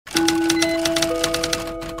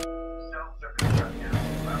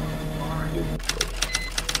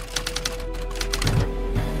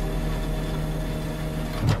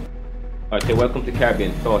All right, so welcome to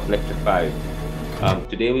Caribbean Thoughts, Lecture 5.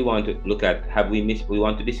 Today we want to look at we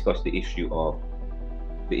want to discuss the issue of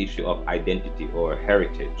identity or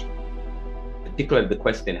heritage. Particularly the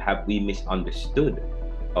question, have we misunderstood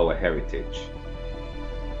our heritage?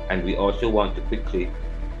 And we also want to quickly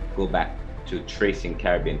go back to tracing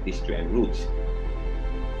Caribbean history and roots.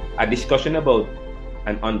 A discussion about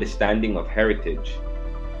an understanding of heritage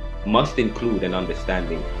must include a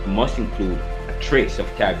trace of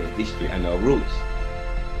Caribbean history and our roots,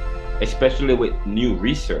 especially with new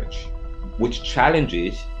research, which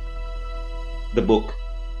challenges the book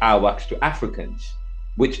Arawaks to Africans,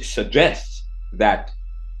 which suggests that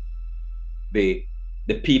the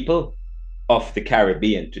people of the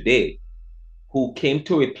Caribbean today who came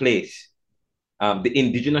to replace the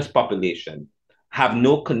indigenous population have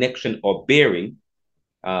no connection or bearing,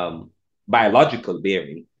 biological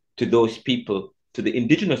bearing, to those people, to the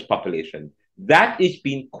indigenous population. That is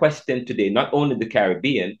being questioned today, not only in the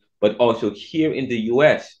Caribbean, but also here in the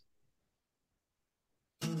US.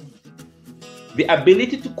 The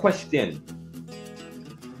ability to question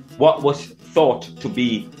what was thought to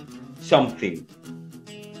be something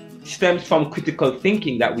stems from critical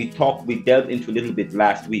thinking that we delved into a little bit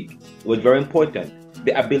last week. It was very important.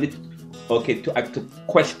 The ability, to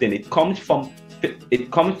question. It comes from the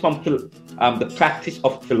practice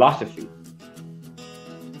of philosophy.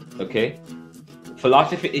 Okay,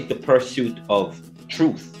 philosophy is the pursuit of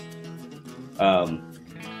truth,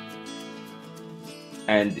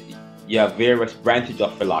 and you have various branches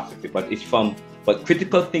of philosophy, but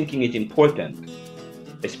critical thinking is important,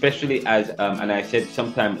 especially as and I said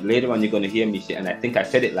sometime later on you're going to hear me say, and I think I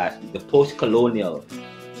said it last week, the post-colonial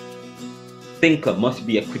thinker must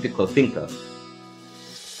be a critical thinker.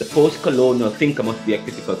 The post-colonial thinker must be a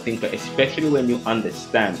critical thinker, especially when you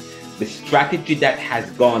understand the strategy that has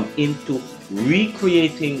gone into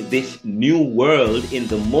recreating this new world in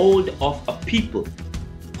the mold of a people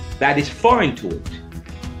that is foreign to it.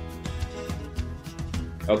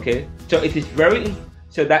 Okay, so it is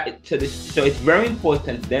it's very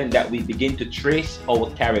important then that we begin to trace our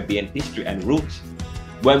Caribbean history and roots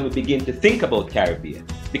when we begin to think about Caribbean,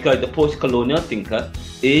 because the post-colonial thinker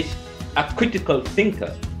is a critical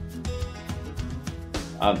thinker.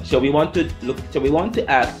 I've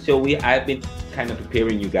been kind of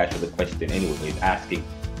preparing you guys for the question anyway, asking,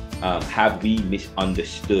 have we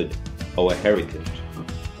misunderstood our heritage?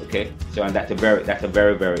 Okay, so and that's a very,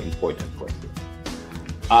 very important question.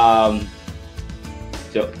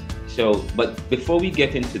 But before we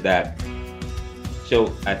get into that, we show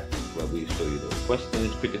you those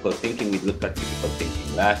questions. Critical thinking, we looked at critical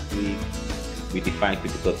thinking last week. We defined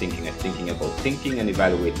critical thinking as thinking about thinking and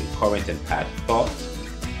evaluating current and past thoughts,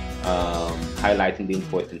 highlighting the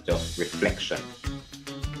importance of reflection.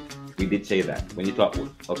 We did say that. When you talk,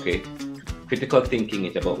 critical thinking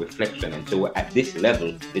is about reflection, and so at this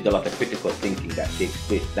level, there's a lot of critical thinking that takes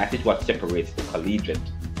place. That is what separates the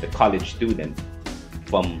college student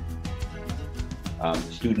from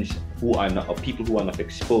students who are not, or people who are not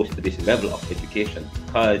exposed to this level of education,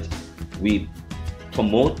 because we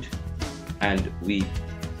promote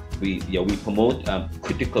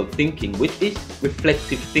critical thinking, which is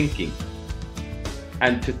reflective thinking.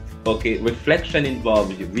 And reflection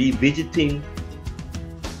involves revisiting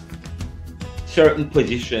certain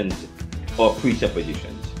positions or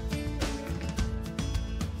presuppositions.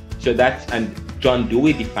 So and John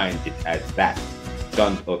Dewey defines it as that.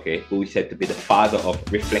 Who is said to be the father of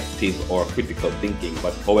reflective or critical thinking,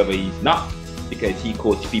 but however he's not, because he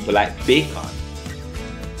quotes people like Bacon.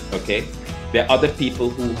 Okay, there are other people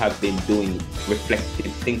who have been doing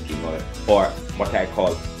reflective thinking, or what I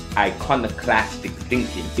call iconoclastic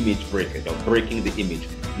thinking, image breakers, or breaking the image.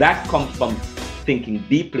 That comes from thinking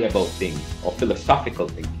deeply about things, or philosophical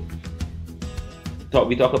thinking. So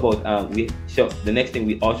we talk about the next thing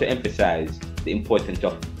we also emphasize the importance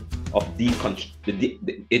of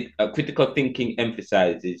critical thinking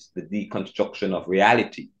emphasizes the deconstruction of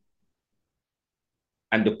reality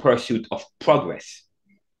and the pursuit of progress.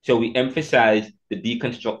 So we emphasize the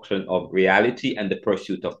deconstruction of reality and the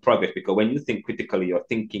pursuit of progress, because when you think critically,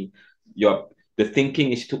 the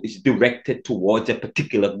thinking is directed towards a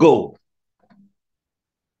particular goal.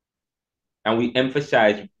 And we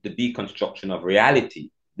emphasize the deconstruction of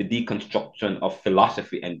reality, the deconstruction of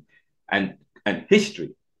philosophy and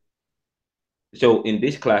history. So in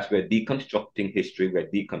this class, we're deconstructing history, we're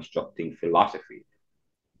deconstructing philosophy.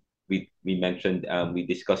 We mentioned, we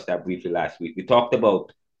discussed that briefly last week. We talked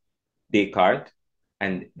about Descartes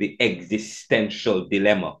and the existential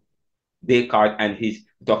dilemma. Descartes and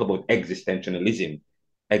talk about existentialism,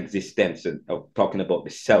 existence, and talking about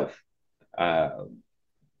the self.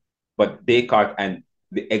 but Descartes and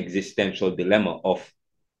the existential dilemma of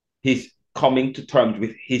his coming to terms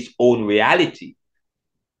with his own reality.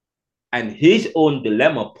 And his own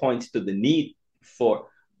dilemma points to the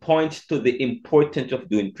importance of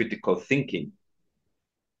doing critical thinking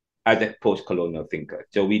as a post-colonial thinker.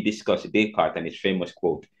 So we discussed Descartes and his famous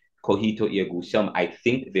quote, "Cogito ergo sum," I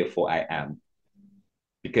think, therefore I am,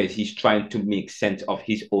 because he's trying to make sense of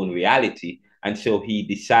his own reality. And so he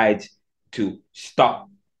decides to stop.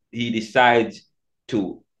 He decides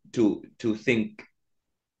to think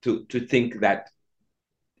that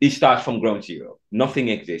he starts from ground zero. Nothing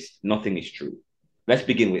exists. Nothing is true. Let's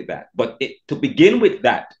begin with that. But to begin with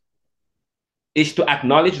that is to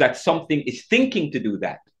acknowledge that something is thinking to do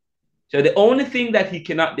that. So the only thing that he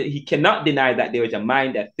cannot deny that there is a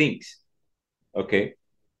mind that thinks. Okay.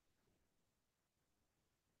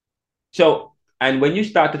 So, and when you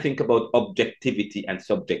start to think about objectivity and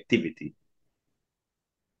subjectivity,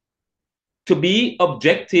 to be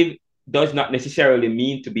objective does not necessarily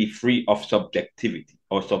mean to be free of subjectivity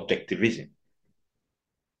or subjectivism.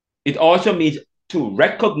 It also means to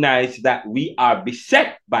recognize that we are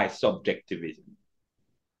beset by subjectivism.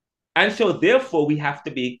 And so therefore we have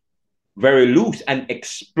to be very loose and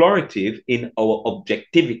explorative in our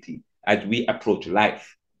objectivity as we approach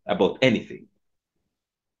life about anything.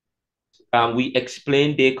 We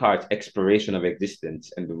explain Descartes' exploration of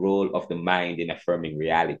existence and the role of the mind in affirming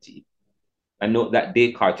reality. And note that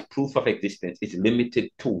Descartes' proof of existence is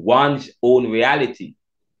limited to one's own reality.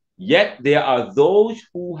 Yet there are those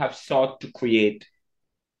who have sought to create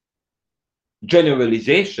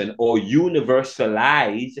generalization or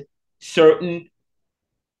universalize certain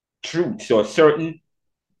truths or certain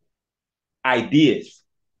ideas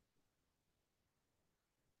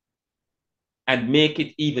and make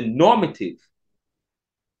it even normative,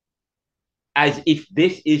 as if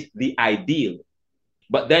this is the ideal.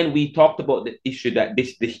 But then we talked about the issue that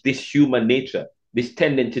this human nature, this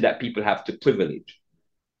tendency that people have to privilege,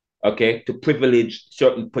 okay, to privilege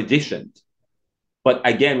certain positions. But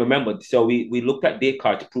again, remember, so we looked at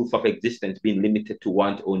Descartes' proof of existence being limited to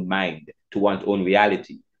one's own mind, to one's own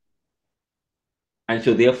reality. And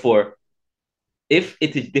so therefore, if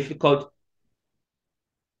it is difficult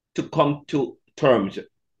to come to terms,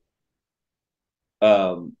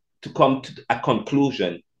 to come to a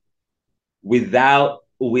conclusion without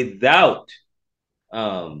one's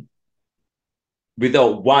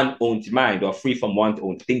own mind or free from one's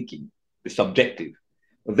own thinking, the subjective,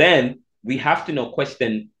 then we have to now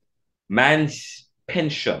question man's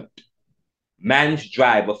penchant, man's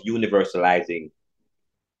drive of universalizing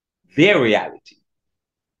their reality.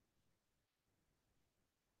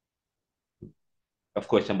 Of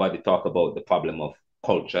course, somebody talk about the problem of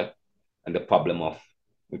culture and the problem of,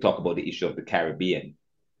 we talk about the issue of the Caribbean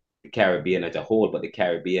as a whole, but the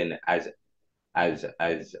Caribbean as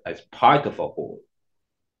part of a whole.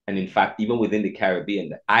 And in fact, even within the Caribbean,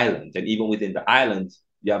 the islands, and even within the islands,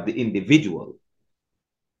 you have the individual.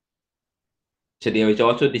 So there is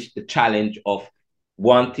also the challenge of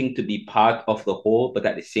wanting to be part of the whole, but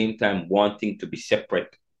at the same time wanting to be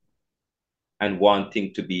separate and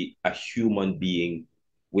wanting to be a human being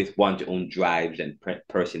with one's own drives and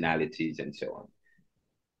personalities and so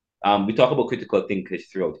on. We talk about critical thinkers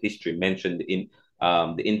throughout history, mentioned in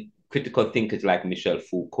critical thinkers like Michel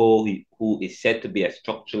Foucault, who is said to be a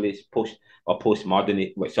structuralist,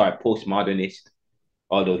 postmodernist,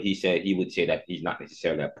 although he would say that he's not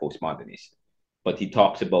necessarily a postmodernist. But he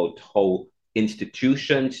talks about how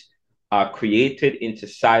institutions are created in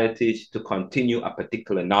societies to continue a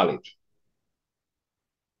particular knowledge.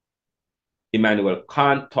 Immanuel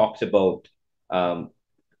Kant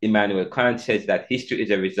says that history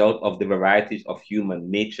is a result of the varieties of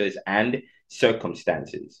human natures and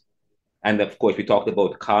circumstances. And of course, we talked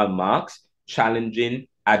about Karl Marx challenging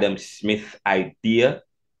Adam Smith's idea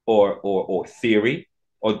or theory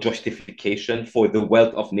or justification for the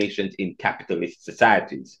wealth of nations in capitalist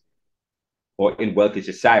societies or in wealthy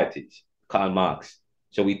societies, Karl Marx.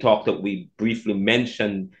 So we briefly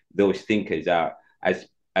mentioned those thinkers as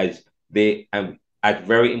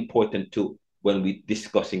very important to when we're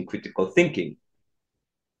discussing critical thinking.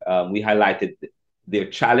 We highlighted their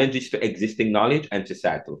challenges to existing knowledge and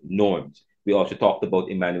societal norms. We also talked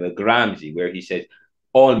about Emmanuel Gramsci, where he says,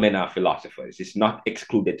 all men are philosophers. It's not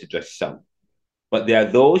excluded to just some. But there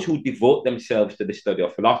are those who devote themselves to the study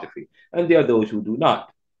of philosophy, and there are those who do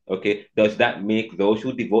not. Okay, does that make those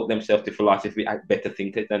who devote themselves to philosophy better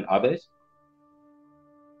thinkers than others?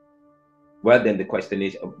 Well, then the question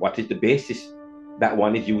is, what is the basis that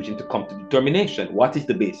one is using to come to determination? What is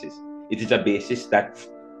the basis? It is a basis that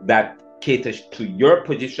caters to your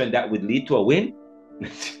position that would lead to a win,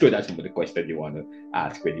 So that's some of the question you want to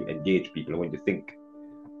ask when you engage people, when you think.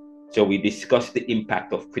 So we discussed the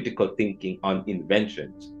impact of critical thinking on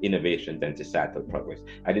inventions, innovations, and societal progress.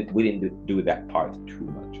 We didn't do that part too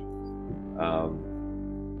much.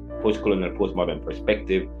 Post-colonial, postmodern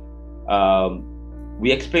perspective.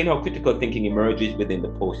 We explain how critical thinking emerges within the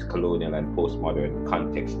post-colonial and postmodern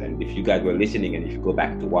context. And if you guys were listening, and if you go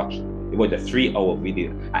back to watch, it was a 3-hour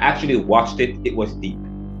video. I actually watched it. It was deep.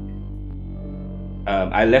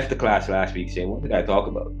 I left the class last week saying, what did I talk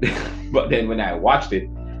about? But then when I watched it,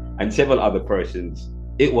 and several other persons,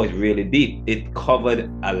 it was really deep. It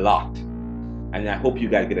covered a lot. And I hope you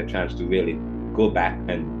guys get a chance to really go back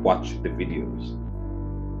and watch the videos,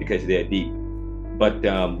 because they're deep. But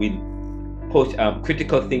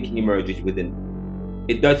critical thinking emerges within,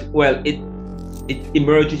 it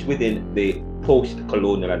emerges within the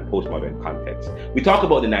post-colonial and postmodern context. We talk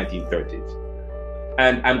about the 1930s,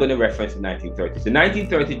 and I'm going to reference the 1930s. The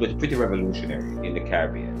 1930s was pretty revolutionary in the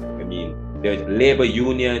Caribbean. I mean, there's labor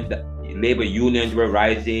unions were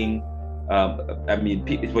rising.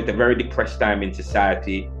 It was a very depressed time in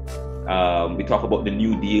society. We talk about the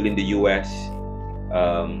New Deal in the US.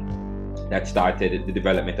 That started the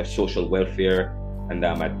development of social welfare, and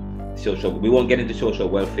we won't get into social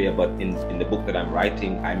welfare, but in the book that I'm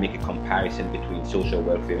writing, I make a comparison between social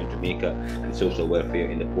welfare in Jamaica and social welfare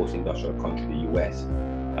in the post-industrial country, the US.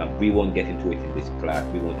 We won't get into it in this class.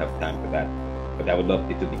 We won't have time for that, but I would love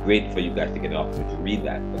it. To be great for you guys to get an opportunity to read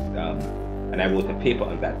that. And I wrote a paper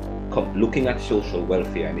on that, looking at social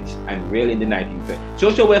welfare, and really in the 1930s.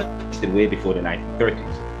 Social welfare is way before the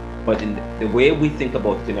 1930s. But in the way we think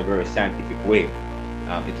about it in a very scientific way,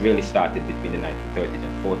 it really started between the 1930s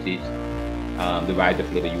and 40s. The rise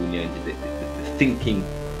of labor unions, the thinking,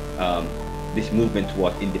 this movement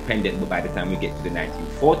towards independence. But by the time we get to the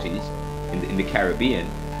 1940s, in the Caribbean,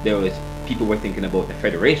 people were thinking about the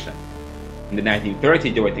federation. In the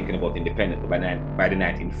 1930s, they were thinking about independence. But by the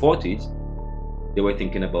 1940s, they were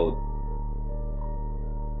thinking about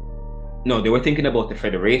the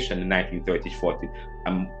federation in the 1930s, 40s.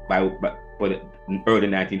 By the early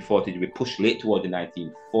 1940s, we pushed late toward the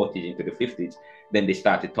 1940s into the 50s. Then they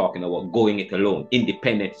started talking about going it alone,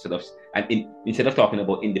 independent instead of talking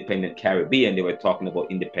about independent Caribbean, they were talking about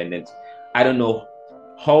independence. I don't know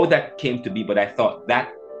how that came to be, but I thought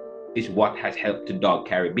that is what has helped to dog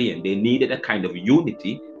Caribbean. They needed a kind of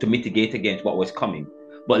unity to mitigate against what was coming.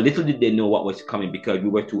 But little did they know what was coming, because we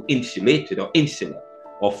were too insulated or insular,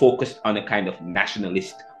 or focused on a kind of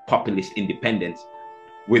nationalist, populist independence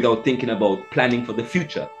without thinking about planning for the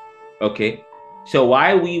future. Okay? So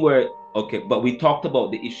but we talked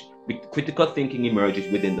about the issue. Critical thinking emerges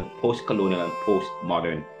within the post-colonial and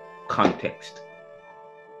postmodern context.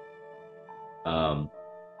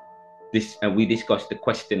 We discussed the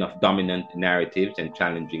question of dominant narratives and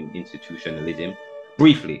challenging institutionalism.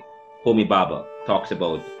 Briefly, Homi Bhabha talks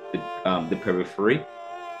about the periphery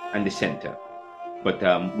and the center. But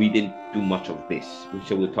we didn't do much of this,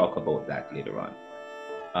 so we'll talk about that later on.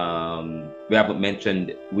 We haven't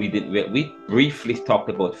mentioned, we briefly talked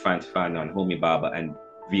about Frantz Fanon, Homi Bhabha, and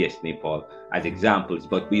V.S. Naipaul as examples,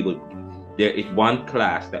 but there is one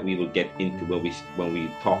class that we will get into when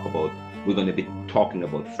we talk about, we're going to be talking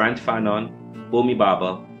about Frantz Fanon, Homi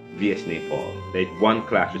Bhabha, V.S. Naipaul. There's one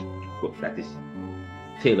class that is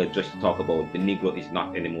tailored just to talk about the Negro is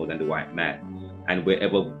not any more than the white man. And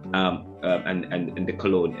wherever and the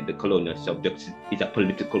colonial subject is a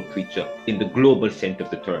political creature in the global sense of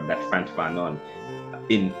the term. That's Frantz Fanon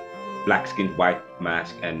in Black Skin, White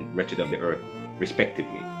Mask, and Wretched of the Earth,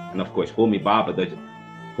 respectively. And of course, Homi Bhabha,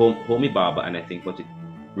 and I think was it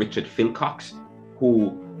Richard Philcox,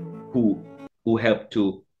 who helped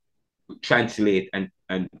to translate and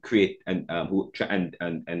create and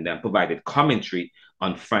provided commentary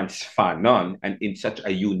on Frantz Fanon, and in such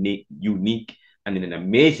a unique and in an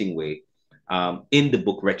amazing way in the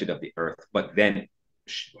book Wretched of the Earth. But then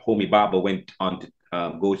Homi Bhabha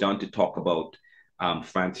goes on to talk about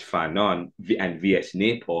Frantz Fanon and V.S.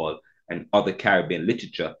 Naipaul and other Caribbean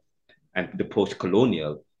literature and the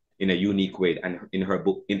post-colonial in a unique way. And in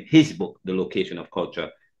his book, The Location of Culture,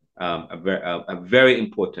 a very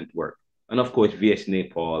important work. And of course, V.S.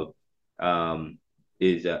 Naipaul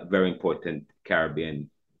is a very important Caribbean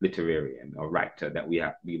literarian or writer that we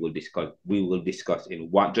will discuss in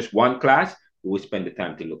one class. We will spend the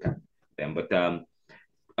time to look at them. But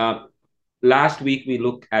last week we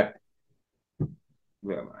looked at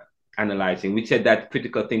analyzing. We said that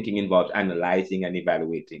critical thinking involves analyzing and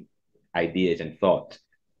evaluating ideas and thoughts.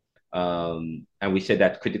 And we said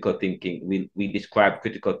that critical thinking, we describe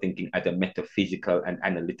critical thinking as a metaphysical and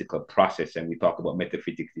analytical process, and we talk about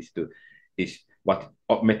metaphysics is to is what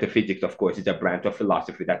metaphysics, of course, is a branch of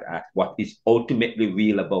philosophy that asks what is ultimately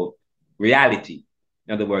real about reality.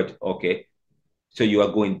 In other words, okay, so you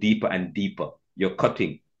are going deeper and deeper. You're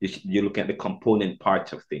cutting. You're looking at the component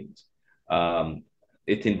parts of things.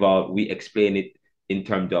 It involves, we explain it in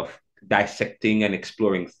terms of dissecting and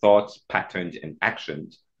exploring thoughts, patterns, and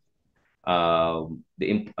actions. I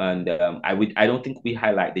don't think we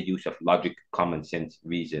highlight the use of logic, common sense,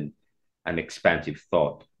 reason, and expansive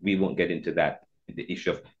thought. We won't get into that, the issue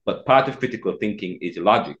of, but part of critical thinking is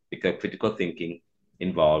logic, because critical thinking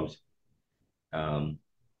involves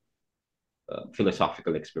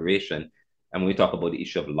philosophical exploration. And when we talk about the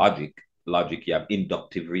issue of logic, you have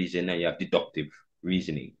inductive reason and you have deductive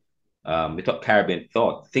reasoning. We talk Caribbean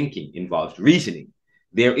thought. Thinking involves reasoning.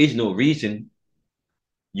 There is no reason.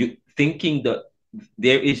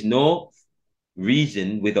 There is no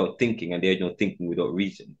reason without thinking, and there is no thinking without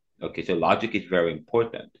reason. Okay, so logic is very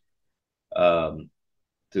important to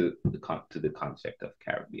the concept of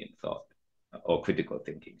Caribbean thought or critical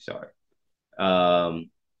thinking. Sorry.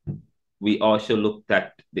 We also looked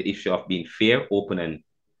at the issue of being fair, open, and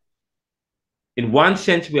in one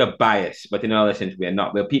sense we are biased, but in another sense we are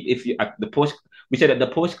not. Well, people, if you we said that the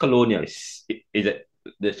post-colonialist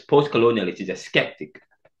is a skeptic.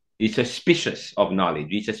 He's suspicious of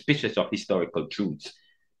knowledge. He's suspicious of historical truths,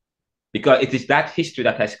 because it is that history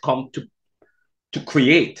that has come to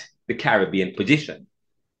create the Caribbean position.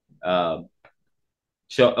 So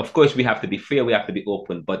of course we have to be fair, we have to be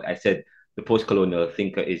open. But I said the post-colonial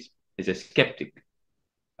thinker is a skeptic.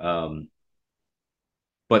 But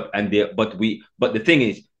the thing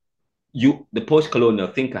is, the post-colonial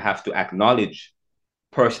thinker have to acknowledge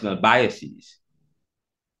personal biases.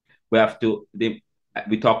 We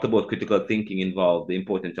talked about critical thinking involved the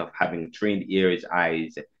importance of having trained ears,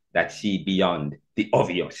 eyes that see beyond the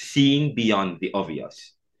obvious, seeing beyond the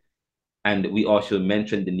obvious. And we also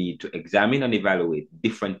mentioned the need to examine and evaluate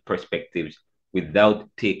different perspectives without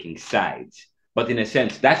taking sides. But in a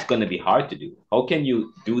sense, that's going to be hard to do. How can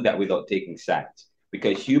you do that without taking sides?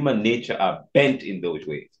 Because human nature are bent in those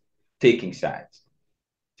ways, taking sides.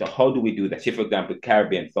 So how do we do that? Say, for example,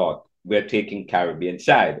 Caribbean thought, we're taking Caribbean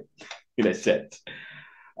side, in a sense.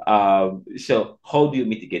 So how do you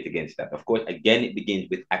mitigate against that? Of course, again, it begins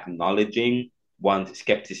with acknowledging one's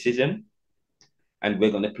skepticism. And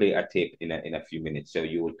we're going to play a tape in a few minutes. So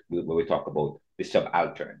when we talk about the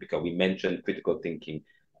subaltern, because we mentioned critical thinking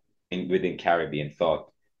within Caribbean thought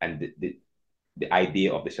and the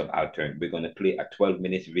idea of the subaltern. We're going to play a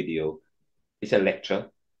 12-minute video. It's a lecture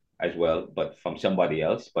as well, but from somebody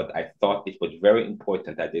else. But I thought it was very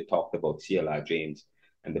important that they talked about C.L.R. James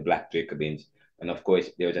and the Black Jacobins. And of course,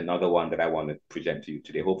 there's another one that I want to present to you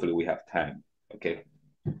today. Hopefully we have time. Okay.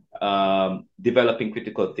 Developing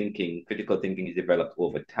critical thinking. Critical thinking is developed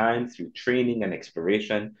over time through training and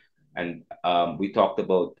exploration. And we talked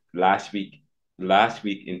about last week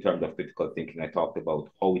in terms of critical thinking, I talked about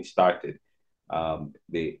how it started,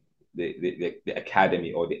 the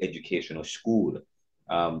academy or the educational school,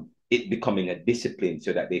 it becoming a discipline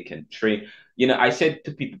so that they can train. I said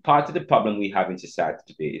to people, part of the problem we have in society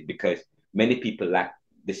today is because many people lack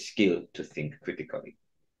the skill to think critically.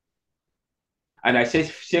 And I say,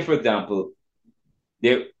 for example,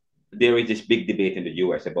 there is this big debate in the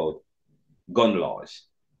US about gun laws.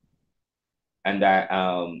 And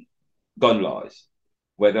gun laws,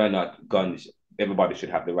 whether or not everybody should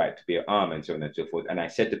have the right to bear arms and so on and so forth. And I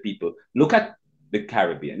said to people, look at the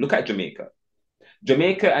Caribbean, look at Jamaica.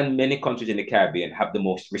 Jamaica and many countries in the Caribbean have the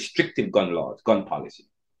most restrictive gun laws, gun policy.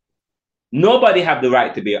 Nobody have the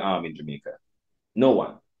right to bear arms in Jamaica. No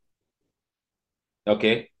one.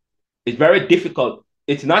 Okay? It's very difficult.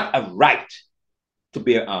 It's not a right to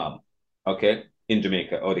bear arms, okay, in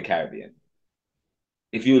Jamaica or the Caribbean.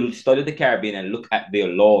 If you study the Caribbean and look at their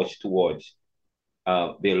laws towards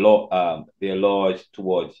bearing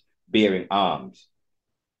arms,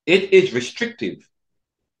 it is restrictive.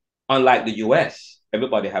 Unlike the US,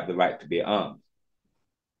 everybody have the right to bear arms.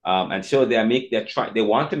 And so they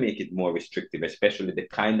want to make it more restrictive, especially the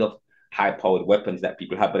kind of high-powered weapons that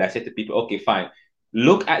people have. But I said to people, okay, fine,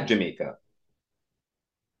 look at Jamaica.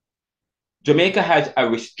 Jamaica has a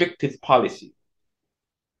restrictive policy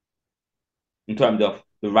in terms of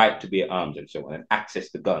the right to bear arms and so on, and access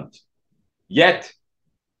to guns. Yet,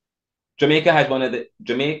 Jamaica has one of the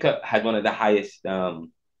highest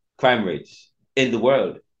crime rates in the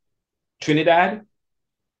world. Trinidad,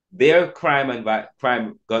 their crime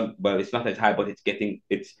gun, well, it's not as high, but it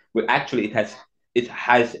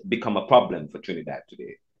has become a problem for Trinidad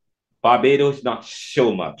today. Barbados, not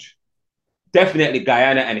so much. Definitely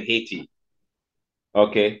Guyana and Haiti.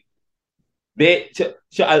 Okay.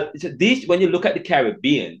 So these, when you look at the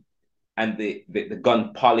Caribbean and the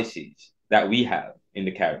gun policies that we have in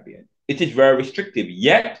the Caribbean, it is very restrictive,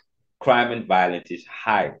 yet crime and violence is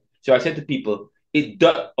high. So I said to people, it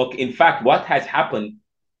does, okay, in fact, what has happened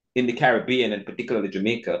in the Caribbean, and particularly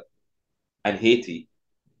Jamaica and Haiti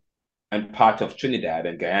and part of Trinidad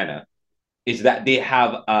and Guyana, is that they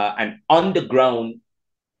have an underground,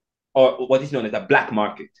 or what is known as a black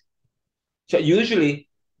market. So usually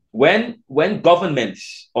when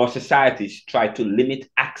governments or societies try to limit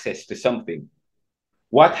access to something,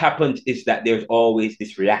 what happens is that there's always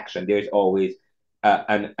this reaction. There's always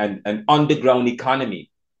an underground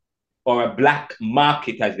economy, or a black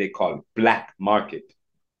market, as they call it, black market,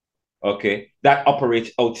 okay, that operates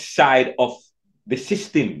outside of the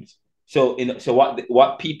systems. So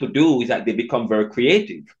what people do is that they become very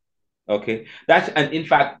creative. Okay, and in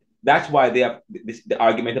fact that's why they have the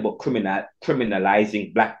argument about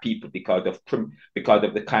criminalizing black people, because of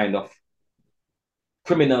the kind of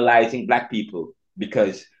criminalizing black people,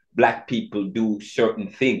 because black people do certain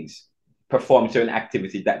things, perform certain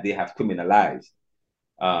activities that they have criminalized.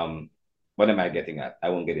 What am I getting at? I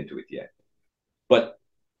won't get into it yet. But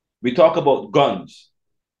we talk about guns.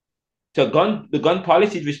 So the gun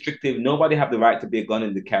policy is restrictive. Nobody have the right to be a gun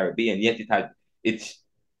in the Caribbean, yet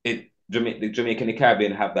the Jamaica and the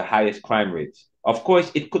Caribbean have the highest crime rates. Of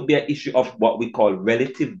course, it could be an issue of what we call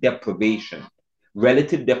relative deprivation.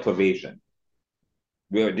 Relative deprivation.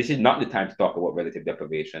 Where this is not the time to talk about relative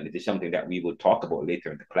deprivation. It is something that we will talk about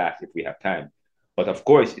later in the class if we have time. But of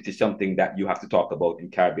course, it is something that you have to talk about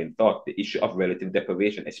in Caribbean thought, the issue of relative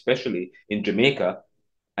deprivation, especially in Jamaica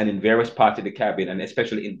and in various parts of the Caribbean, and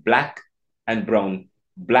especially in and brown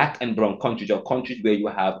countries, or countries where you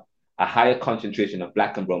have a higher concentration of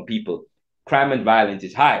black and brown people. Crime and violence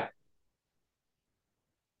is high.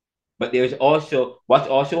 But there is also, what's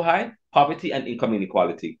also high? Poverty and income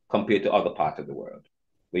inequality compared to other parts of the world,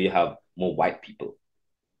 where you have more white people.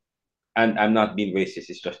 And I'm not being racist,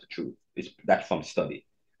 it's just the truth. That's from study.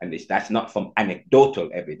 And that's not from anecdotal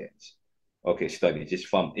evidence. Okay, studies.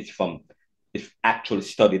 It's actual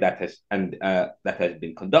study that has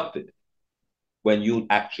been conducted. When you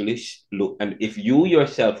actually look, and if you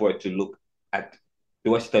yourself were to look at,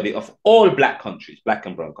 do a study of all black countries, black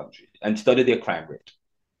and brown countries, and study their crime rate,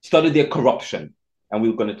 study their corruption, and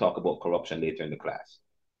we're going to talk about corruption later in the class.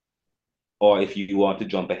 Or if you want to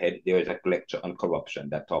jump ahead, there is a lecture on corruption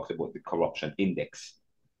that talks about the corruption index.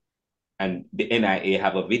 And the NIA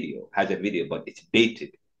has a video, but it's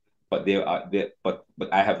dated. But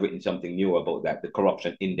I have written something new about that, the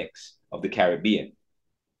corruption index of the Caribbean.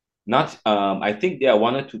 I think there are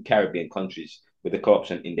one or two Caribbean countries where the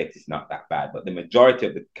corruption index is not that bad, but the majority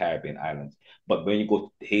of the Caribbean islands. But when you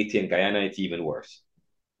go to Haiti and Guyana, it's even worse.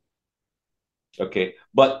 Okay,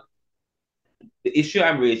 but the issue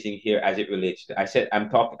I'm raising here, as it relates to, I said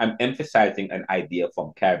I'm emphasizing an idea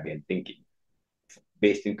from Caribbean thinking,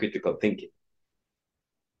 based in critical thinking.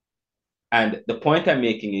 And the point I'm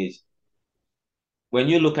making is, when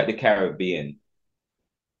you look at the Caribbean,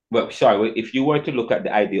 if you were to look at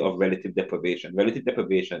the idea of relative deprivation,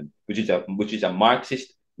 which is a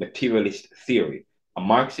Marxist materialist theory,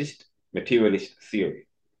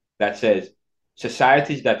 that says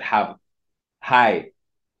societies that have high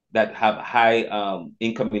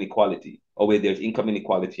income inequality, or where there's income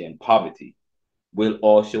inequality and poverty, will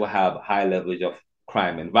also have high levels of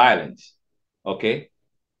crime and violence. Okay,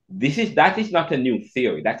 that is not a new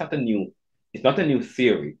theory. It's not a new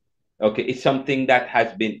theory. Okay, it's something that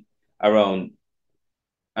has been around.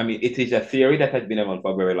 I mean, it is a theory that has been around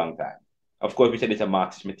for a very long time. Of course, we said it's a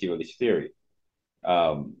Marxist materialist theory.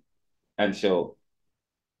 And so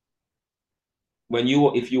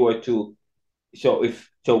if you were to,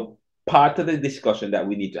 part of the discussion that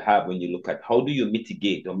we need to have when you look at how do you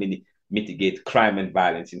mitigate crime and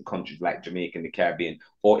violence in countries like Jamaica and the Caribbean,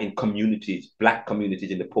 or in communities, black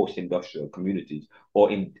communities in the post-industrial communities,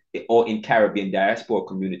 or in Caribbean diaspora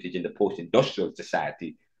communities in the post-industrial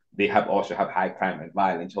society, they also have high crime and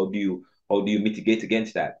violence. How do you mitigate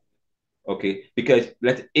against that? Okay, because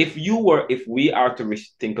if we are to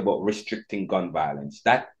think about restricting gun violence,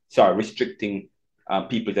 restricting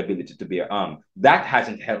people's ability to bear arms, that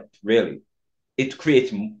hasn't helped really. It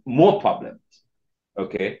creates more problems.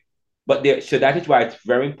 Okay, so that is why it's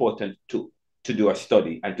very important to do a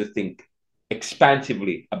study and to think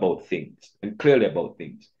expansively about things and clearly about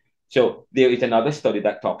things. So there is another study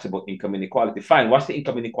that talks about income inequality. Fine, what's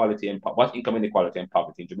income inequality and poverty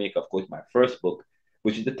in Jamaica? Of course, my first book,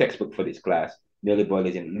 which is the textbook for this class,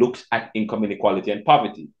 Neoliberalism, looks at income inequality and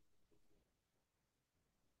poverty.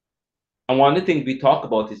 And one of the things we talk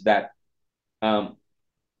about is that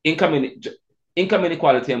income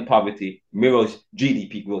inequality and poverty mirrors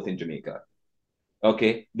GDP growth in Jamaica.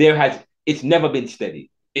 Okay, it's never been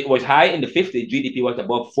steady. It was high in the 50s. GDP was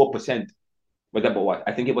above 4%. Was about what?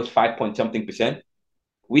 I think it was 5 point something percent.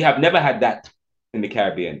 We have never had that in the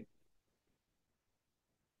Caribbean.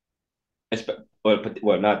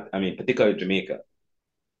 Well, not. I mean, particularly Jamaica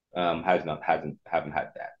haven't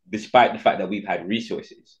had that, despite the fact that we've had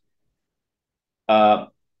resources. Uh,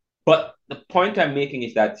 but the point I'm making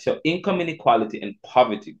is that so income inequality and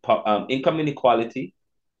poverty, income inequality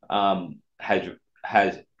has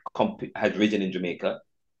has has risen in Jamaica.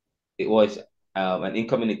 It was an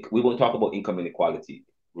income we won't talk about income inequality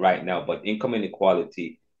right now, but income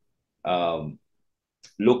inequality um,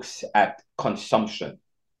 looks at consumption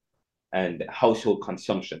and household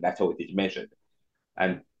consumption. That's how it is measured.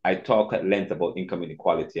 And I talk at length about income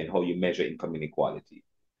inequality and how you measure income inequality.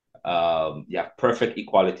 You have perfect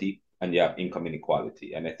equality and you have income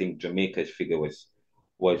inequality. And I think Jamaica's figure was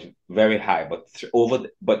very high, but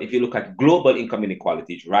if you look at global income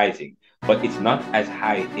inequality, it's rising, but it's not as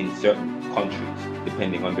high in certain countries,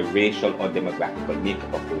 depending on the racial or demographical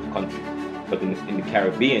makeup of those countries. But in the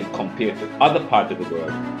Caribbean, compared to other parts of the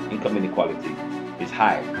world, income inequality is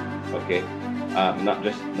high. Okay, not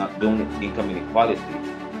only income inequality,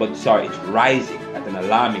 but sorry, it's rising at an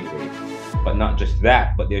alarming rate. But not just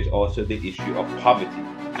that, but there's also the issue of poverty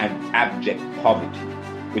and abject poverty,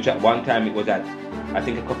 which at one time it was at, I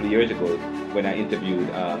think a couple of years ago, when I interviewed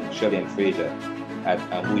Shirley Fraser,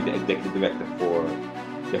 who is the executive director for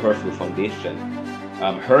the Herfield Foundation.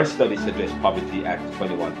 Her study suggests poverty at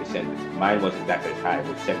 21%. Mine wasn't that as high, it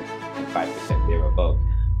was 75% there above.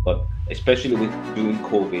 But especially during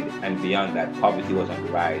COVID and beyond that, poverty was on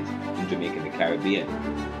the rise in Jamaica and the Caribbean.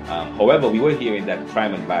 However, we were hearing that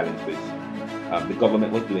crime and violence was, the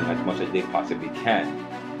government was doing as much as they possibly can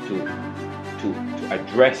to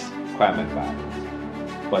address crime and violence.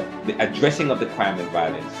 But the addressing of the crime and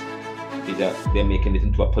violence they're making it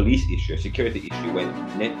into a police issue, a security issue,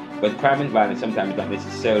 when crime and violence sometimes is not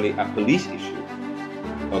necessarily a police issue,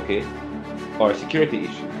 okay, or a security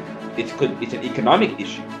issue. It's an economic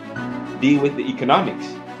issue. Deal with the economics,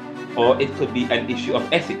 or it could be an issue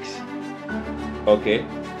of ethics, okay,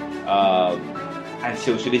 and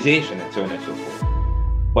socialization and so on and so forth.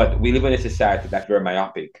 But we live in a society that's very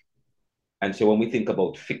myopic, and so when we think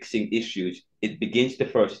about fixing issues, it begins to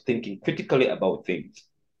first thinking critically about things,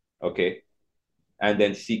 okay, and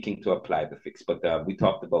then seeking to apply the fix. But we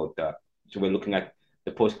talked about so we're looking at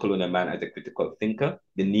the post-colonial man as a critical thinker.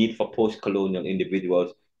 The need for post-colonial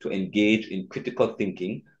individuals to engage in critical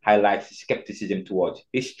thinking highlights skepticism towards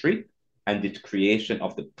history and its creation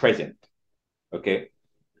of the present. Okay.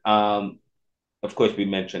 Of course, we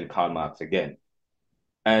mentioned Karl Marx again.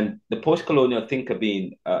 And the post-colonial thinker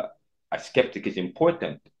being a skeptic is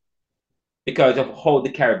important because of how the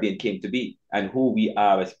Caribbean came to be and who we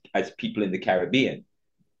are as people in the Caribbean.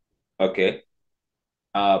 Okay.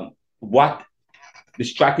 What the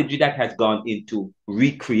strategy that has gone into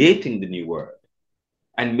recreating the new world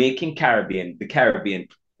and making the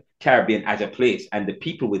Caribbean as a place and the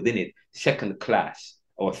people within it second class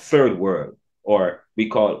or third world, or we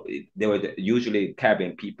call it, there were usually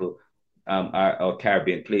Caribbean people or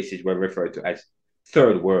Caribbean places were referred to as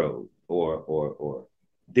third world or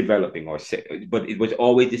developing but it was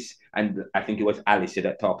always this, and I think it was Alice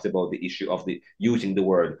that talks about the issue of using the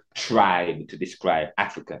word tribe to describe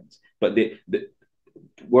Africans. But the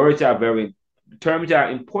terms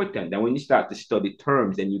are important, and when you start to study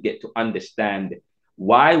terms, then you get to understand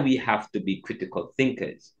why we have to be critical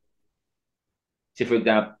thinkers. So, for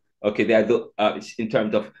example, okay, there are in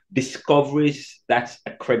terms of discoveries that's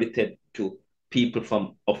accredited to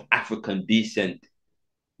people of African descent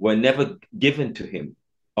were never given to him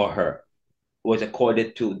or her, was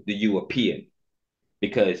accorded to the European,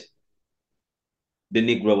 because the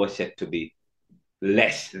Negro was said to be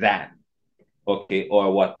less than, okay,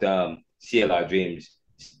 or what CLR Dreams,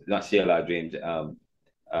 not CLR Dreams,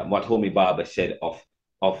 what Homi Baba said of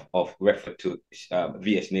refer to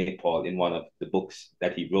V.S. Naipaul in one of the books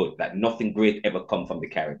that he wrote, that nothing great ever come from the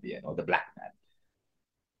Caribbean or the black man.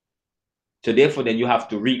 So therefore, then you have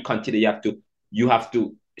to reconsider. You have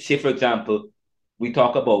to say, for example, we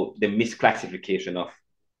talk about the misclassification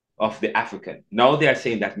of the African. Now they are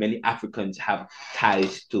saying that many Africans have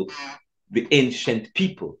ties to the ancient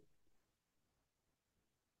people.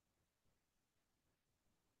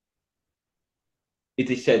 It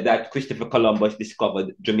is said that Christopher Columbus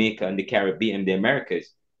discovered Jamaica and the Caribbean and the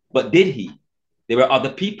Americas. But did he? There were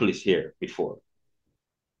other peoples here before.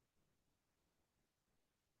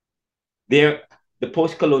 The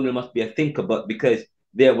post-colonial must be a thinker, but because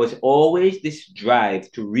there was always this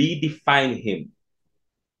drive to redefine him,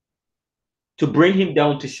 to bring him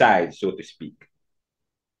down to size, so to speak.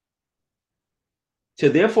 So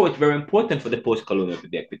therefore, it's very important for the post-colonial to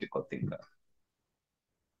be a critical thinker.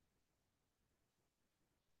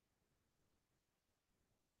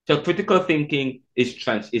 So critical thinking is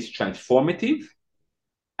transformative,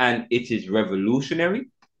 and it is revolutionary,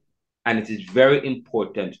 and it is very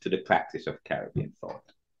important to the practice of Caribbean thought.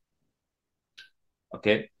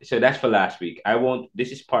 Okay, so that's for last week.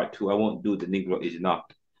 This is part 2. I won't do the Negro is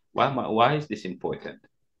not. Why is this important?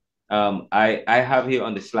 I have here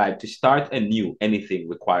on the slide, to start anew anything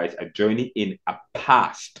requires a journey in a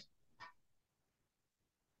past.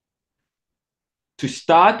 To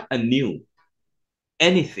start anew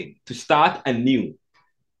anything,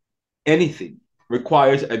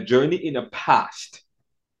 requires a journey in a past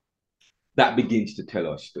that begins to tell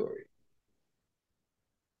our story.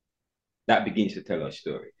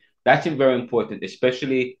 That's very important,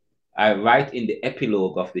 especially I write in the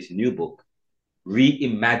epilogue of this new book,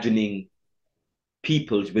 reimagining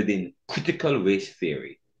peoples within critical race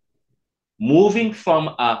theory, moving from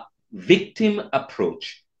a victim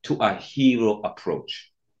approach to a hero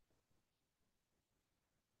approach.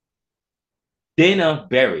 Dana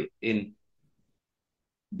Berry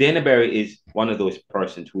is one of those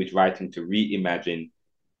persons who is writing to reimagine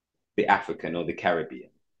the African or the Caribbean,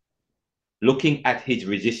 looking at his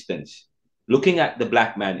resistance, looking at the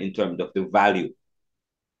Black man in terms of the value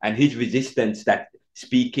and his resistance, that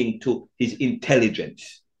speaking to his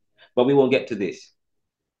intelligence. But we won't get to this.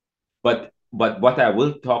 But what I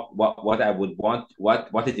will talk, what I would want,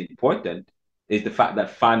 what is important is the fact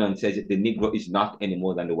that Fanon says that the Negro is not any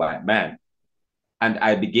more than the white man. And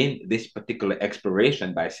I begin this particular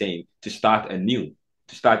exploration by saying, to start anew,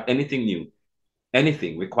 to start anything new,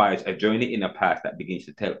 anything requires a journey in a past that begins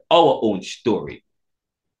to tell our own story.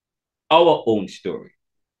 Our own story.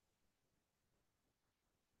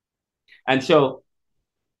 And so,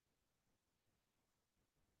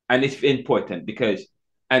 and it's important because,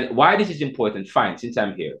 and why this is important, fine, since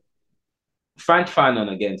I'm here. Frank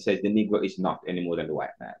Fanon again says the Negro is not any more than the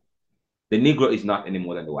white man. The Negro is not any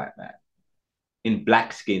more than the white man in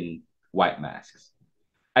black skin, white masks.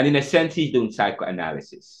 And in a sense, he's doing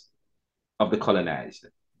psychoanalysis of the colonized,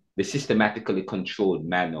 the systematically controlled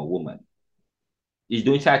man or woman. He's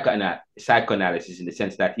doing psychoanalysis in the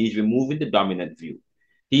sense that he's removing the dominant view.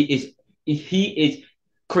 He is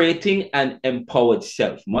creating an empowered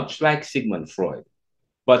self, much like Sigmund Freud.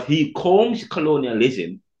 But he combs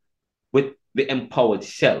colonialism with the empowered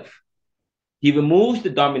self. He removes the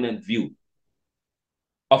dominant view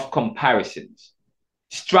of comparisons,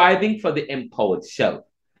 striving for the empowered self.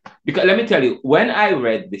 Because let me tell you, when I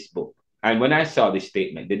read this book and when I saw this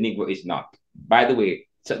statement, the Negro is not, by the way,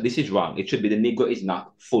 so this is wrong. It should be the Negro is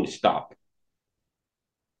not, full stop,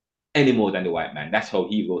 any more than the white man. That's how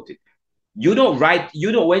he wrote it. You don't write,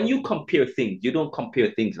 when you compare things, you don't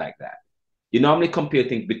compare things like that. You normally compare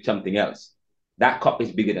things with something else. That cup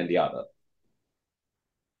is bigger than the other.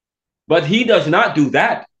 But he does not do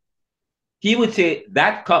that. He would say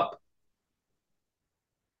that cup,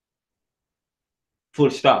 full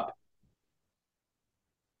stop,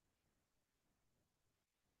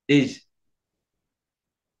 is,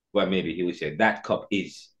 well, maybe he would say that cup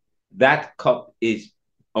is,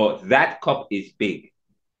 or that cup is big,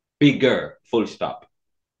 bigger, full stop.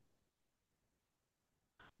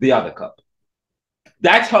 The other cup.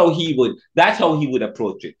 That's how he would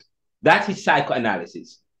approach it. That's his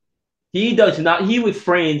psychoanalysis. He does not, he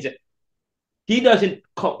refrains, he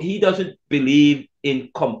doesn't believe in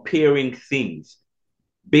comparing things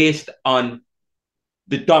based on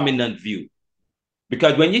the dominant view.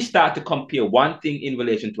 Because when you start to compare one thing in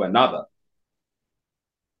relation to another,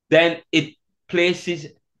 then it places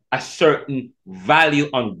a certain value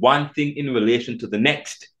on one thing in relation to the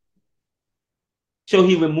next. So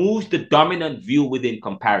he removes the dominant view within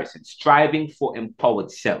comparison, striving for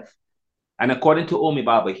empowered self. And according to Omi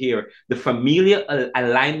Baba here, the familiar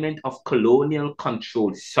alignment of colonial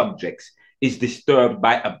controlled subjects is disturbed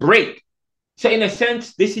by a break. So in a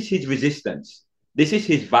sense, this is his resistance. This is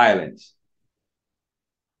his violence.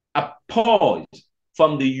 A pause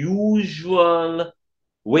from the usual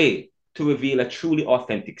way to reveal a truly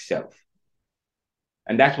authentic self.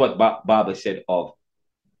 And that's what Baba said of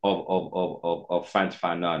Frantz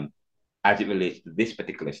Fanon as it relates to this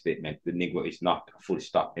particular statement. The Negro is not full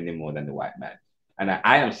stop any more than the white man. And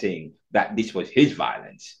I am saying that this was his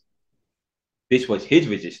violence. This was his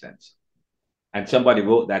resistance. And somebody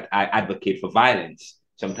wrote that I advocate for violence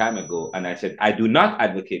some time ago. And I said, I do not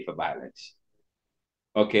advocate for violence.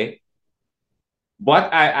 Okay?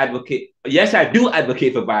 But I advocate, yes, I do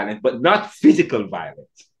advocate for violence, but not physical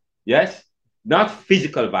violence. Yes, not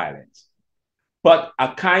physical violence, but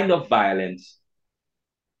a kind of violence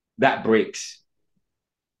that breaks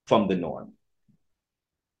from the norm.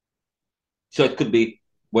 So it could be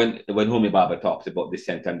when Homi Baba talks about the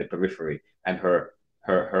center and the periphery and her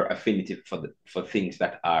affinity for things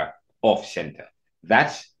that are off center.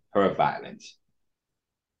 That's her violence.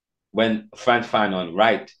 When Frantz Fanon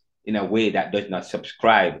write in a way that does not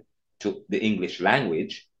subscribe to the English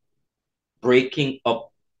language, breaking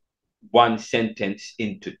up one sentence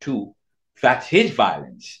into two, that's his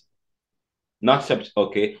violence. Not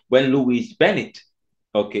okay. When Louise Bennett,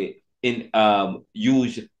 okay, in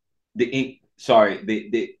use the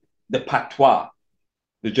patois,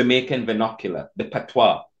 the Jamaican vernacular, the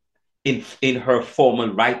patois in her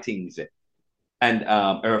formal writings and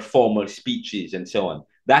her formal speeches and so on.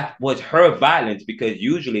 That was her violence because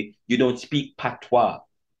usually you don't speak patois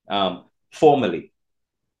formally.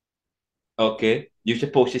 Okay, you're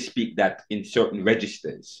supposed to speak that in certain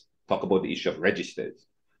registers. Talk about the issue of registers,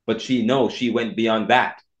 but she went beyond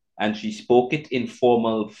that, and she spoke it in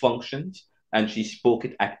formal functions, and she spoke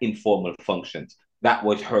it at informal functions. That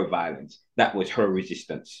was her violence. That was her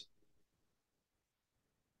resistance.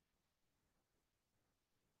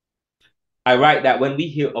 I write that when we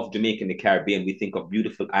hear of Jamaica in the Caribbean, we think of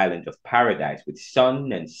beautiful islands of paradise with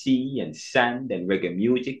sun and sea and sand and reggae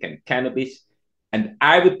music and cannabis and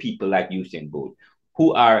Arab people like Usain Bolt,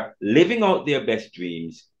 who are living out their best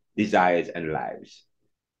dreams, desires, and lives.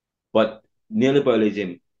 But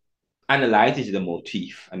neoliberalism analyzes the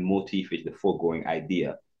motif, and motif is the foregoing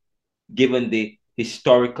idea, given the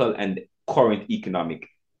historical and current economic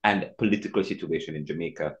and political situation in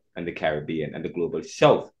Jamaica and the Caribbean and the global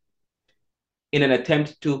South in an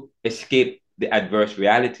attempt to escape the adverse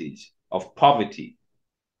realities of poverty,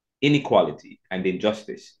 inequality, and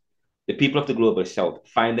injustice. The people of the global South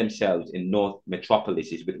find themselves in North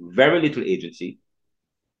metropolises with very little agency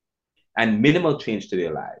and minimal change to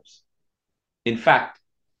their lives. In fact,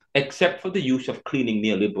 except for the use of cleaning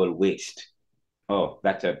neoliberal waste. Oh,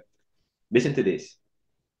 that's a listen to this.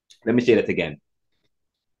 Let me say that again.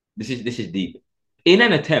 This is deep. In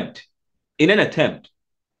an attempt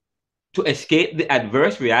to escape the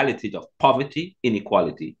adverse realities of poverty,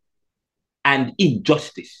 inequality, and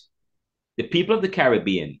injustice, the people of the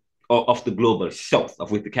Caribbean, or of the global South,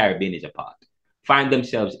 of which the Caribbean is a part, find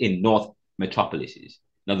themselves in North metropolises.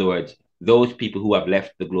 In other words, those people who have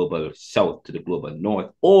left the global South to the global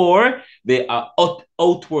North, or they are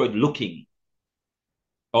outward looking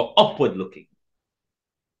or upward looking.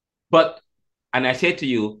 But, and I say to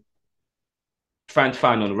you, Frantz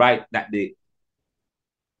Fanon write that the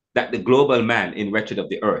global man in Wretched of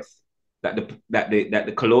the Earth, that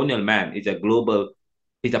the colonial man is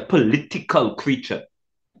a political creature.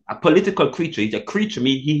 A political creature. He's a creature,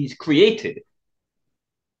 meaning he's created.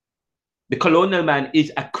 The colonial man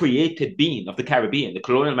is a created being of the Caribbean. The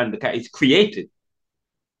colonial man is created.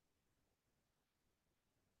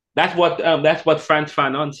 That's what Frantz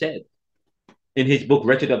Fanon said in his book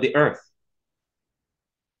Wretched of the Earth.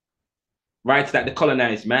 Writes that the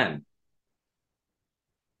colonized man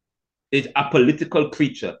is a political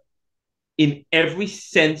creature in every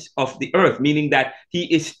sense of the earth, meaning that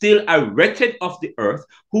he is still a wretched of the earth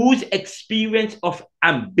whose experience of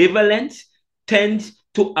ambivalence tends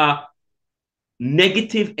to a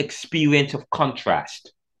negative experience of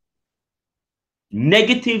contrast.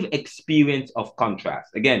 Negative experience of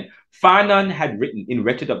contrast. Again, Fanon had written in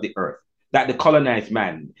Wretched of the Earth that the colonized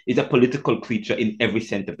man is a political creature in every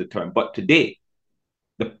sense of the term. But today,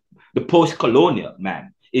 the post-colonial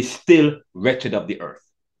man is still wretched of the earth,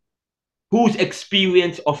 whose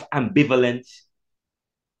experience of ambivalence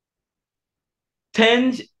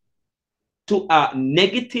tends to a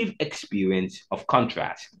negative experience of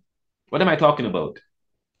contrast. What am I talking about?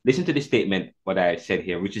 Listen to this statement, what I said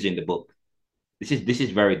here, which is in the book. This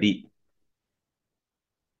is very deep.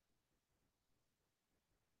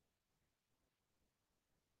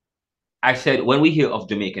 I said, when we hear of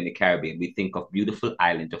Jamaica and the Caribbean, we think of beautiful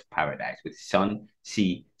islands of paradise with sun,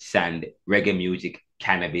 sea, sand, reggae music,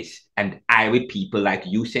 cannabis, and Irish people like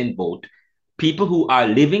Usain Bolt, people who are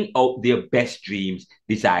living out their best dreams,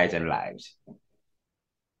 desires, and lives. You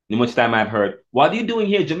know, much time I've heard, what are you doing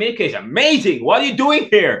here? Jamaica is amazing. What are you doing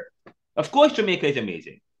here? Of course, Jamaica is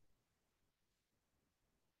amazing.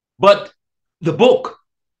 But the book,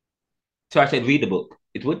 so I said, read the book.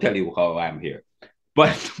 It will tell you how I'm here.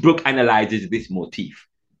 But the book analyzes this motif.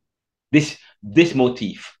 This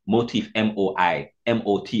motif, motif,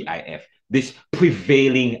 this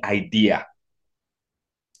prevailing idea.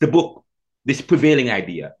 The book, this prevailing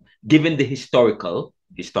idea given the historical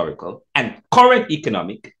and current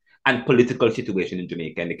economic and political situation in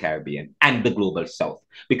Jamaica and the Caribbean and the global South.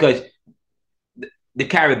 Because the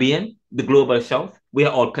Caribbean, the global South, we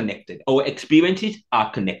are all connected. Our experiences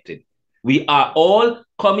are connected. We are all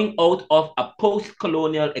coming out of a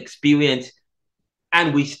post-colonial experience,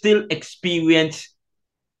 and we still experience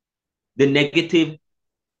the negative.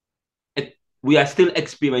 We are still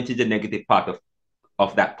experiencing the negative part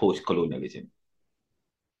of that post-colonialism.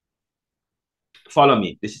 Follow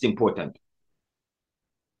me. This is important.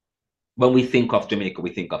 When we think of Jamaica,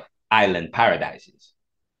 we think of island paradises,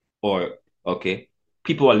 or, okay,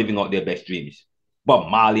 people are living out their best dreams,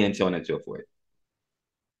 Bob Marley and so on and so forth.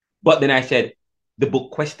 But then I said, the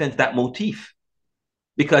book questions that motif,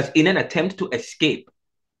 because in an attempt to escape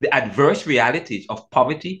the adverse realities of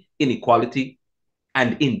poverty, inequality,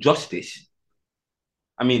 and injustice.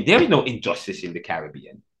 I mean, there is no injustice in the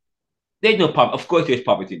Caribbean. There's no poverty. Of course, there's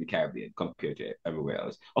poverty in the Caribbean compared to everywhere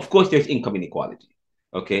else. Of course, there's income inequality.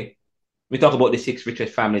 Okay, we talk about the 6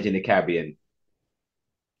 richest families in the Caribbean,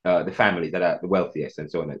 the families that are the wealthiest and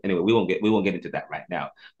so on. Anyway, we won't get into that right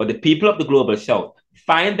now. But the people of the global South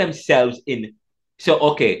find themselves in. So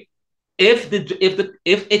okay, if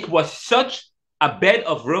it was such a bed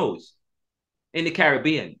of rose in the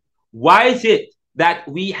Caribbean, why is it that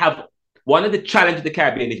we have one of the challenges of the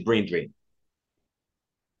Caribbean is brain drain?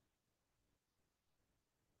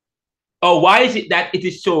 Or why is it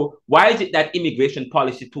that immigration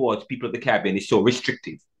policy towards people of the Caribbean is so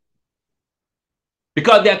restrictive?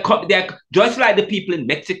 Because they're just like the people in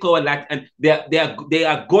Mexico and they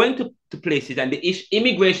are going to places, and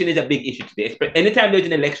immigration is a big issue today. Anytime there's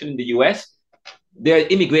an election in the US, their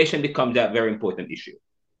immigration becomes a very important issue.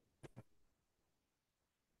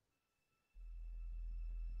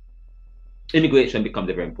 Immigration becomes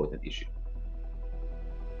a very important issue.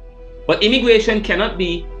 But immigration cannot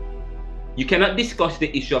be, you cannot discuss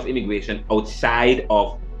the issue of immigration outside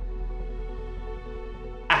of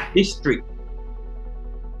a history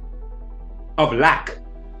of lack,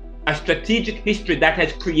 a strategic history that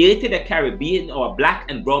has created a Caribbean or a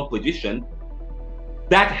black and brown position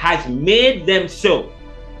that has made them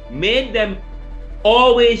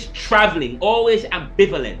always traveling, always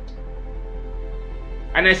ambivalent.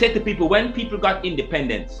 And I said to people, when people got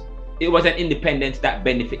independence, it was an independence that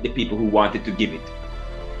benefited the people who wanted to give it.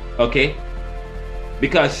 Okay?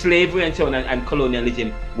 Because slavery and so on and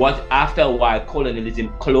colonialism was, after a while,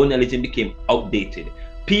 colonialism became outdated.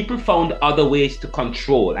 People found other ways to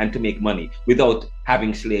control and to make money without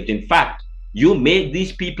having slaves. In fact, you make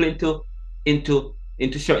these people into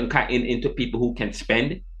people who can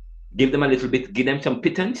spend, give them a little bit, give them some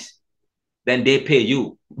pittance, then they pay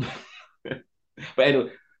you. But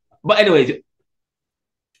anyways,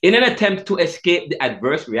 in an attempt to escape the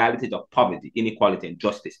adverse realities of poverty, inequality, and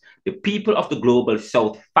justice, the people of the global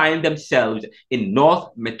South find themselves in North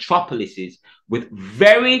metropolises with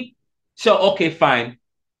okay, fine.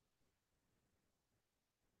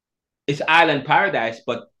 It's island paradise,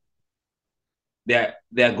 but they're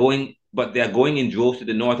going in droves to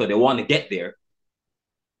the north, or they want to get there.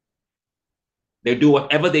 They do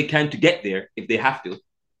whatever they can to get there if they have to.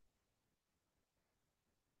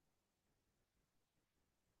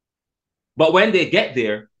 But when they get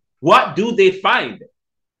there, what do they find?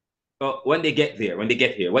 When they get here,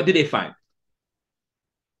 what do they find?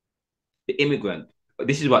 The immigrant.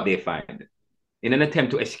 This is what they find. In an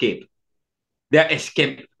attempt to escape. In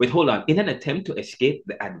an attempt to escape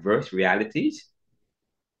the adverse realities?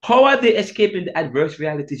 How are they escaping the adverse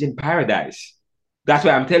realities in paradise? That's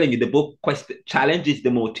why I'm telling you, the book challenges the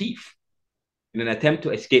motif. In an attempt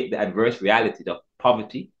to escape the adverse realities of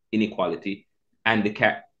poverty, inequality, and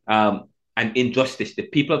and injustice, the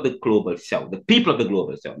people of the global South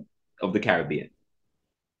of the Caribbean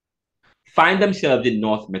find themselves in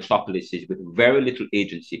North metropolises with very little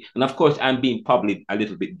agency. And of course, I'm being probably a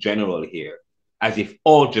little bit general here, as if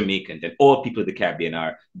all Jamaicans and all people of the Caribbean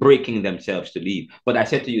are breaking themselves to leave. But I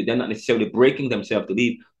said to you, they're not necessarily breaking themselves to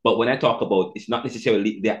leave. But when I talk about, it's not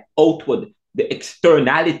necessarily the outward, the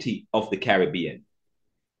externality of the Caribbean.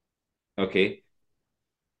 Okay?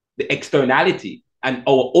 The externality and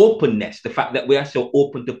our openness, the fact that we are so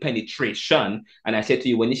open to penetration. And I said to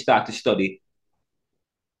you, when you start to study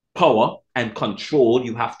power and control,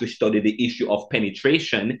 you have to study the issue of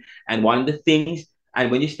penetration. And one of the things,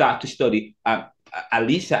 and when you start to study,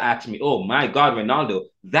 Alisa asked me, oh my God, Ronaldo,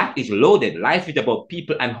 that is loaded. Life is about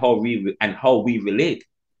people and how we relate.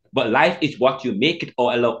 But life is what you make it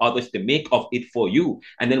or allow others to make of it for you.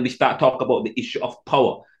 And then we start talking about the issue of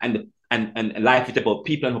power and life is about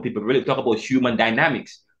people and how people really talk about human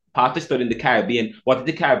dynamics. Part of studying the Caribbean, what is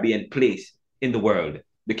the Caribbean place in the world?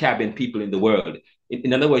 the Caribbean people in the world.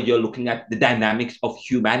 In other words, you're looking at the dynamics of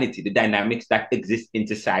humanity, the dynamics that exist in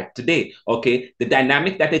society today. Okay, the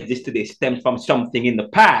dynamic that exists today stems from something in the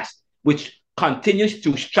past, which continues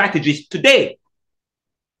to strategies today.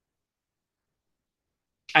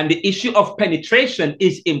 And the issue of penetration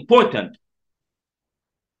is important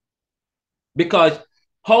because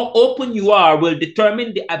how open you are will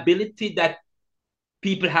determine the ability that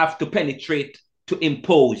people have to penetrate, to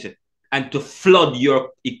impose, and to flood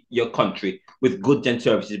your country with goods and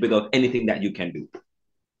services without anything that you can do.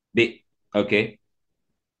 Okay?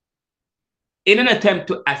 In an attempt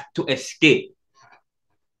to escape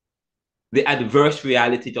the adverse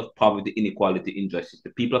realities of poverty, inequality, injustice,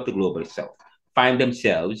 the people of the global south find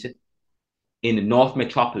themselves in the north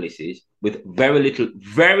metropolises with very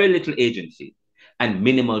little agency and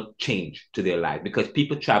minimal change to their life, because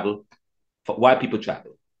people travel. Why people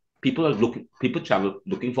travel? People travel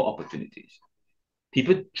looking for opportunities.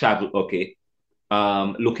 People travel, okay,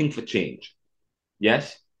 looking for change.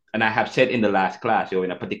 Yes. And I have said in the last class, or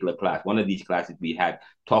in a particular class, one of these classes we had,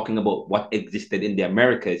 talking about what existed in the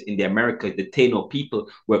Americas. In the Americas, the Taino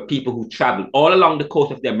people were people who traveled all along the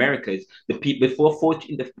coast of the Americas. The people before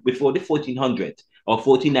the 1400s or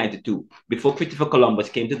 1492, before Christopher Columbus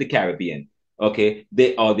came to the Caribbean. Okay,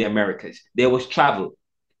 the Americas. There was travel.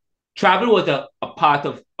 Travel was a part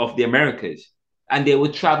of the Americas, and they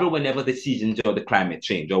would travel whenever the seasons or the climate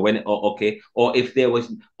change, or if there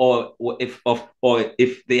was, or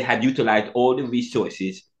if they had utilized all the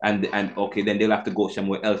resources, and okay, then they'll have to go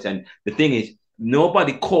somewhere else. And the thing is,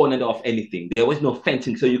 nobody cornered off anything. There was no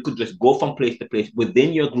fencing, so you could just go from place to place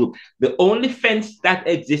within your group. The only fence that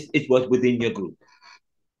exists was within your group.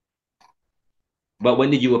 But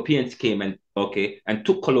when the Europeans came and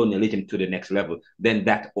took colonialism to the next level, then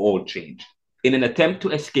that all changed. In an attempt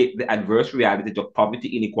to escape the adverse realities of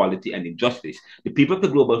poverty, inequality, and injustice, the people of the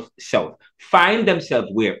global south find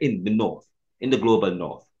themselves where? In the north, in the global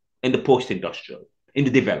north, in the post-industrial, in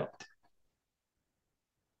the developed.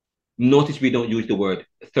 Notice we don't use the word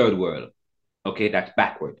third world. Okay, that's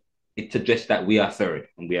backward. It suggests that we are third,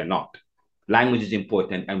 and we are not. Language is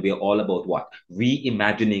important, and we are all about what?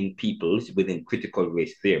 Reimagining peoples within critical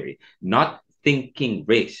race theory, not thinking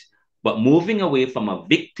race, but moving away from a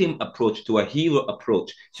victim approach to a hero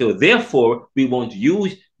approach. So therefore, we won't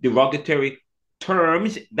use derogatory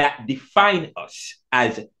terms that define us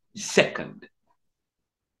as second.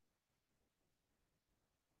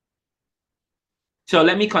 So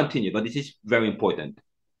let me continue, but this is very important.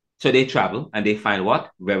 So they travel and they find what?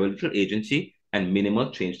 Very little agency and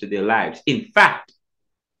minimal change to their lives. In fact,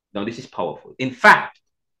 now this is powerful. In fact,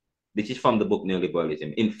 this is from the book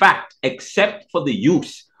Neoliberalism. In fact, except for the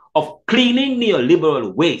use of cleaning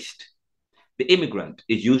neoliberal waste, the immigrant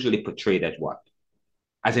is usually portrayed as what?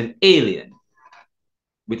 As an alien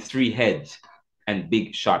with 3 heads and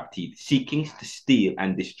big sharp teeth, seeking to steal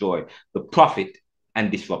and destroy the profit and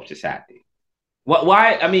disrupt society.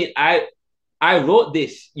 Why? I mean, I wrote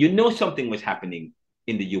this. You know, something was happening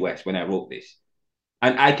in the US when I wrote this.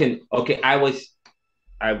 And I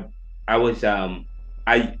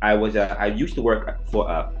used to work for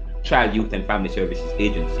a child, youth, and family services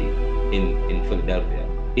agency in Philadelphia.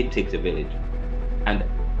 It takes a village. And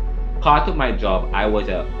part of my job, I was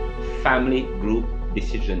a family group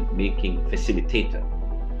decision-making facilitator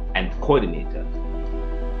and coordinator.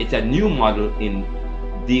 It's a new model in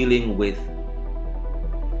dealing with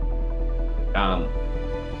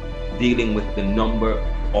the number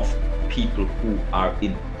of people who are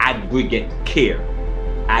in aggregate care.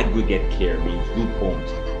 Aggregate care means group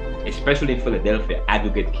homes, especially in Philadelphia.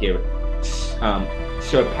 Aggregate care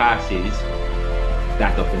surpasses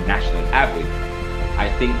that of the national average. I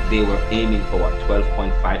think they were aiming for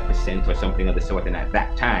 12.5% or something of the sort, and at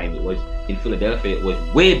that time it was in Philadelphia, it was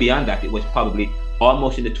way beyond that. It was probably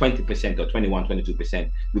almost in the 20% or 21,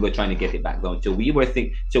 22%. We were trying to get it back down. So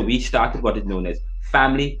we started what is known as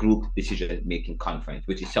Family Group Decision-Making Conference,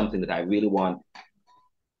 which is something that I really want.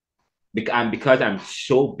 Because I'm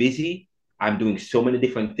so busy, I'm doing so many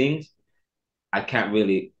different things, I can't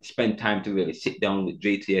really spend time to really sit down with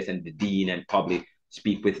JTS and the dean and probably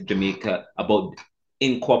speak with Jamaica about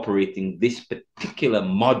incorporating this particular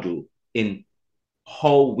model in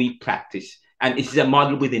how we practice. And it's a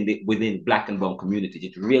model within Black and Brown communities.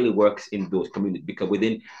 It really works in those communities, because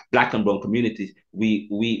within Black and Brown communities, we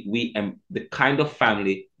the kind of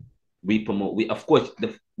family we promote. Of course,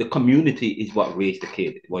 the community is what raised the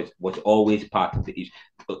kid. It was always part of the issue.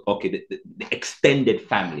 Okay, the extended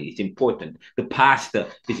family is important. The pastor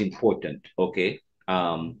is important. Okay,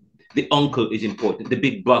 the uncle is important. The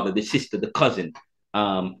big brother, the sister, the cousin.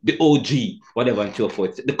 the OG, whatever and so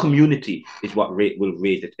forth. The community is what will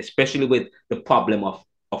raise it, especially with the problem of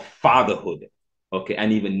fatherhood. Okay,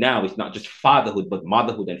 and even now it's not just fatherhood, but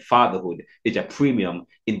motherhood and fatherhood is a premium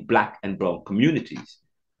in Black and Brown communities.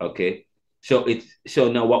 Okay, so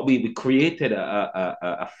now what we created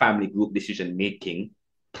a family group decision making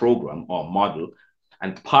program or model,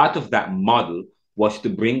 and part of that model was to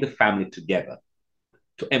bring the family together,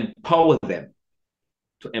 to empower them,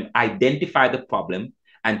 to identify the problem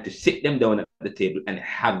and to sit them down at the table and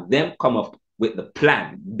have them come up with the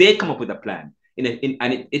plan. They come up with a plan.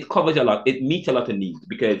 And it covers a lot. It meets a lot of needs,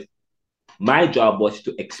 because my job was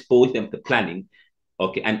to expose them to planning,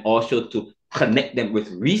 okay, and also to connect them with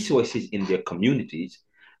resources in their communities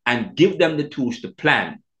and give them the tools to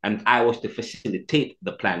plan. And I was to facilitate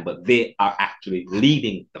the plan, but they are actually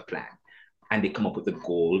leading the plan. And they come up with the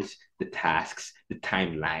goals, the tasks, the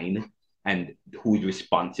timeline, and who is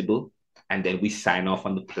responsible. And then we sign off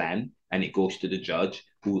on the plan, and it goes to the judge,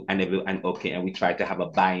 and we try to have a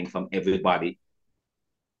buy-in from everybody.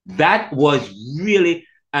 That was really,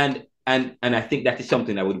 and I think that is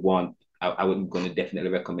something I would want. I would going to definitely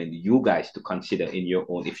recommend you guys to consider in your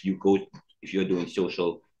own, if you're doing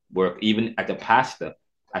social work, even as a pastor,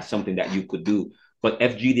 as something that you could do. But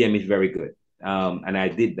FGDM is very good, and I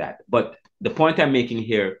did that. But the point I'm making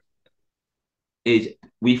here is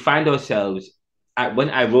we find ourselves, when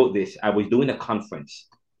I wrote this, I was doing a conference.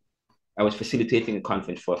 I was facilitating a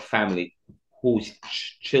conference for a family whose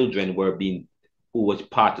children who was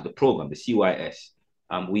part of the program, the CYS.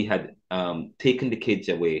 We had taken the kids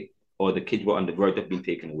away, or the kids were on the verge of being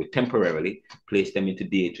taken away temporarily, placed them into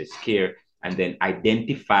DHS care, and then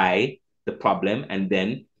identify the problem, and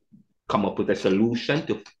then come up with a solution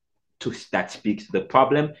that speaks to the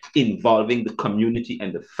problem, involving the community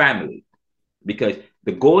and the family. Because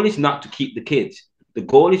the goal is not to keep the kids. The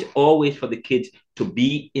goal is always for the kids to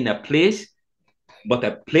be in a place, but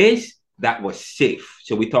a place that was safe.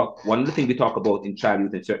 So one of the things we talk about in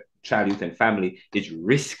child, youth and family is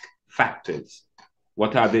risk factors.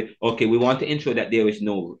 What are okay, we want to ensure that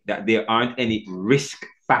there aren't any risk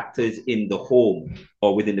factors in the home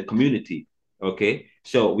or within the community. Okay,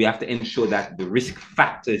 so we have to ensure that the risk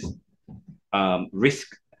factors, so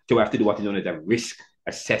we have to do what is known as a risk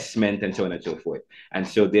assessment and so on and so forth. And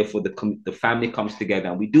so therefore the family comes together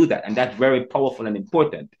and we do that. And that's very powerful and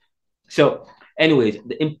important. So anyways,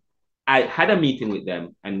 I had a meeting with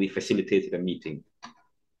them and we facilitated a meeting.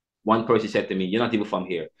 One person said to me, "You're not even from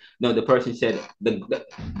here." No, the person said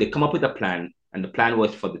they come up with a plan, and the plan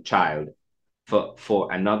was for the child,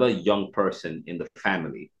 for another young person in the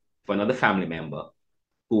family, for another family member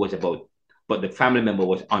who was but the family member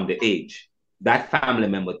was underage. The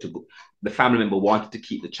family member wanted to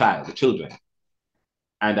keep the children.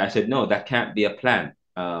 And I said, "No, that can't be a plan.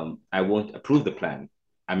 I won't approve the plan.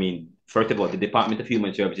 I mean, first of all, the Department of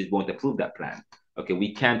Human Services won't approve that plan. Okay,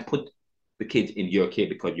 we can't put the kids in your care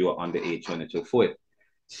because you are underage, so on and so forth."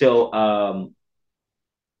 So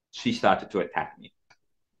she started to attack me.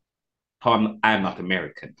 How I'm not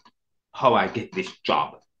American. How I get this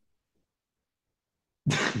job.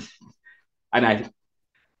 And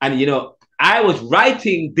you know, I was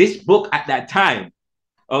writing this book at that time.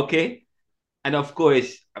 Okay. And of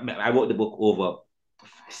course, I wrote the book over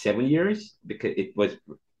 7 years because it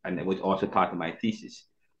was also part of my thesis.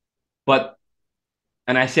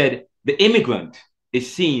 And I said, the immigrant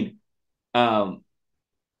is seen very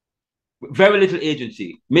little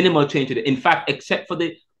agency, minimal change to in fact, except for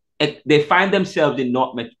they find themselves in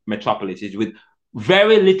North metropolises with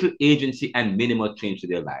very little agency and minimal change to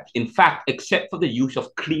their lives. In fact, except for the use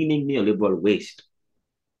of cleaning neoliberal waste.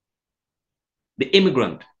 The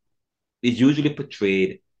immigrant is usually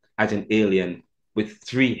portrayed as an alien with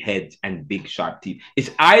 3 heads and big sharp teeth.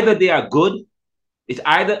 It's either they are good,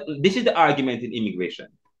 this is the argument in immigration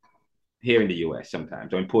here in the US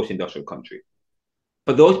sometimes, or in post-industrial country.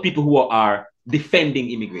 For those people who are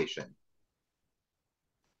defending immigration,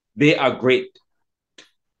 they are great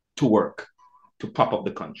to work, to prop up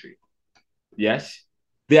the country. Yes?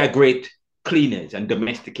 They are great cleaners and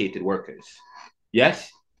domesticated workers.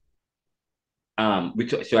 Yes?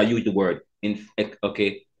 So I use the word,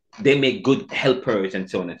 okay, they make good helpers and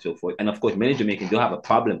so on and so forth. And of course, many Jamaicans don't have a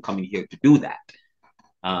problem coming here to do that.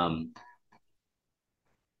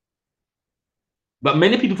 But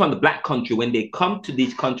many people from the Black country, when they come to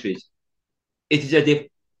these countries, it is as if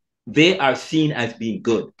they are seen as being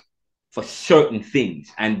good for certain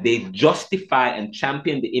things, and they justify and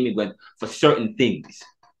champion the immigrant for certain things.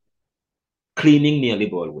 Cleaning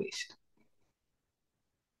neoliberal waste.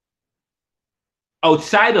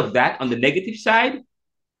 Outside of that, on the negative side,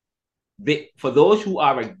 for those who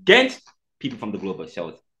are against people from the global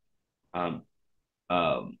south um,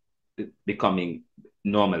 um, becoming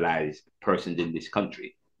normalized persons in this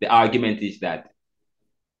country. The argument is that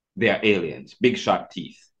they are aliens, big sharp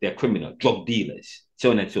teeth, they're criminal, drug dealers,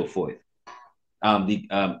 so on and so forth.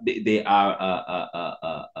 They are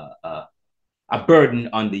a burden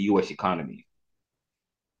on the U.S. economy.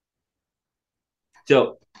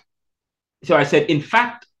 So, so I said, in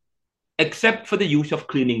fact, except for the use of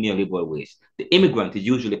cleaning neoliberal waste, the immigrant is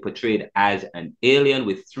usually portrayed as an alien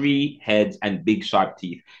with 3 heads and big sharp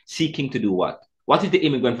teeth, seeking to do what? What is the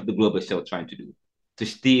immigrant from the global south trying to do? To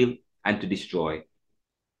steal and to destroy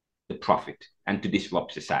the profit and to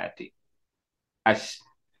disrupt society.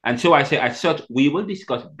 And so I say, as such, we will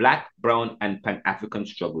discuss Black, Brown, and Pan-African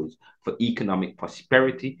struggles for economic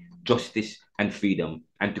prosperity, justice, and freedom,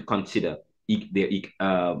 and to consider their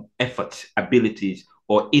efforts, abilities,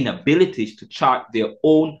 or inabilities to chart their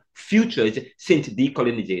own futures since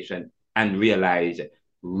decolonization and realize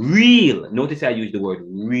real, notice I use the word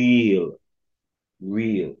real,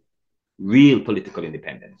 real political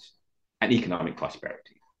independence and economic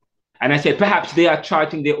prosperity. And I said, perhaps they are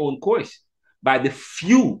charting their own course by the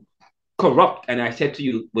few corrupt. And I said to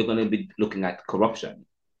you, we're going to be looking at corruption.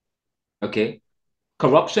 Okay.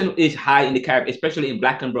 Corruption is high in the Caribbean, especially in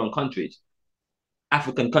Black and brown countries,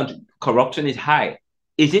 African countries. Corruption is high.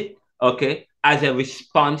 Is it? Okay. As a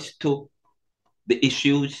response to the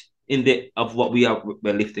issues of what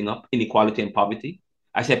we're lifting up, inequality and poverty.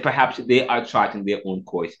 I said, perhaps they are charting their own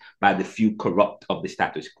course by the few corrupt of the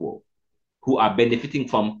status quo, who are benefiting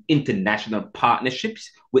from international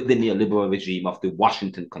partnerships with the neoliberal regime of the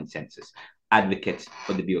Washington Consensus, advocates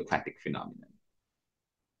for the bureaucratic phenomenon.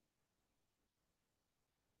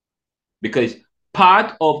 Because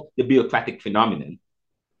part of the bureaucratic phenomenon,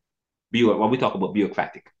 when we talk about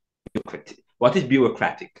bureaucratic, what is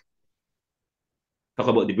bureaucratic? Talk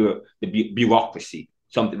about the bureaucracy.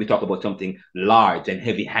 We talk about something large and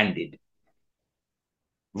heavy-handed.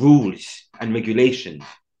 Rules and regulations,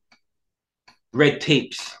 red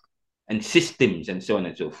tapes and systems and so on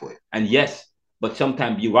and so forth. And yes, but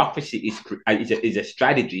sometimes bureaucracy is a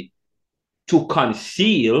strategy to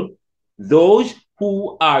conceal those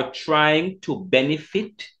who are trying to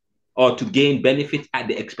benefit or to gain benefit at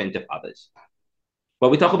the expense of others. But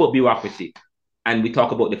we talk about bureaucracy and we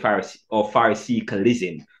talk about the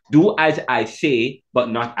Pharisaicalism. Do as I say, but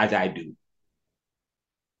not as I do.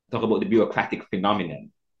 Talk about the bureaucratic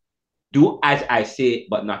phenomenon. Do as I say,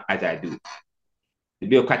 but not as I do. The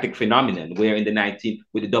bureaucratic phenomenon, where in the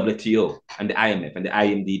with the WTO and the IMF and the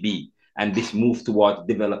IMDb, and this move towards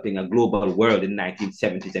developing a global world in the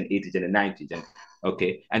 1970s and 80s and the 90s,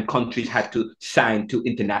 and countries had to sign to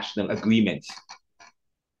international agreements.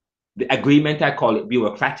 The agreement, I call it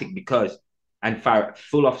bureaucratic because, and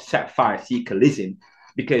full of Pharisaicalism,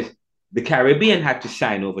 because the Caribbean had to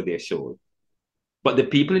sign over their soul. But the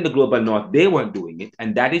people in the global north, they weren't doing it.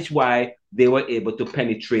 And that is why they were able to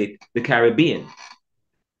penetrate the Caribbean.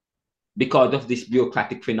 Because of this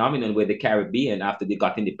bureaucratic phenomenon where the Caribbean, after they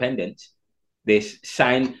got independence, they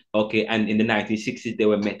signed, and in the 1960s, they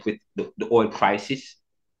were met with the oil crisis,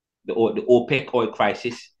 the OPEC oil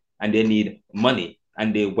crisis, and they need money.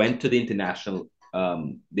 And they went to the international,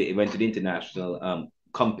 the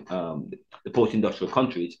post-industrial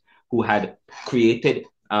countries who had created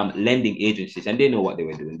lending agencies, and they know what they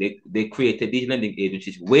were doing. They created these lending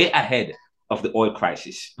agencies way ahead of the oil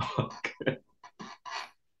crisis.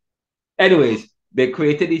 Anyways, they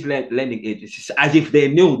created these lending agencies as if they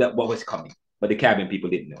knew that what was coming, but the Caribbean people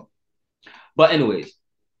didn't know. But anyways,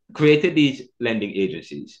 created these lending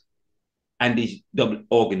agencies and these double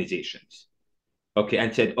organizations,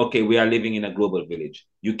 and said, we are living in a global village.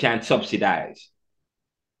 You can't subsidize,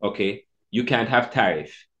 you can't have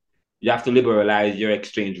tariff. You have to liberalize your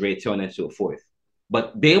exchange rate, so on and so forth.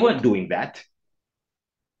 But they weren't doing that.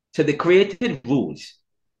 So they created rules,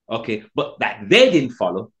 but that they didn't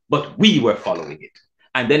follow, but we were following it.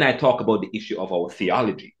 And then I talk about the issue of our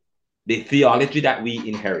theology, the theology that we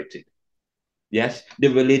inherited. Yes, the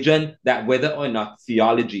religion that, whether or not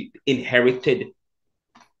theology, inherited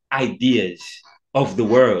ideas of the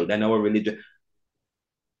world, and our religion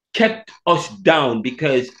kept us down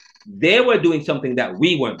because they were doing something that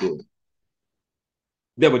we weren't doing.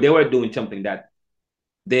 They were doing something that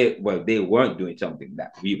they weren't doing something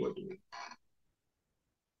that we were doing.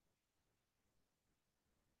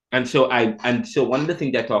 And so one of the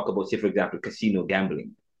things I talk about, say, for example, casino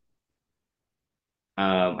gambling,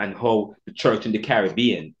 and how the church in the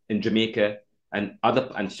Caribbean, in Jamaica and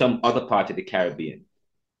some other parts of the Caribbean,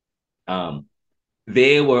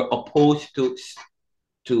 they were opposed to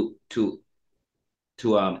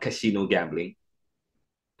casino gambling,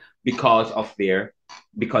 because of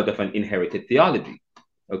an inherited theology,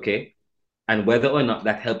 okay? And whether or not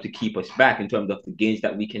that helped to keep us back in terms of the gains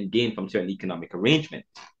that we can gain from certain economic arrangements.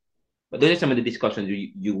 But those are some of the discussions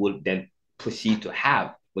you will then proceed to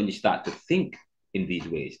have when you start to think in these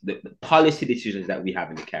ways. The policy decisions that we have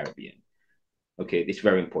in the Caribbean, okay, it's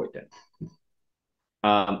very important.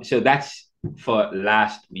 So that's for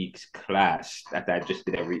last week's class that I just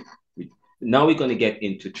did. Now we're going to get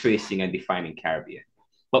into tracing and defining Caribbean.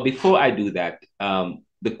 But before I do that,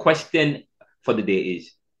 the question for the day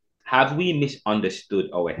is, have we misunderstood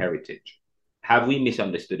our heritage? Have we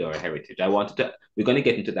misunderstood our heritage? We're going to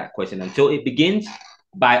get into that question. And so it begins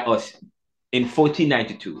by us in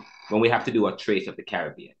 1492, when we have to do a trace of the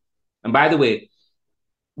Caribbean. And by the way,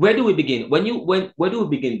 where do we begin? Where do we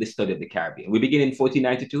begin the study of the Caribbean? We begin in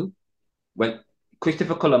 1492, when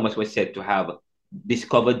Christopher Columbus was said to have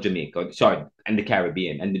discovered Jamaica, and the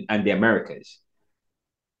Caribbean and the Americas.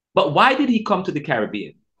 But why did he come to the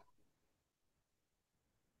Caribbean?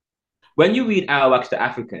 When you read Arawak's The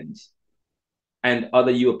Africans and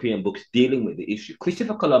other European books dealing with the issue,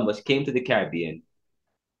 Christopher Columbus came to the Caribbean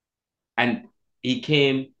and he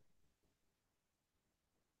came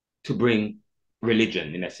to bring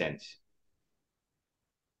religion, in a sense.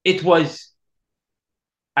 It was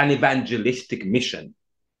an evangelistic mission.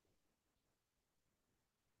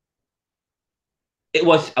 It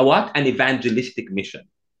was a what? An evangelistic mission.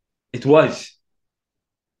 It was.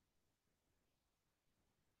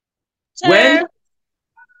 Sir, when?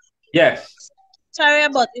 Yes. Sorry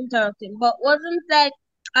about interrupting, but wasn't like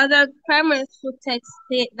other primary school texts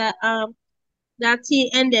state that that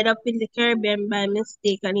he ended up in the Caribbean by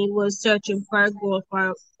mistake and he was searching for gold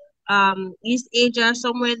for East Asia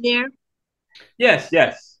somewhere there? Yes.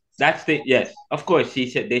 Yes. Of course, they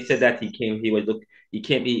said that he came here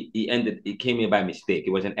by mistake.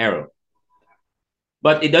 It was an error.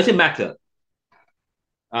 But it doesn't matter.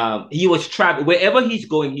 He was traveling wherever he's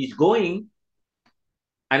going,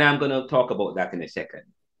 and I'm gonna talk about that in a second.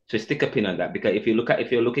 So stick a pin on that, because if you look at the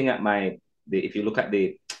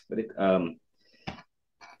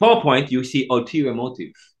PowerPoint, you see ulterior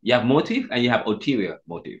motive. You have motive and you have ulterior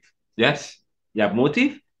motive. Yes, you have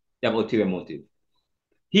motive, you have ulterior motive.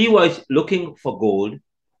 He was looking for gold,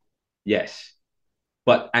 yes,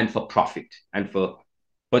 and for profit,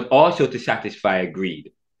 but also to satisfy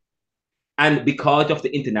greed, and because of the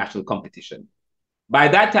international competition. By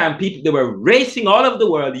that time, they were racing all over the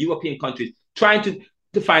world, the European countries, trying to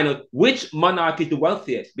find out which monarch is the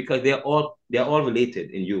wealthiest, because they're all related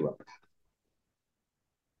in Europe.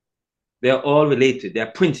 They're all related.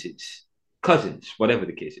 They're princes, cousins, whatever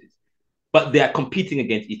the case is. But they are competing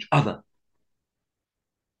against each other.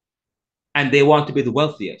 And they want to be the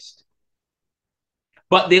wealthiest.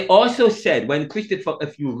 But they also said,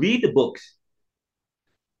 if you read the books,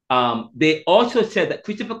 they also said that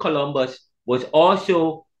Christopher Columbus was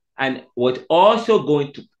also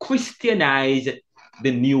going to Christianize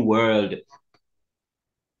the New World.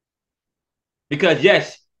 Because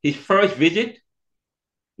yes, his first visit,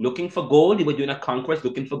 looking for gold, he was doing a conquest,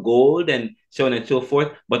 looking for gold and so on and so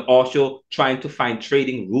forth, but also trying to find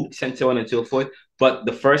trading routes and so on and so forth. But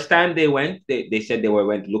the first time they went, they said they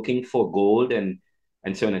went looking for gold and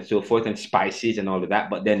so on and so forth, and spices and all of that.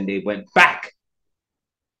 But then they went back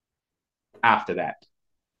after that,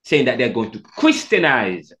 saying that they're going to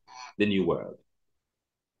Christianize the New World.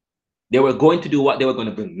 They were going to do what? They were going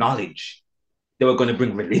to bring knowledge. They were going to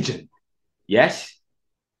bring religion. Yes?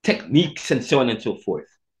 Techniques and so on and so forth.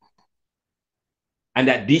 And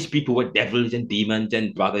that these people were devils and demons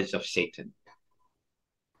and brothers of Satan.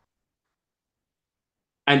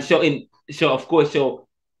 And so he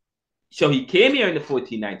came here in the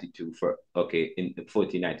 1492 in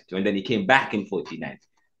 1492, and then he came back in 1490.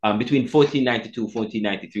 Between 1492,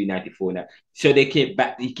 1493, 94. So they came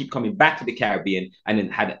back. He kept coming back to the Caribbean, and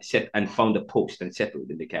then found a post and settled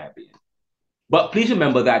in the Caribbean. But please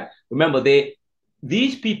remember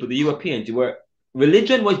these people, the Europeans,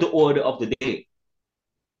 religion was the order of the day.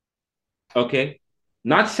 Okay,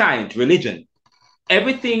 not science, religion.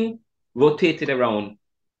 Everything rotated around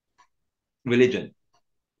religion.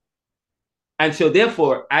 And so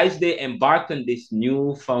therefore, as they embarked on this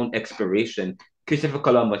newfound exploration, Christopher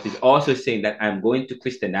Columbus is also saying that I'm going to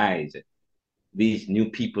Christianize these new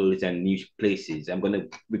peoples and new places. We're going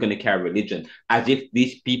to carry religion, as if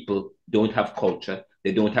these people don't have culture,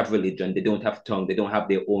 they don't have religion, they don't have tongue, they don't have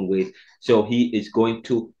their own ways. So he is going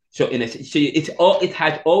to. So it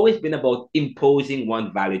has always been about imposing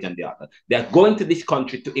one value on the other. They're going to this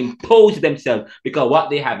country to impose themselves, because what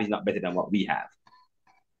they have is not better than what we have.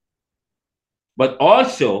 But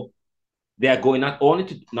also, they are going not only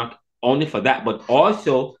to only for that, but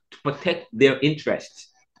also to protect their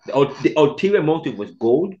interests. The ulterior motive was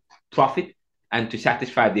gold, profit, and to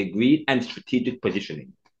satisfy their greed and strategic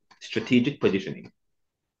positioning. Strategic positioning.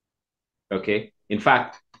 Okay. In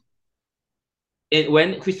fact,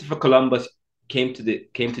 when Christopher Columbus came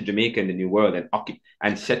to Jamaica and the New World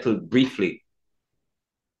and settled briefly,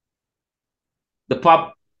 the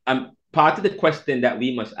part of the question that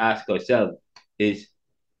we must ask ourselves is,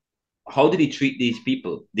 how did he treat these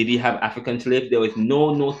people? Did he have African slaves? There was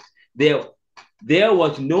there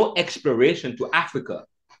was no exploration to Africa.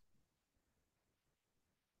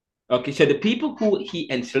 Okay, so the people who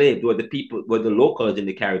he enslaved were the locals in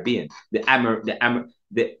the Caribbean, the Amerindians,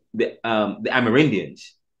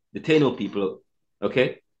 the Taino people.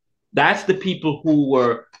 Okay, that's the people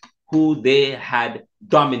who they had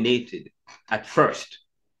dominated at first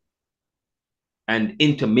and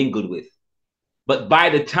intermingled with. But by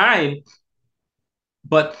the time,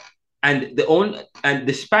 but and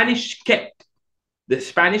the Spanish kept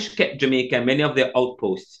Jamaica and many of their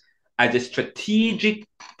outposts as a strategic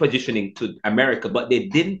positioning to America, but they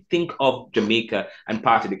didn't think of Jamaica and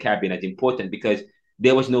part of the Caribbean as important because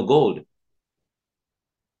there was no gold.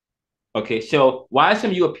 Okay, so while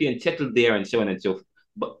some Europeans settled there and so on and so forth,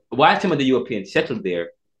 but while some of the Europeans settled there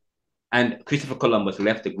and Christopher Columbus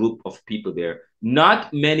left a group of people there,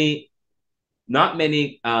 not many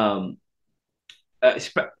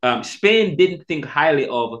Spain didn't think highly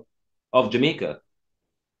of Jamaica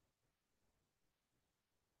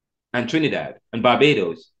and Trinidad and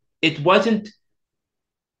Barbados. It wasn't,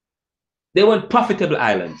 they weren't profitable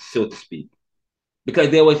islands, so to speak, because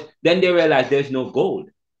then they realized there's no gold,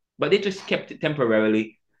 but they just kept it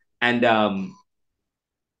temporarily. And,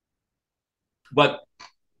 but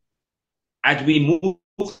as we move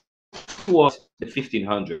towards the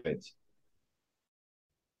 1500s,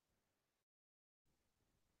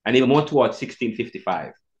 and even more towards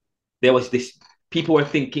 1655, there was this, people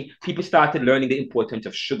started learning the importance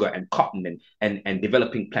of sugar and cotton and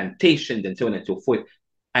developing plantations and so on and so forth.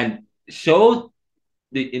 And so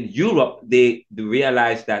in Europe, they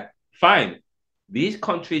realized that, fine, these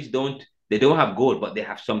countries don't have gold, but they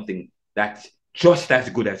have something that's just as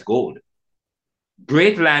good as gold.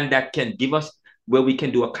 Great land that can give us, where we can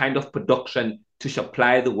do a kind of production to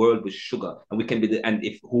supply the world with sugar. And we can and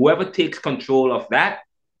if whoever takes control of that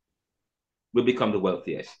will become the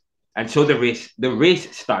wealthiest. And so the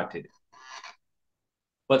race started.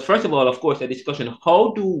 But first of all, of course, a discussion,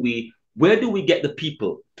 where do we get the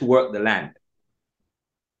people to work the land?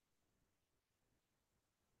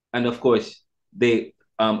 And of course, they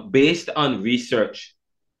based on research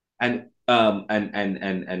and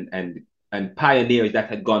pioneers that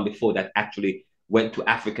had gone before that actually went to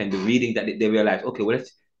Africa, and the reading that they realized, okay, well,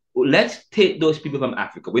 let's take those people from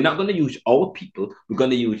Africa. We're not going to use our people. We're going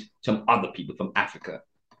to use some other people from Africa.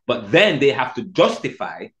 But then they have to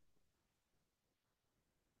justify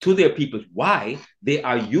to their peoples why they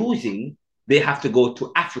have to go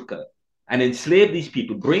to Africa and enslave these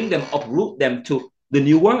people, bring them, uproot them to the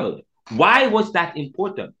New World. Why was that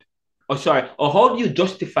important? Or how do you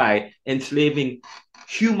justify enslaving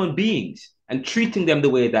human beings and treating them the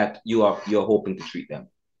way that you're hoping to treat them?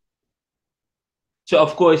 So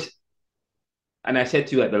of course, and I said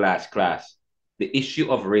to you at the last class, the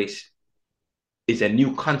issue of race is a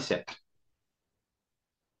new concept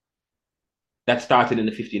that started in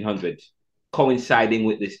the 1500s, coinciding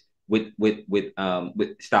with this with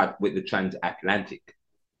the transatlantic.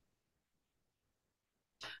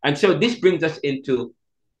 And so this brings us into,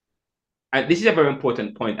 and this is a very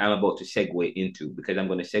important point I'm about to segue into, because I'm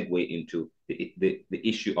going to segue into the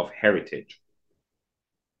issue of heritage.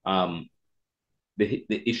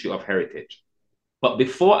 The issue of heritage. But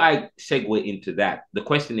before I segue into that, the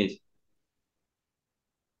question is,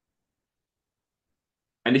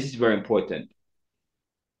 and this is very important.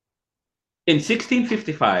 In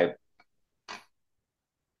 1655,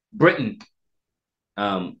 Britain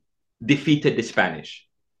defeated the Spanish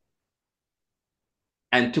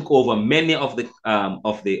and took over many of the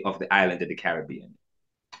islands of the Caribbean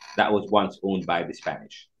that was once owned by the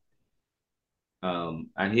Spanish.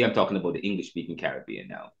 And here I'm talking about the English-speaking Caribbean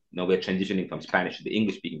now. Now we're transitioning from Spanish to the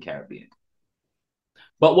English-speaking Caribbean.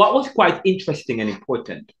 But what was quite interesting and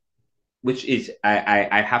important, which is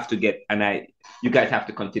I have to get, and you guys have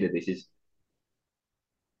to consider this, is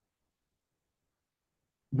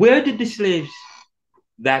where did the slaves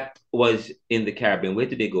that was in the Caribbean, where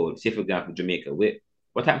did they go? Say, for example, Jamaica.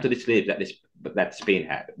 What happened to the slaves that Spain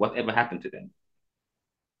had? Whatever happened to them?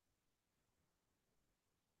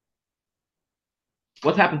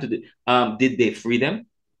 What happened to did they free them?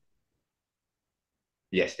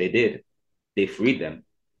 Yes, they did. They freed them.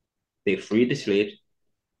 They freed the slaves,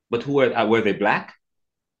 but were they black,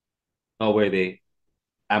 or were they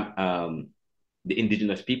the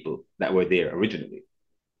indigenous people that were there originally?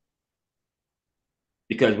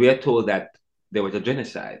 Because we are told that there was a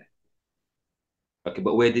genocide. Okay,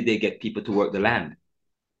 but where did they get people to work the land?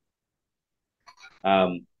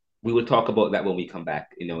 We will talk about that when we come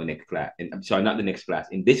back in our next class. I'm sorry, not the next class.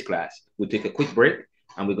 In this class, we'll take a quick break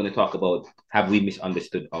and we're going to talk about, have we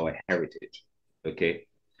misunderstood our heritage? Okay,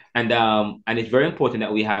 and it's very important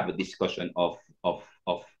that we have a discussion of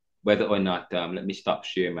whether or not let me stop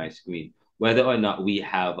sharing my screen, whether or not we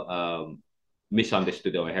have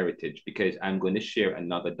misunderstood our heritage, because I'm going to share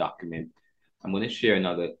another document. I'm going to share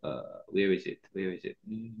another where is it?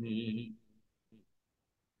 Mm-hmm.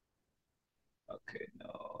 Okay,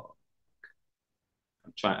 no.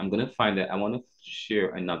 I'm going to find it. I want to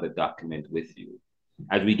share another document with you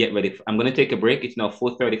as we get ready. I'm going to take a break. It's now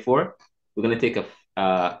 4:34. We're going to take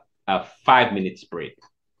a 5 minutes break.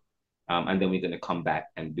 And then we're going to come back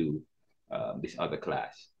and do this other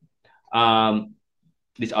class,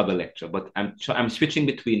 this other lecture. But I'm switching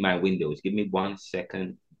between my windows. Give me 1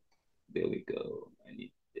 second. There we go. I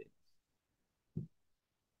need this.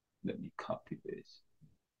 Let me copy this.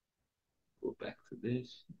 Go back to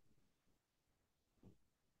this.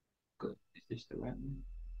 Good. Is this the right one?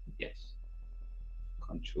 Yes.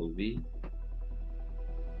 Control V.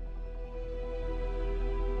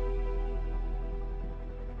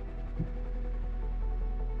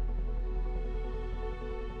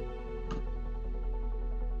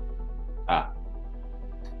 Ah.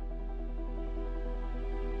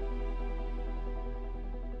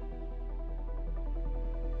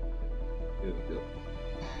 There we go.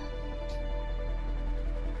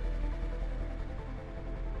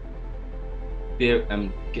 There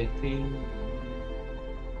I'm getting.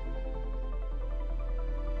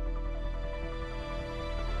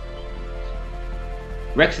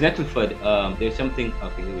 Rex Nettleford, there's something.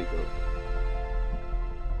 Okay, here we go.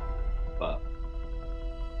 But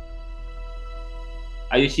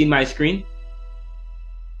are you seeing my screen?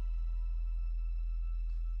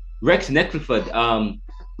 Rex Nettleford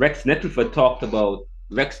talked about.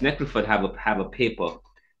 Rex Nettleford have a paper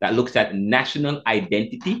that looks at national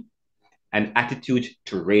identity and attitude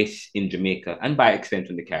to race in Jamaica and by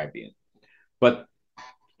extension the Caribbean. But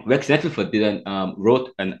Rex Nettleford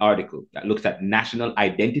wrote an article that looks at national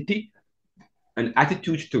identity and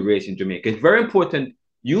attitudes to race in Jamaica. It's very important.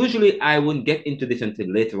 Usually I wouldn't get into this until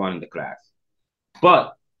later on in the class.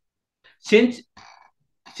 But since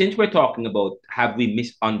we're talking about have we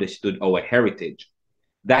misunderstood our heritage,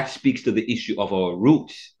 that speaks to the issue of our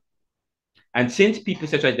roots. And since people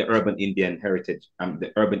such as the Urban Indian Heritage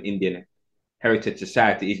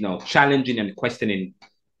Society is now challenging and questioning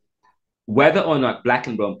whether or not Black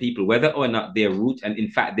and brown people, whether or not their roots, and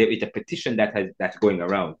in fact there is a petition that's going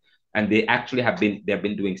around, and they actually they've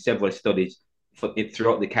been doing several studies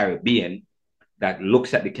throughout the Caribbean that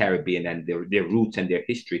looks at the Caribbean and their roots and their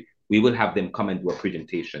history. We will have them come and do a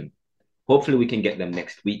presentation. Hopefully we can get them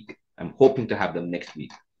next week. I'm hoping to have them next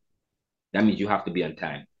week. That means you have to be on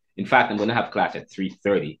time. In fact, I'm going to have class at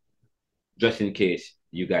 3:30, just in case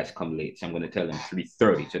you guys come late. So I'm going to tell them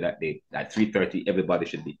 3:30 so that at 3:30, everybody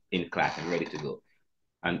should be in class and ready to go.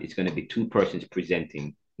 And it's going to be 2 persons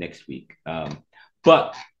presenting next week.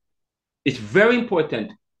 But it's very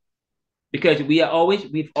important because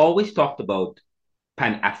we've always talked about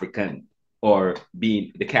Pan-African or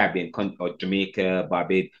being the Caribbean or Jamaica,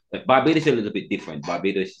 Barbados. Barbados is a little bit different.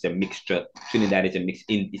 Barbados is a mixture. Trinidad is a mix.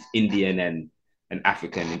 It's Indian and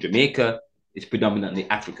African. In Jamaica, it's predominantly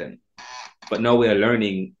African. But now we are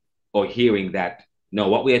learning or hearing that no,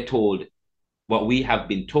 what we have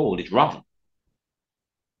been told is wrong.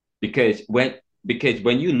 Because when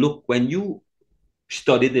you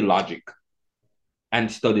study the logic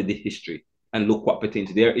and study the history and look what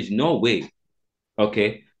pertains, there is no way,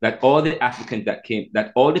 okay, that all the Africans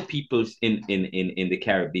that all the peoples in the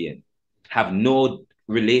Caribbean have no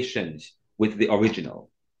relations with the original.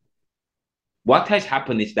 What has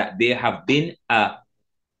happened is that there have been an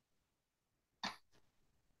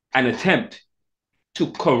attempt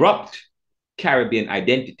to corrupt Caribbean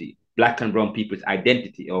identity, Black and brown people's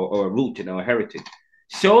identity or root in our heritage,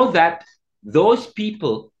 so that those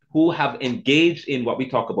people who have engaged in what we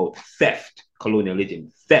talk about theft, colonialism,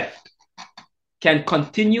 theft, can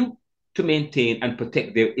continue to maintain and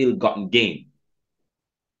protect their ill-gotten gain.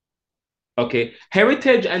 Okay,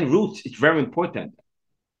 heritage and roots is very important.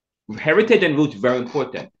 Heritage and roots very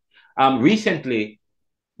important. Recently,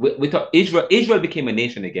 we thought Israel became a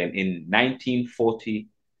nation again in 1940,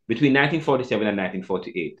 between 1947 and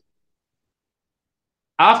 1948.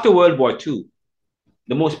 After World War II,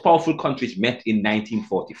 The most powerful countries met in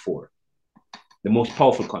 1944. The most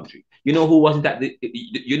powerful country. You know who wasn't at the,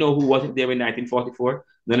 you know who wasn't there in 1944?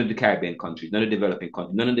 None of the Caribbean countries, none of the developing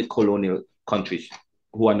countries, none of the colonial countries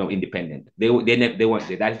who are now independent. They weren't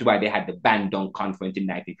there. That's why they had the Bandung Conference in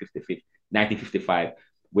 1955,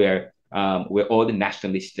 where all the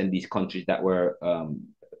nationalists and these countries that were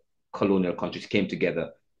colonial countries came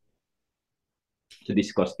together to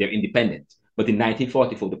discuss their independence. But in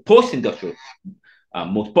 1944, the post-industrial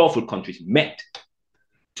most powerful countries met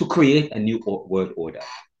to create a new world order.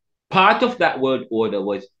 Part of that world order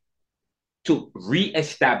was to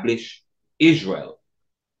re-establish Israel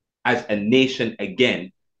as a nation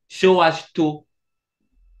again, so as to,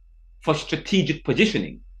 for strategic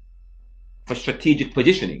positioning.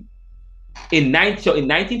 In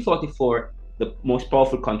 1944, the most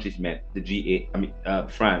powerful countries met, the G8,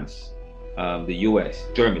 France, the US,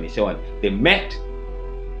 Germany, so on. They met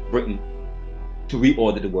Britain to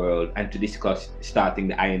reorder the world and to discuss starting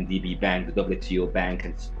the INDB Bank, the WTO Bank,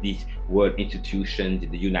 and these world institutions,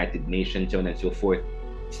 the United Nations, so on and so forth.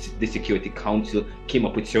 The Security Council came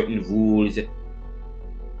up with certain rules.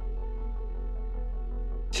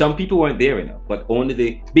 Some people weren't there enough, but only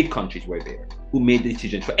the big countries were there, who made the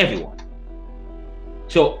decisions for everyone.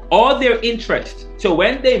 So all their interests, so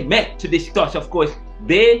when they met to discuss, of course,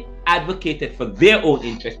 they advocated for their own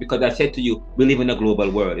interests, because I said to you, we live in a global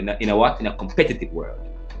world, in a competitive world.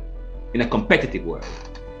 In a competitive world.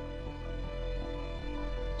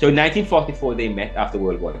 So in 1944, they met after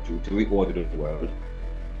World War II to reorder the world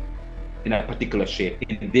in a particular shape,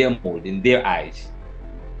 in their mold, in their eyes.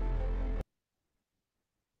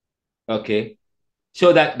 Okay?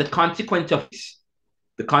 So that the consequence of this,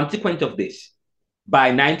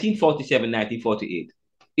 by 1947, 1948,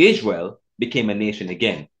 Israel became a nation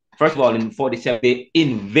again. First of all, in 47, they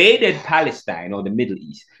invaded Palestine, or the Middle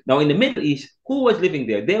East. Now, in the Middle East, who was living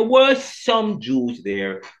there? There were some Jews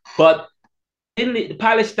there, but in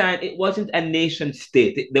Palestine, it wasn't a nation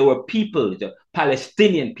state. There were peoples,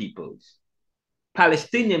 Palestinian peoples.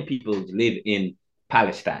 Palestinian peoples live in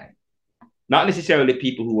Palestine. Not necessarily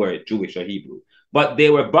people who were Jewish or Hebrew, but they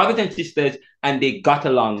were brothers and sisters, and they got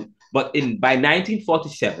along. But by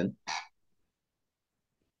 1947,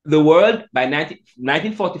 by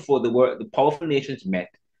 1944, the powerful nations met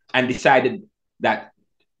and decided that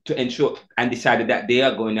they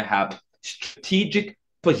are going to have strategic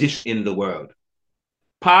position in the world.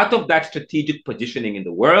 Part of that strategic positioning in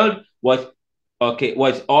the world was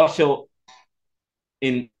also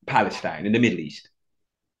in Palestine, in the Middle East.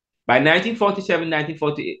 By 1947,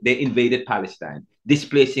 1948, they invaded Palestine,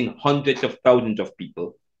 displacing hundreds of thousands of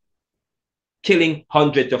people, killing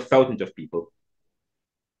hundreds of thousands of people.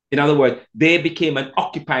 In other words, they became an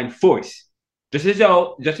occupying force. Just as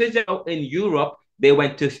though in Europe, they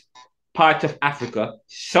went to parts of Africa,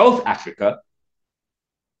 South Africa,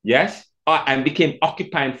 yes, and became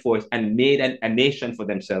occupying force and made a nation for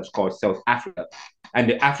themselves called South Africa. And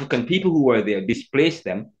the African people who were there displaced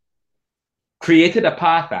them, created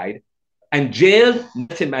apartheid, and jailed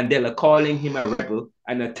Nelson Mandela, calling him a rebel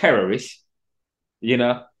and a terrorist,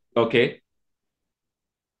 okay?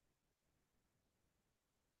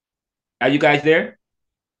 Are you guys there?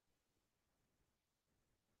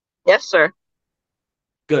 Yes, sir.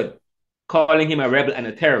 Good. Calling him a rebel and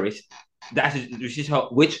a terrorist.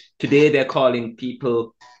 Which today they're calling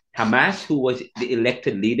people Hamas, who was the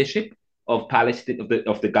elected leadership of Palestine,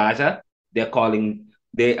 of the Gaza. They're calling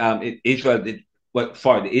Israel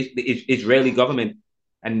for the Israeli government,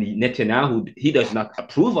 and Netanyahu, he does not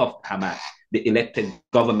approve of Hamas, the elected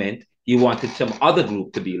government. He wanted some other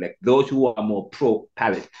group to be elected, those who are more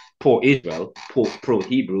pro-Israel,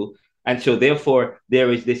 pro-Hebrew. And so therefore,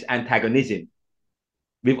 there is this antagonism.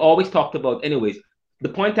 We've always talked about, anyways, the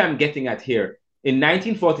point I'm getting at here, in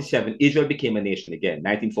 1947, Israel became a nation again.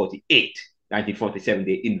 1948, 1947,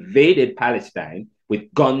 they invaded Palestine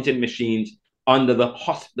with guns and machines under the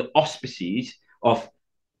auspices of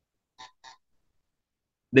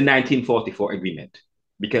the 1944 agreement.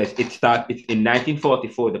 Because in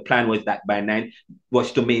 1944, the plan was that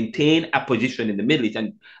was to maintain a position in the Middle East.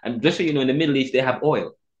 And just so you know, in the Middle East, they have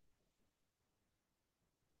oil.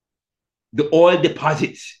 The oil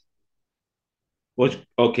deposits was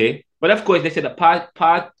okay. But of course, they said a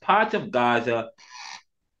part of Gaza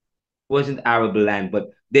wasn't Arab land,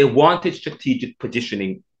 but they wanted strategic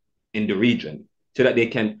positioning in the region so that they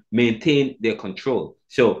can maintain their control.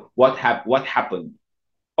 So what happened?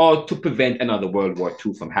 Or to prevent another World War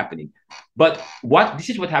II from happening. But this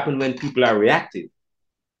is what happened when people are reactive.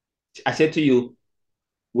 I said to you,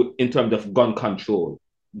 in terms of gun control,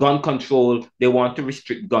 they want to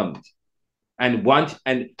restrict guns, and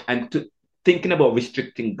thinking about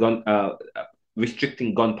restricting gun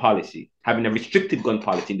policy, having a restricted gun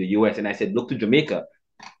policy in the US. And I said, look to Jamaica.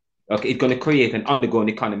 Okay, it's going to create an underground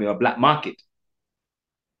economy or black market.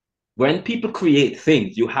 When people create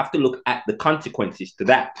things, you have to look at the consequences to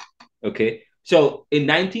that. Okay, so in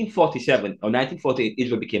 1947 or 1948,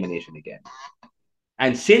 Israel became a nation again.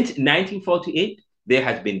 And since 1948, there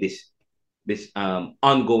has been this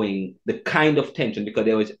ongoing the kind of tension,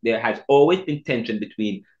 because there has always been tension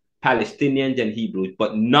between Palestinians and Hebrews,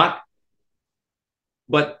 but not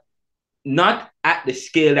at the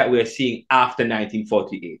scale that we're seeing after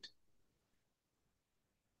 1948.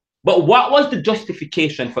 But what was the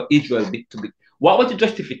justification for Israel to be? What was the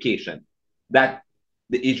justification that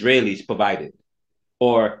the Israelis provided,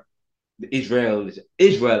 or Israel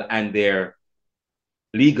and their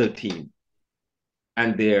legal team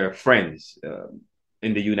and their friends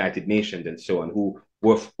in the United Nations and so on, who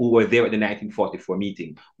were there at the 1944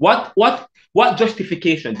 meeting? What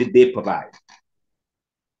justification did they provide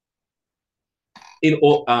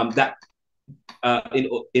that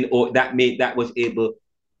was able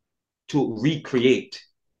to recreate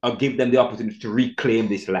or give them the opportunity to reclaim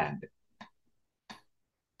this land?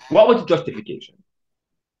 What was the justification?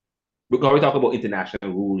 Because we talk about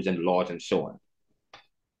international rules and laws and so on.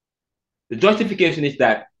 The justification is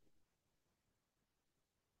that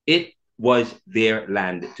it was their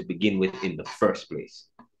land to begin with in the first place.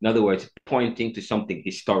 In other words, pointing to something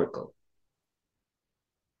historical.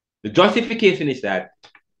 The justification is that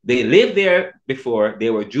they lived there before, they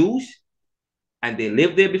were Jews, and they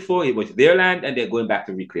lived there before, it was their land, and they're going back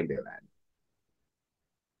to reclaim their land.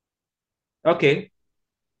 Okay.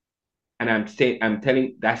 And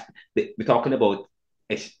we're talking about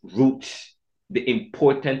roots, the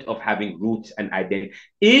importance of having roots and identity.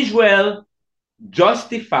 Israel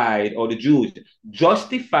justified, or the Jews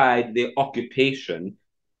justified their occupation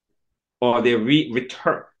or their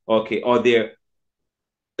return, okay, or their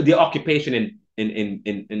occupation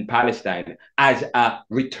in Palestine as a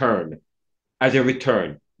return.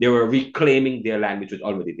 They were reclaiming their land, which was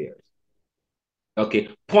already theirs. Okay,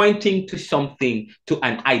 pointing to something, to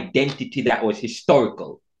an identity that was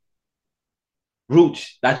historical.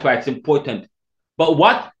 Roots, that's why it's important. But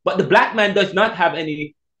the black man does not have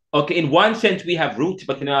any. Okay, in one sense we have roots,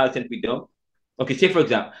 but in another sense we don't. Okay, say for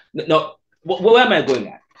example, no, where am I going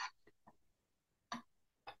at?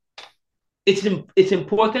 It's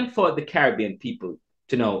important for the Caribbean people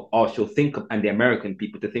to know, also think of, and the American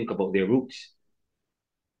people to think about their roots.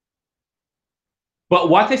 But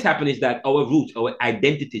what has happened is that our roots, our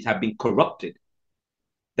identities have been corrupted.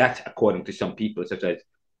 That's according to some people, such as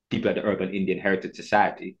people at the Urban Indian Heritage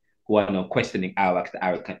Society, who are now questioning Arawaks,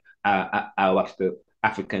 the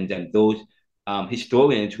Africans, and those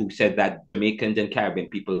historians who said that Jamaicans and Caribbean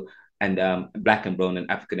people and Black and Brown and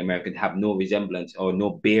African Americans have no resemblance or no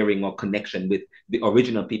bearing or connection with the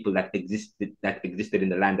original people that existed in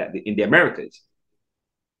the land, in the Americas.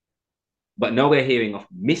 But now we're hearing of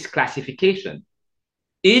misclassification.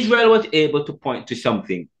 Israel was able to point to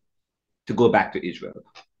something to go back to Israel.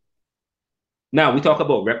 Now we talk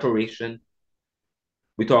about reparation.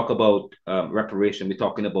 We talk about reparation. We're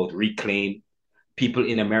talking about reclaim. People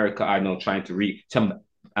in America are now trying to some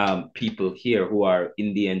people here who are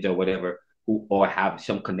Indians or whatever, or have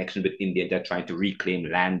some connection with Indians, are trying to reclaim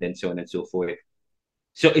land and so on and so forth.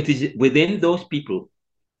 So it is within those people.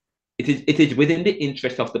 It is within the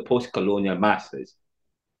interest of the post-colonial masters.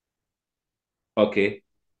 Okay,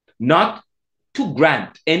 not to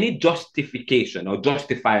grant any justification or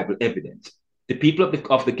justifiable evidence to people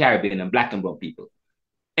of the Caribbean and Black and Brown people,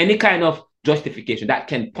 any kind of justification that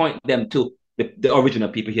can point them to the original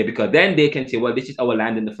people here, because then they can say, well, this is our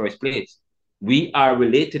land in the first place. We are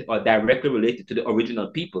related or directly related to the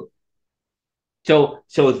original people. So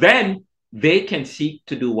then they can seek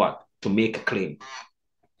to do what? To make a claim.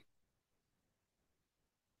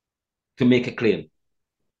 To make a claim.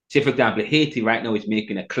 Say, for example, Haiti right now is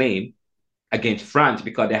making a claim against France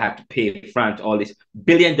because they have to pay France all this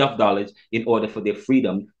billions of dollars in order for their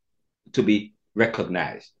freedom to be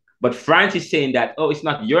recognized. But France is saying that, oh, it's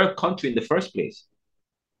not your country in the first place.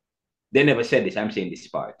 They never said this. I'm saying this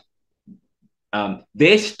part.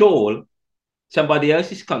 They stole somebody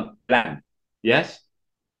else's land, yes?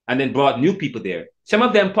 And then brought new people there. Some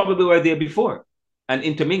of them probably were there before and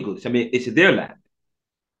intermingled. I mean, it's their land.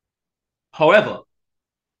 However,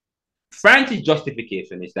 France's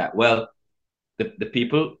justification is that, well, the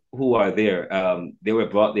people who are there, they were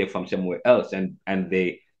brought there from somewhere else, and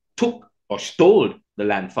they took or stole the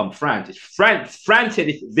land from France. France said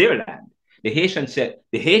it's their land. The Haitians said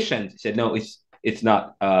no, it's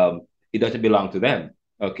not. It doesn't belong to them.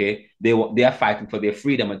 Okay, they are fighting for their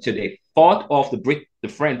freedom until they fought off the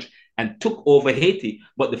French, and took over Haiti.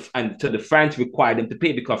 So the France required them to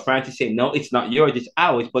pay, because France is saying no, it's not yours, it's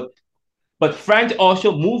ours. But France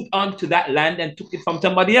also moved on to that land and took it from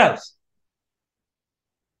somebody else.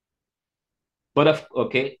 But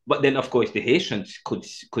then of course the Haitians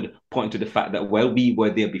could point to the fact that, well, we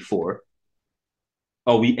were there before,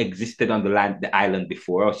 or we existed on the island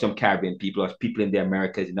before, or some Caribbean people, or people in the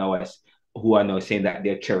Americas now as who are now saying that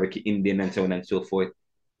they're Cherokee Indian and so on and so forth.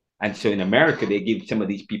 And so in America, they give some of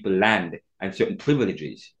these people land and certain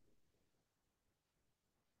privileges.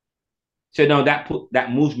 So now that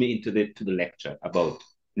moves me into the lecture about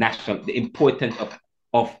the importance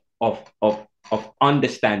of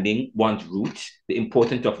understanding one's roots, the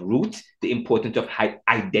importance of roots, the importance of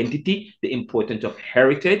identity, the importance of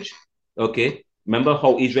heritage. Okay, remember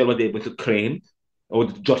how Israel was able to claim or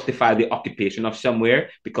to justify the occupation of somewhere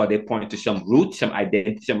because they point to some roots, some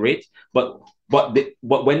identity, some race. But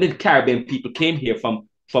when the Caribbean people came here from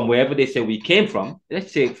wherever they say we came from,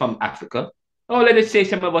 let's say from Africa, or let us say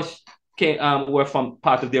some of us were from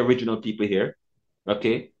part of the original people here,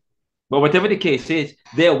 okay? But whatever the case is,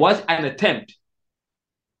 there was an attempt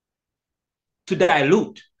to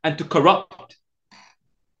dilute and to corrupt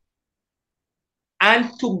and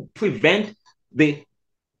to prevent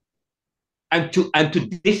and to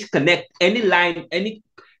disconnect any line,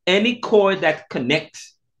 any cord that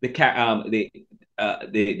connects the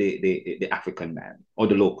African man or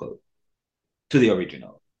the local to the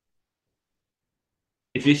original.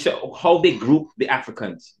 If you see how they group the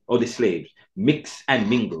Africans or the slaves, mix and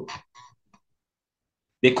mingle.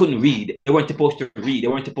 They couldn't read. They weren't supposed to read. They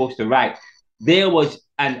weren't supposed to write. There was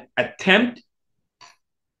an attempt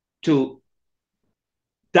to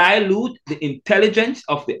dilute the intelligence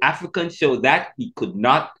of the African so that he could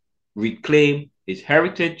not reclaim his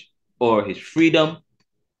heritage or his freedom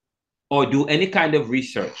or do any kind of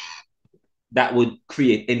research that would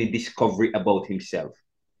create any discovery about himself.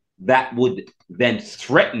 That would then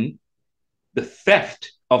threaten the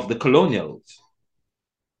theft of the colonials.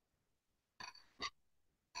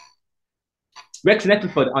 Rex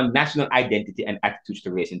Nettleford on national identity and attitudes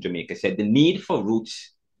to race in Jamaica said the need for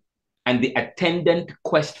roots and the attendant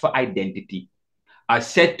quest for identity are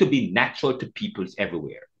said to be natural to peoples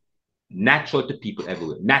everywhere. Natural to people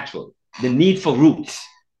everywhere. Natural. The need for roots.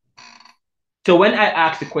 So when I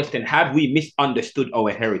ask the question, have we misunderstood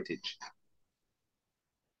our heritage?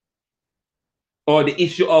 Or the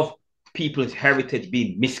issue of people's heritage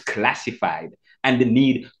being misclassified and the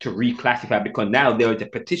need to reclassify, because now there is a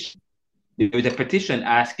petition. There is a petition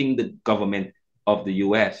asking the government of the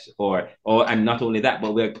US and not only that,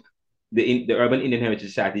 but the Urban Indian Heritage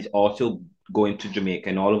Society is also going to Jamaica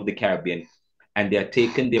and all of the Caribbean, and they're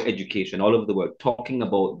taking their education all over the world, talking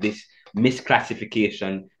about this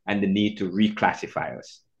misclassification and the need to reclassify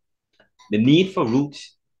us. The need for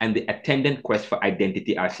roots and the attendant quest for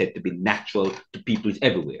identity are said to be natural to peoples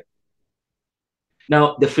everywhere.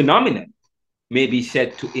 Now, the phenomenon may be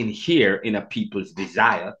said to inhere in a people's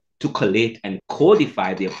desire to collate and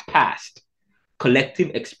codify their past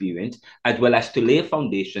collective experience, as well as to lay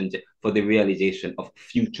foundations for the realization of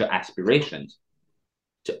future aspirations.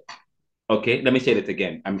 So, okay, let me say that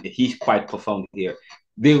again. He's quite profound here.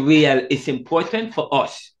 It's important for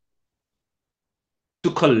us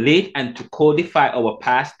to collate and to codify our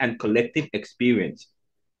past and collective experience,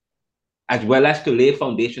 as well as to lay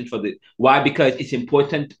foundations for why? Because it's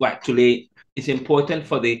important it's important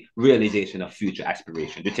for the realization of future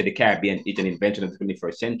aspirations. Which the Caribbean is an invention of the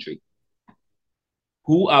 21st century.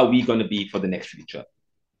 Who are we going to be for the next future?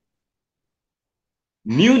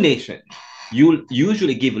 New nations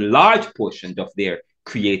usually give large portions of their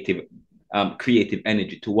creative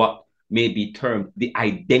energy to what may be termed the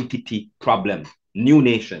identity problem. New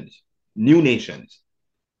nations,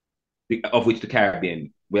 of which the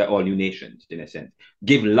Caribbean, we're all new nations in a sense,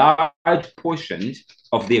 give large portions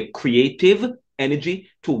of their creative energy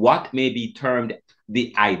to what may be termed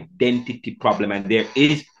the identity problem. And there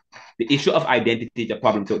is the issue of identity is a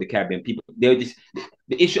problem to the Caribbean people. There is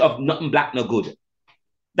the issue of nothing black, no good.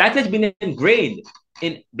 That has been ingrained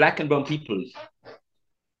in black and brown peoples.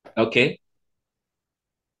 Okay?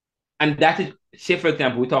 And that is, say for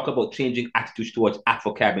example, we talk about changing attitudes towards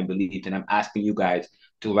Afro-Caribbean beliefs, and I'm asking you guys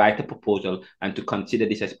to write a proposal and to consider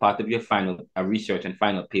this as part of your final research and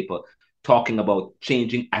final paper, talking about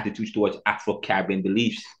changing attitudes towards Afro-Caribbean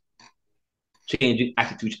beliefs, changing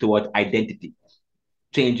attitudes towards identity,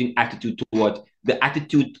 changing attitude towards the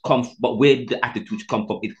attitude comes, but where did the attitudes come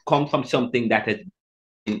from? It comes from something that has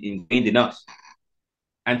been ingrained in us.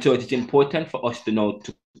 And so it is important for us to know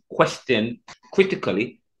to question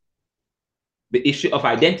critically the issue of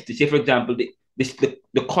identity. Say, for example,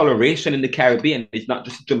 the coloration in the Caribbean is not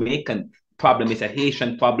just a Jamaican problem, it's a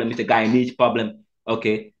Haitian problem, it's a Guyanese problem.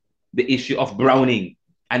 Okay. The issue of browning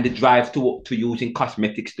and the drive to using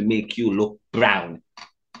cosmetics to make you look brown.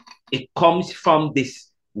 It comes from this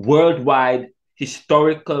worldwide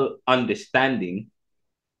historical understanding,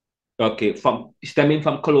 okay, from stemming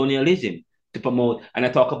from colonialism to promote, and I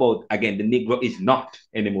talk about, again, the Negro is not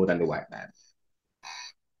any more than the white man.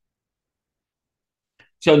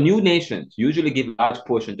 So new nations usually give large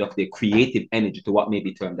portions of their creative energy to what may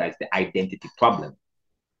be termed as the identity problem.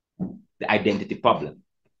 The identity problem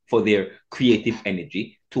for their creative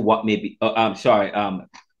energy to what may be, and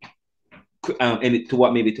to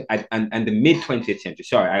what maybe to and the mid 20th century.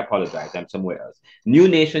 Sorry, I apologize. I'm somewhere else. New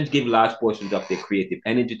nations give large portions of their creative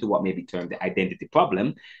energy to what may be termed the identity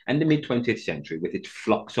problem, and the mid 20th century with its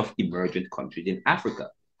flux of emergent countries in Africa,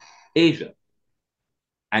 Asia,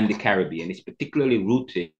 and the Caribbean is particularly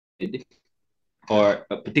rooted or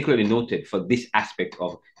particularly noted for this aspect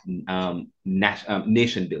of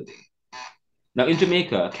nation building. Now, in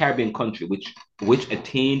Jamaica, a Caribbean country which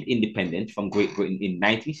attained independence from Great Britain in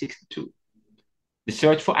 1962, the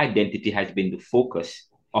search for identity has been the focus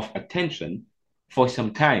of attention for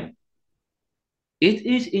some time. It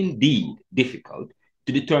is indeed difficult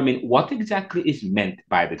to determine what exactly is meant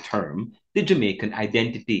by the term the Jamaican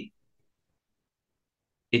identity.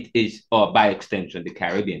 It is, or by extension, the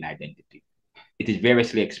Caribbean identity. It is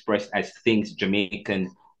variously expressed as things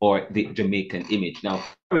Jamaican or the Jamaican image. Now,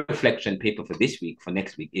 a reflection paper for this week, for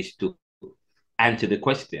next week, is to answer the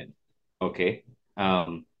question, okay?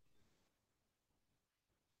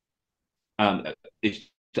 Is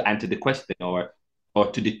to answer the question or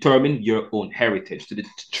to determine your own heritage, to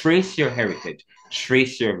trace your heritage,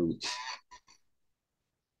 trace your roots.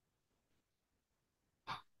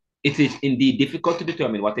 It is indeed difficult to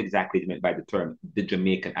determine what exactly is meant by the term the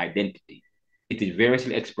Jamaican identity. It is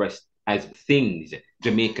variously expressed as things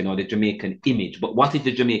Jamaican or the Jamaican image. But what is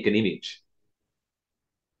the Jamaican image?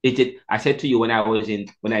 Is it, I said to you when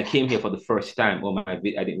I came here for the first time, I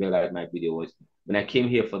didn't realize my video was, when I came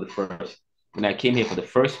here for the first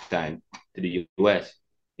time to the US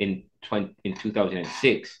in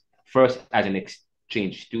 2006, first as an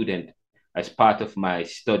exchange student, as part of my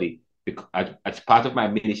study, as part of my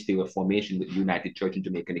ministerial formation with United Church in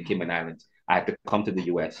Jamaica and the Cayman Islands, I had to come to the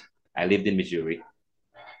US. I lived in Missouri.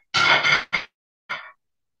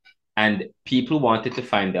 And people wanted to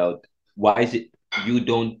find out, why is it you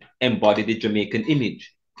don't embody the Jamaican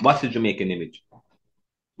image? What's the Jamaican image?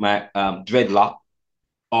 My dreadlock,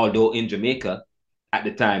 although in Jamaica at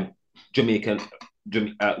the time, dreadlock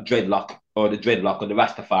or the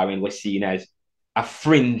Rastafarian was seen as a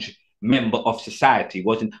fringe member of society,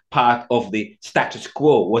 wasn't part of the status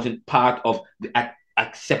quo, wasn't part of the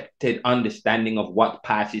accepted understanding of what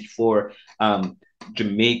passes for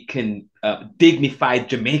Jamaican, dignified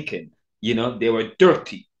Jamaican. You know, they were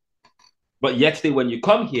dirty. But yet still, when you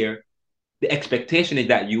come here, the expectation is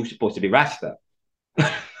that you're supposed to be Rasta.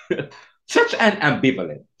 Such an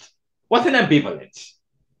ambivalence. What an ambivalence.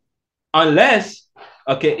 Unless,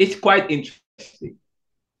 okay, it's quite interesting.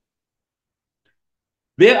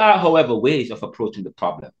 There are, however, ways of approaching the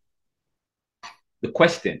problem. The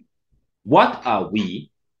question, what are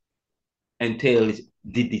we, entails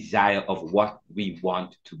the desire of what we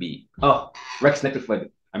want to be. Oh, Rex Nettleford,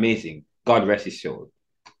 amazing. God rest his soul.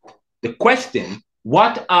 The question,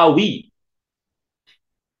 what are we,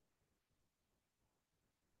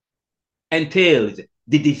 entails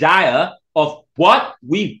the desire of what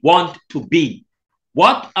we want to be.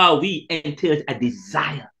 What are we entails a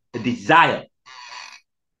desire, a desire.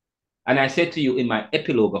 And I said to you in my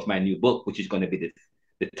epilogue of my new book, which is going to be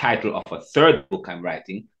the title of a third book I'm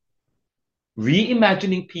writing,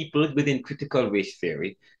 reimagining people within critical race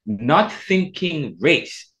theory, not thinking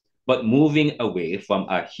race, but moving away from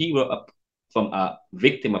a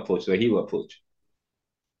victim approach to a hero approach.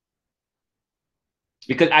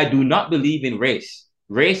 Because I do not believe in race.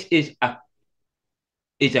 Race is a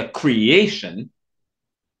creation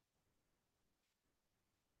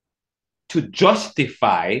to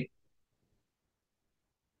justify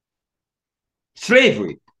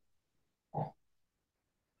slavery,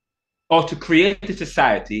 or to create a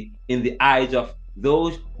society in the eyes of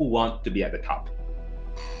those who want to be at the top.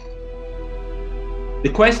 The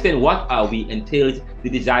question, what are we, entails the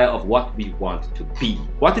desire of what we want to be,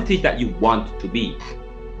 what it is that you want to be.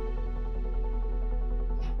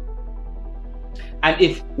 And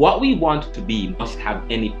if what we want to be must have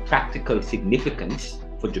any practical significance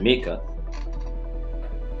for Jamaica,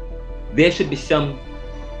 there should be some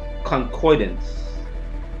concordance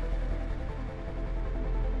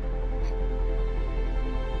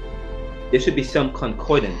there should be some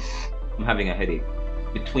concordance. I'm having a headache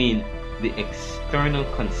between the external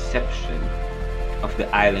conception of the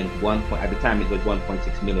island. At the time it was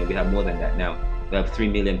 1.6 million. We have more than that now. We have 3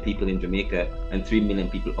 million people in Jamaica and 3 million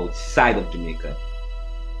people outside of Jamaica.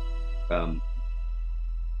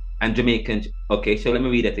 And Jamaicans, okay, so let me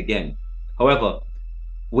read it again. However,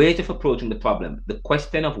 ways of approaching the problem, the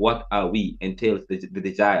question of what are we entails the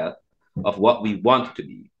desire of what we want to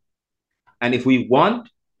be. And if we want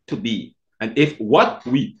to be, and if what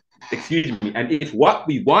we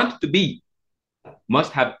want to be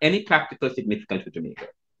must have any practical significance for Jamaica,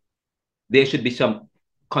 there should be some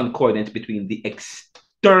concordance between the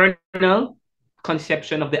external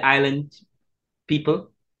conception of the island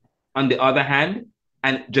people, on the other hand,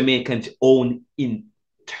 and Jamaicans' own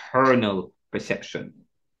internal perception.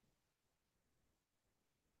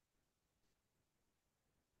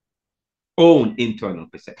 Own internal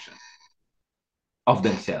perception of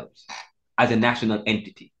themselves as a national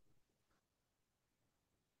entity.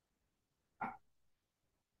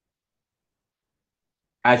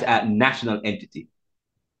 As a national entity.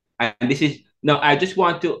 And this is, now I just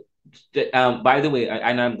want to, by the way,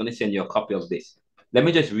 and I'm going to send you a copy of this. Let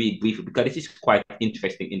me just read briefly, because this is quite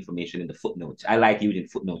interesting information in the footnotes. I like using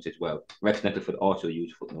footnotes as well. Rex Nettleford also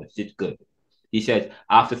used footnotes. It's good. He says,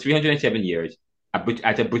 after 307 years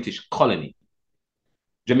as a British colony,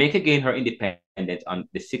 Jamaica gained her independence on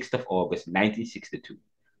the 6th of August, 1962.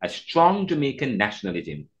 A strong Jamaican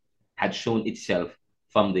nationalism had shown itself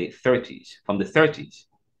from the 1930s.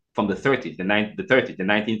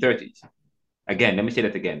 Again, let me say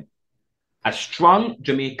that again. A strong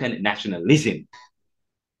Jamaican nationalism,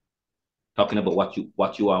 talking about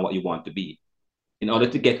what you are and what you want to be. In order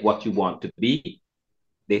to get what you want to be,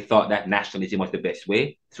 they thought that nationalism was the best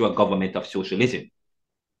way, through a government of socialism.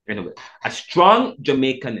 Anyway, a strong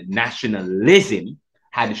Jamaican nationalism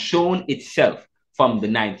had shown itself from the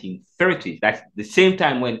 1930s. That's the same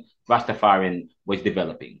time when Rastafarian was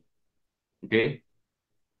developing. Okay?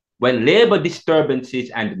 When labor disturbances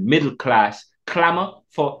and middle class clamor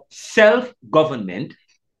for self-government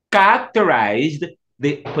characterized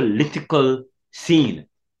the political scene.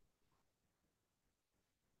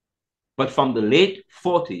 But from the late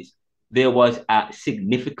 40s, there was a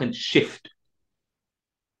significant shift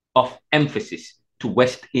of emphasis to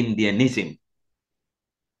West Indianism.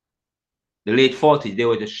 The late 40s, there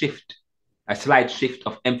was a slight shift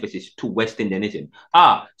of emphasis to West Indianism.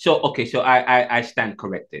 So I stand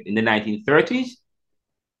corrected. In the 1930s,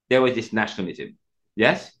 there was this nationalism.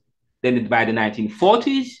 Yes? Then by the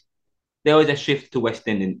 1940s, there was a shift to West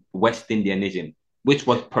Indianism, which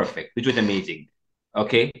was perfect, which was amazing.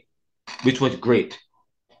 Okay? Which was great.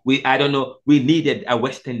 We needed a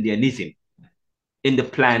West Indianism in the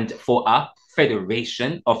plan for a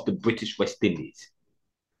federation of the British West Indies,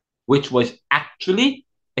 which was actually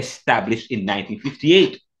established in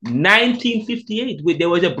 1958. 1958,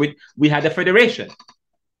 we had a federation.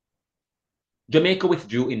 Jamaica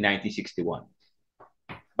withdrew in 1961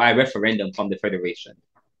 by referendum from the federation.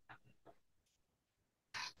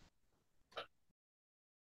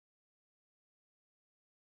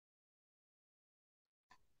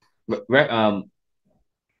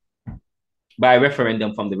 By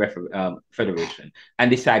referendum from the federation, and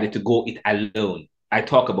decided to go it alone. I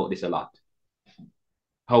talk about this a lot,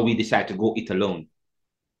 how we decide to go it alone.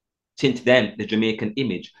 Since then, the Jamaican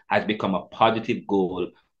image has become a positive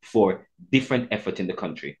goal for different efforts in the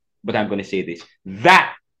country. But I'm going to say this,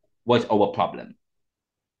 that was our problem.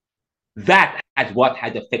 That is what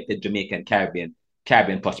has affected Jamaican Caribbean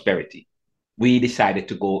prosperity. We decided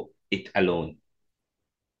to go it alone.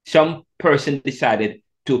 Some person decided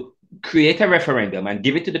to create a referendum and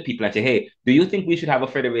give it to the people and say, hey, do you think we should have a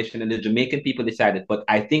federation? And the Jamaican people decided, but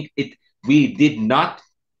I think we did not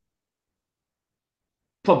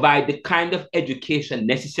provide the kind of education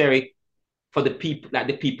necessary for the people that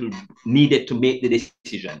the people needed to make the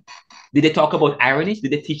decision. Did they talk about ironies?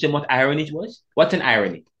 Did they teach them what ironies was? What's an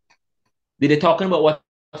irony? Did they talk about what?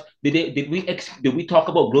 Did we talk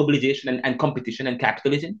about globalization and competition and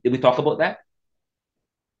capitalism? Did we talk about that?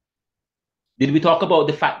 Did we talk about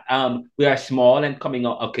the fact we are small and coming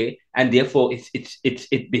out, okay, and therefore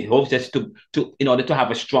it behoves us to in order to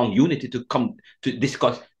have a strong unity to come to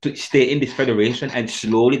discuss, to stay in this federation and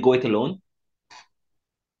slowly go it alone?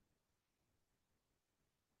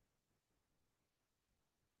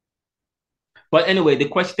 But anyway, the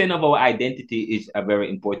question of our identity is a very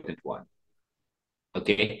important one.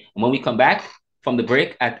 Okay, and when we come back from the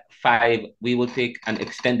break at 5, we will take an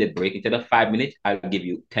extended break. Instead of 5 minutes, I'll give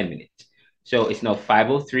you 10 minutes. So it's now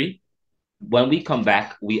 5:03. When we come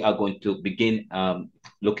back, we are going to begin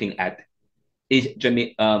looking at is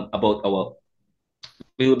Jamaica about our.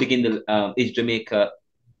 We will begin the is Jamaica.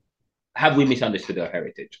 Have we misunderstood our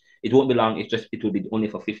heritage? It won't be long. It will be only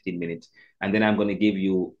for 15 minutes, and then I'm going to give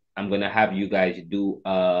you. I'm going to have you guys do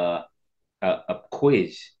a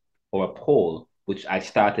quiz or a poll, which I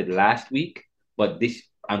started last week, but this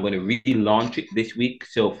I'm going to relaunch it this week.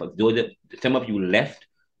 So for those that some of you left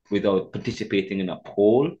without participating in a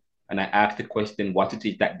poll, and I asked the question, what it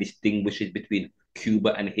is that distinguishes between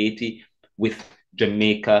Cuba and Haiti with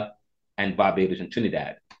Jamaica and Barbados and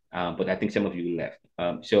Trinidad. But I think some of you left.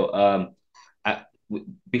 I,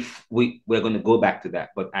 we're going to go back to that,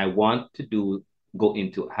 but I want to go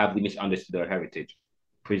into have we misunderstood our heritage?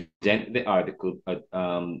 Present the article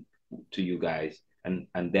to you guys, and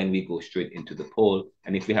then we go straight into the poll.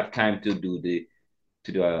 And if we have time to do the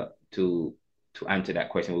to do a, to answer that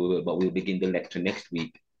question, we will. But we'll begin the lecture next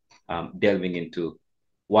week, delving into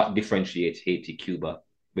what differentiates Haiti, Cuba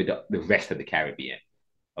with the rest of the Caribbean.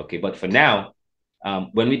 Okay, but for now,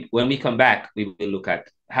 when we come back, we will look at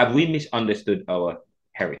have we misunderstood our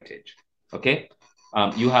heritage? Okay,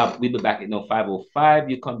 we'll be back at 5:05.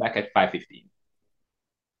 You come back at 5:15.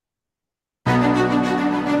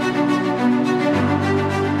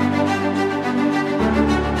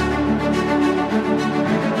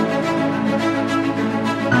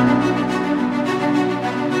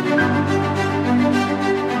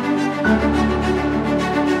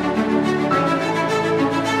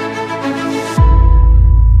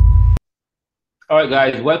 All right,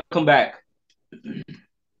 guys, welcome back.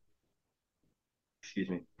 Excuse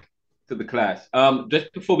me, to the class.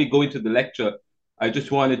 Just before we go into the lecture, I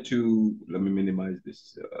just wanted to let me minimize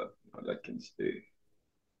this. That can stay.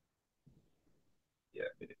 Yeah,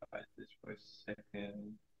 minimize this for a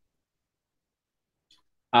second.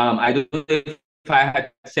 I don't know if I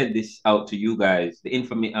had sent this out to you guys. The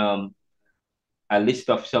information, a list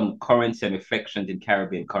of some currents and reflections in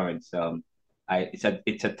Caribbean currents. It's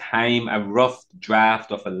a rough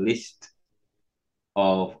draft of a list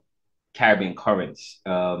of Caribbean currents.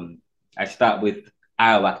 I start with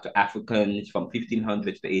Arawak to Africans from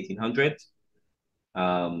 1500s to 1800s.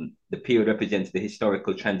 The period represents the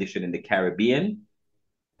historical transition in the Caribbean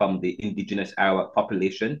from the indigenous Arawak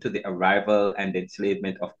population to the arrival and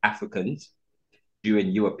enslavement of Africans during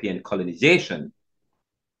European colonization.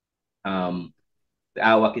 The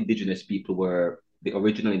Arawak indigenous people were the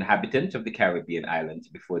original inhabitants of the Caribbean islands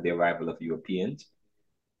before the arrival of Europeans.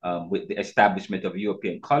 With the establishment of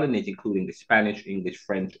European colonies, including the Spanish, English,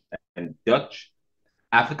 French, and Dutch,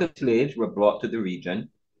 African slaves were brought to the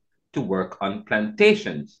region to work on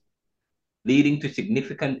plantations, leading to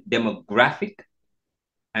significant demographic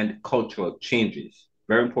and cultural changes.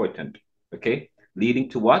 Very important, okay? Leading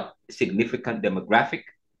to what? Significant demographic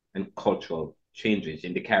and cultural changes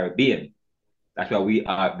in the Caribbean. That's why we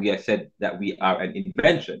have said that we are an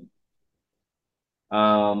invention.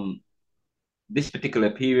 This particular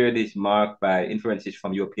period is marked by influences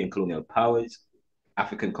from European colonial powers,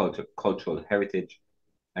 African cultural heritage,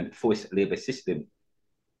 and forced labor system.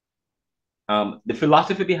 The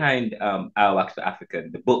philosophy behind Arawak to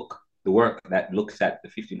African, the work that looks at the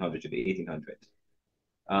 1500s to the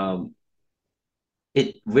 1800s,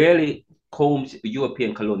 it really combs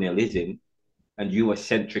European colonialism and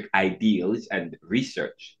Eurocentric ideals and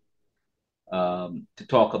research to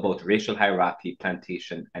talk about racial hierarchy,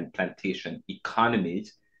 plantation, and plantation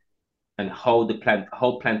economies, and how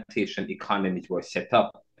plantation economies were set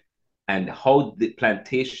up, and how the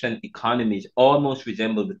plantation economies almost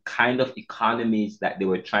resemble the kind of economies that they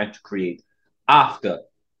were trying to create after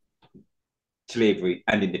slavery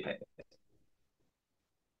and independence.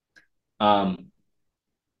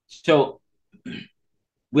 So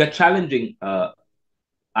we are challenging our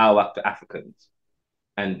Africans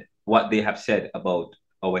and what they have said about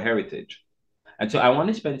our heritage. And so I want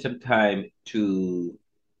to spend some time to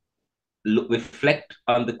reflect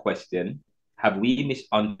on the question, have we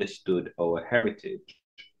misunderstood our heritage?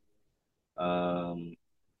 I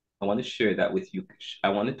want to share that with you. I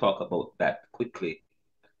want to talk about that quickly.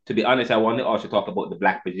 To be honest, I want to also talk about the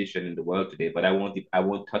Black position in the world today, but I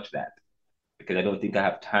won't touch that because I don't think I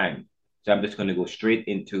have time. So I'm just going to go straight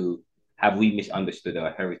into, have we misunderstood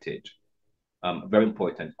our heritage? A very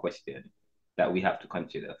important question that we have to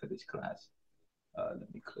consider for this class.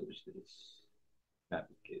 Let me close this.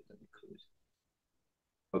 Navigate, let me close.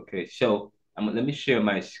 Okay, so let me share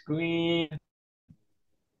my screen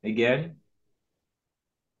again.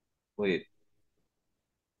 Wait.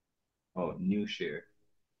 Oh, new share.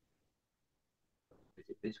 Is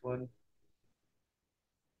it this one?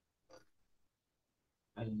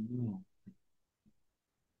 I don't know.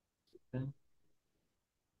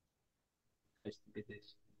 Let's look at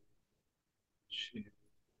this.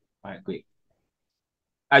 All right, great.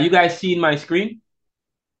 Are you guys seeing my screen?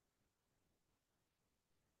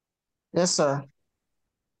 Yes, sir.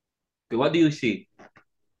 Okay, what do you see?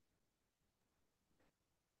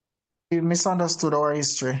 You misunderstood our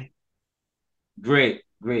history. Great,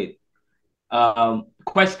 great.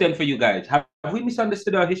 Question for you guys. Have we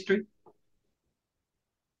misunderstood our history?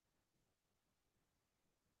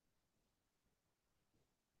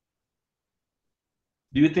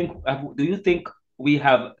 Do you think we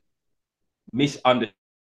have misunderstood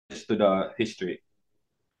our history?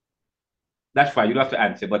 That's fine. You don't have to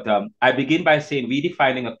answer. But I begin by saying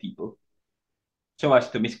redefining a people so as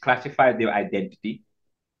to misclassify their identity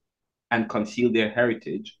and conceal their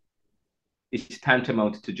heritage is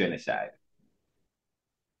tantamount to genocide.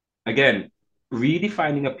 Again,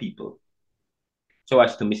 redefining a people so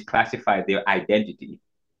as to misclassify their identity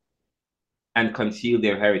and conceal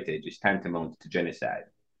their heritage is tantamount to genocide.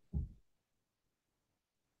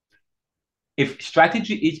 If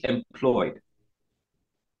strategy is employed,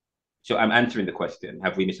 so I'm answering the question,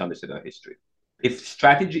 have we misunderstood our history? If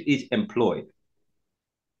strategy is employed,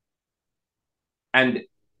 and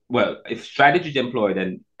well, if strategy is employed,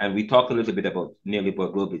 and we talk a little bit about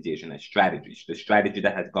neoliberal globalization and strategies, the strategy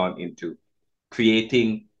that has gone into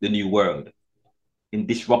creating the new world, in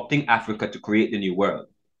disrupting Africa to create the new world.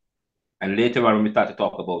 And later on, when we start to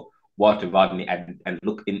talk about Walter Rodney and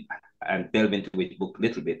look in and delve into his book a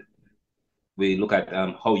little bit, we look at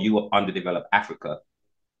how Europe underdeveloped Africa.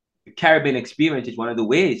 The Caribbean experience is one of the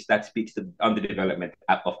ways that speaks to underdevelopment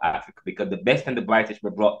of Africa, because the best and the brightest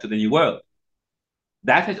were brought to the new world.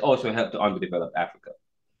 That has also helped to underdevelop Africa.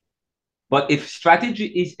 But if strategy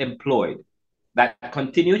is employed that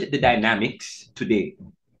continues the dynamics today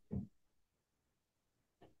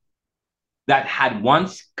that had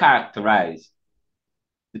once characterized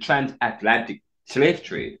the transatlantic slave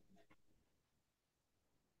trade,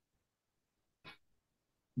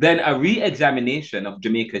 then a re-examination of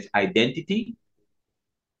Jamaica's identity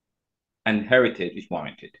and heritage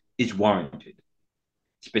is warranted,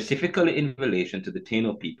 specifically in relation to the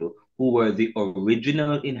Taino people who were the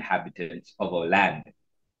original inhabitants of our land.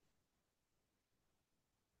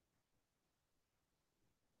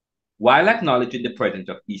 While acknowledging the presence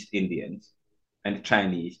of East Indians and the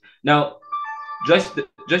Chinese. Now, just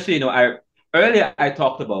so you know, earlier I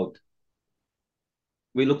talked about,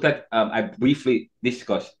 we looked at, I briefly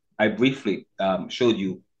showed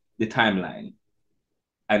you the timeline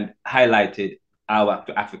and highlighted Arawak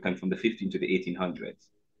to African from the 15 to the 1800s,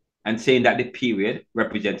 and saying that the period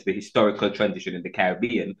represents the historical transition in the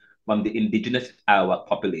Caribbean from the indigenous Arawak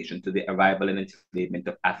population to the arrival and enslavement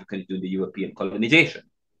of Africans during the European colonization.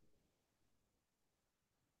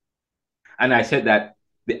 And I said that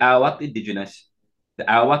the Arawak indigenous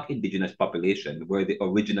population were the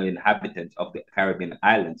original inhabitants of the Caribbean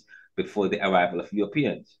islands before the arrival of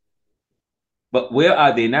Europeans. But where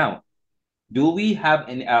are they now? Do we have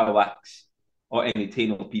any Arawaks or any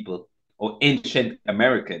Taino people or ancient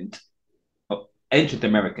Americans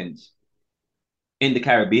in the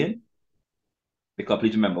Caribbean? Because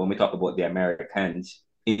please remember, when we talk about the Americans,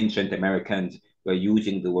 ancient Americans, we're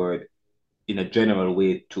using the word in a general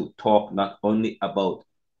way to talk not only about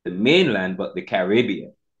the mainland, but the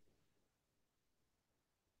Caribbean.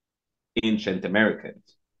 Ancient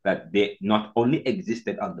Americans, that they not only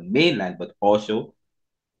existed on the mainland, but also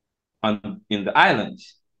in the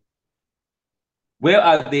islands. Where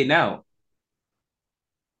are they now?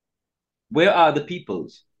 Where are the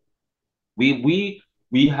peoples? We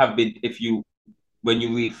have been, when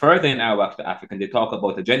you read further in Arawak to African, they talk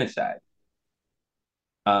about a genocide.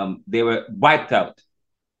 They were wiped out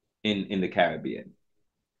in the Caribbean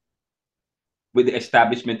with the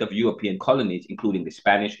establishment of European colonies, including the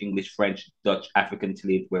Spanish, English, French, Dutch, African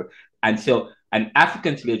slaves and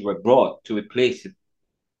African slaves were brought to replace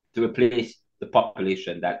the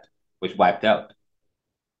population that was wiped out.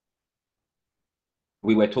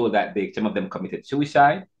 We were told that some of them committed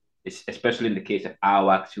suicide, especially in the case of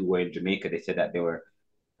Arawaks who were in Jamaica. They said that they were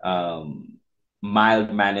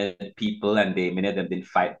mild-mannered people, and many of them didn't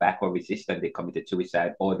fight back or resist, and they committed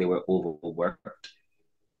suicide, or they were overworked.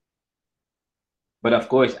 But of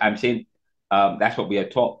course, I'm saying that's what we are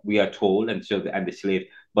taught. We are told, and the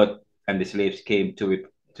slaves came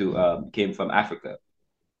came from Africa.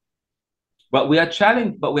 But we are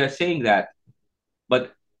challenged. But we are saying that.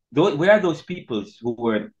 But where are those peoples who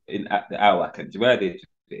were in the Arawakans? Where are they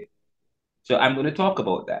today? So I'm going to talk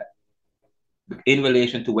about that in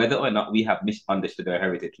relation to whether or not we have misunderstood our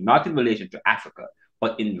heritage, not in relation to Africa,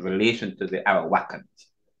 but in relation to the Arawakans.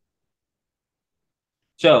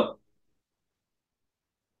 So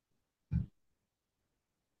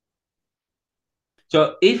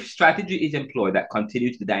So if strategy is employed that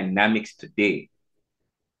continues the dynamics today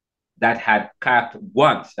that had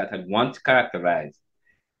once characterized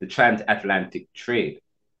the transatlantic trade,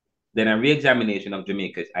 then a re-examination of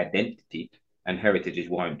Jamaica's identity and heritage is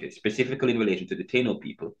warranted, specifically in relation to the Taino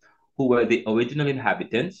people, who were the original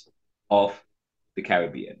inhabitants of the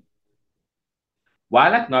Caribbean.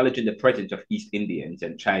 While acknowledging the presence of East Indians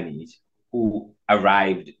and Chinese who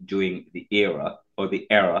arrived during the era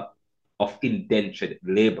of indentured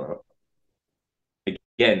labor,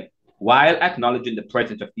 again, while acknowledging the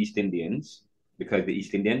presence of East Indians, because the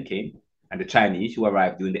East Indian came, and the Chinese who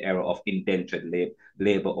arrived during the era of indentured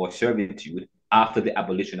labor or servitude after the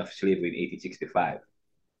abolition of slavery in 1865.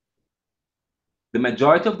 The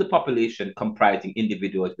majority of the population, comprising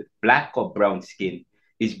individuals with black or brown skin,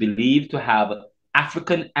 is believed to have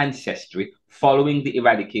African ancestry following the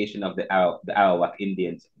eradication of the Arawak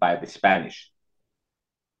Indians by the Spanish.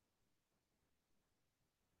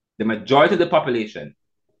 The majority of the population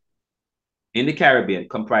in the Caribbean,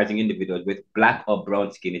 comprising individuals with black or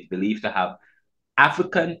brown skin, is believed to have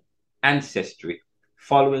African ancestry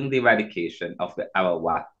following the eradication of the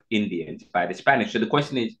Arawak Indians by the Spanish. So the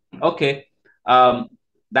question is, okay,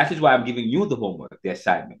 that is why I'm giving you the homework, the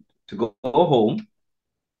assignment, to go home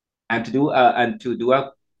and to do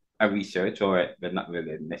a research, or but not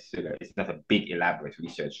really necessarily. It's not a big elaborate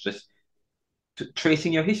research, just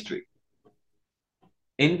tracing your history.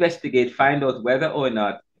 Investigate, find out whether or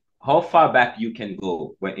not how far back you can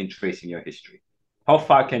go when in tracing your history. How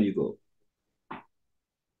far can you go?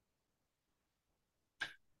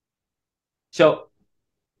 So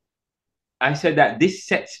I said that this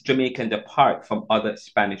sets Jamaicans apart from other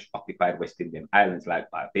Spanish-occupied West Indian islands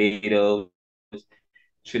like Barbados,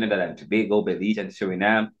 Trinidad and Tobago, Belize, and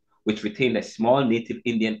Suriname, which retained a small native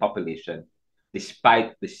Indian population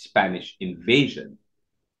despite the Spanish invasion.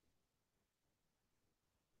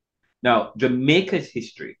 Now, Jamaica's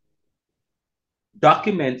history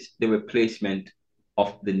documents the replacement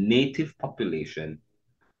of the native population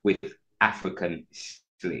with African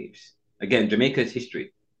slaves. Again, Jamaica's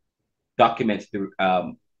history documents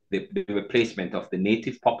the replacement of the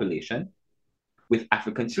native population with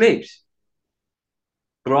African slaves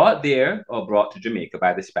brought there or brought to Jamaica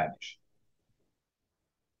by the Spanish.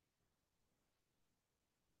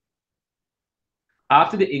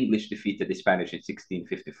 After the English defeated the Spanish in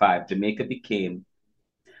 1655, Jamaica became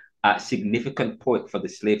a significant port for the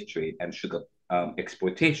slave trade and sugar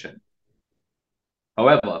exportation.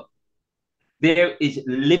 However, there is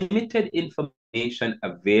limited information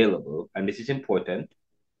available, and this is important,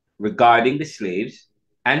 regarding the slaves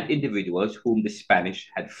and individuals whom the Spanish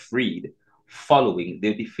had freed following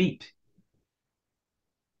their defeat.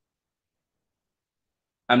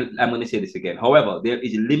 I'm going to say this again. However, there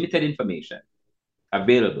is limited information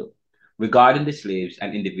available regarding the slaves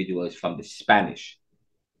and individuals from the Spanish,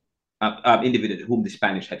 individuals whom the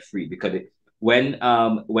Spanish had freed, because when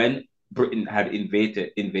Britain had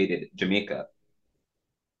invaded Jamaica,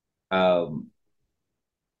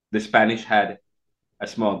 the Spanish had a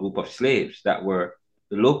small group of slaves that were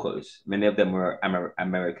the locals. Many of them were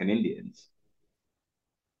American Indians,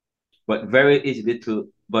 but there is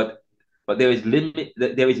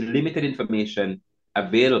limited information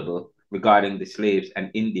available regarding the slaves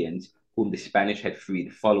and Indians whom the Spanish had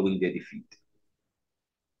freed following their defeat.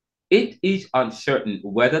 It is uncertain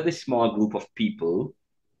whether the small group of people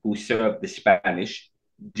who served the Spanish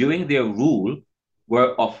during their rule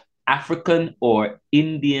were of African or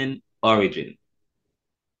Indian origin,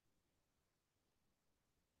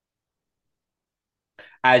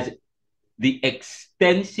 as the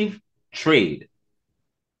extensive trade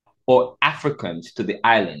or Africans to the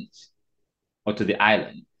islands or to the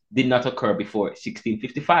island did not occur before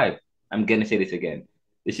 1655. I'm going to say this again.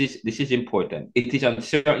 This is important. It is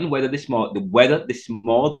uncertain whether the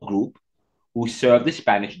small group who served the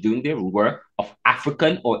Spanish during their rule were of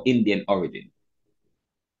African or Indian origin,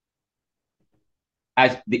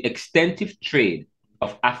 as the extensive trade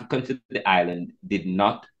of Africans to the island did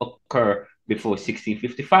not occur before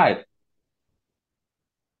 1655.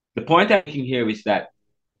 The point I'm making here is that,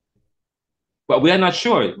 well, we are not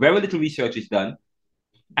sure. Very little research is done.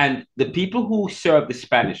 And the people who served the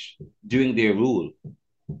Spanish during their rule,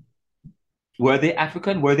 were they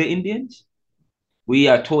African? Were they Indians? We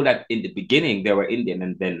are told that in the beginning they were Indian,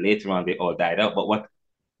 and then later on they all died out.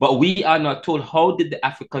 But we are not told, how did the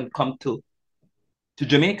African come to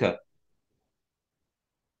Jamaica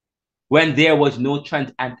when there was no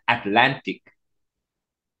transatlantic,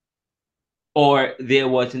 or there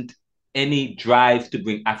wasn't any drive to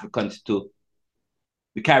bring Africans to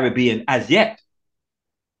the Caribbean as yet?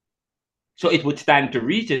 So it would stand to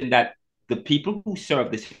reason that the people who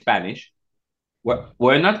served the Spanish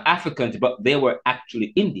were not Africans, but they were actually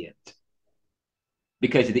Indians.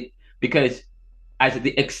 Because as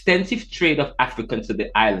the extensive trade of Africans to the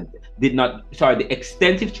island the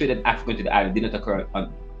extensive trade of Africans to the island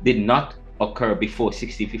did not occur before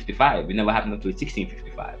 1655. It never happened until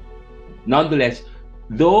 1655. Nonetheless,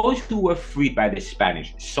 those who were freed by the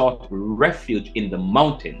Spanish sought refuge in the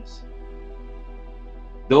mountains.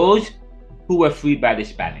 Those who were freed by the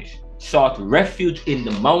Spanish sought refuge in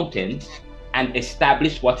the mountains and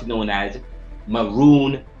established what's known as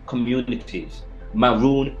maroon communities.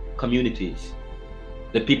 Maroon communities.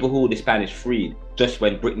 The people who the Spanish freed just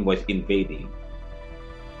when Britain was invading.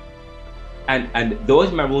 And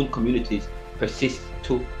those maroon communities persist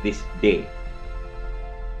to this day.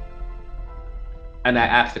 And I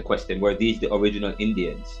asked the question, were these the original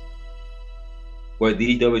Indians? Were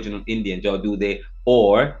these the original Indians, or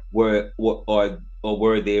were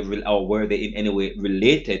they in any way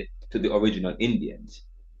related to the original Indians?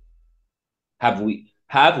 Have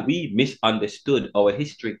we misunderstood our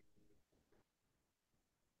history?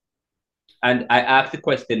 And I asked the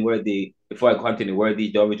question, before I continue, were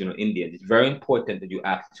these the original Indians? It's very important that you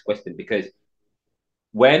ask this question, because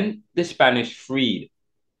when the Spanish freed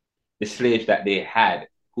the slaves that they had,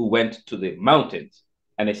 who went to the mountains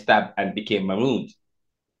and became maroons,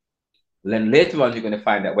 then later on you're going to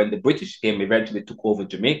find that when the British eventually took over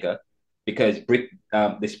Jamaica, because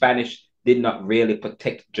the Spanish did not really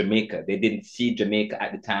protect Jamaica. They didn't see Jamaica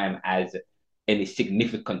at the time as any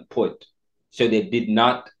significant port. So they did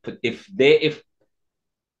not put, if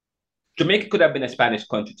Jamaica could have been a Spanish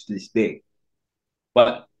country to this day,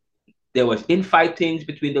 but there was infightings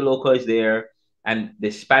between the locals there, and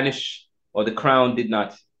the Spanish or the crown did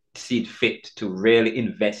not see it fit to really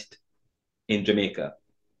invest in Jamaica.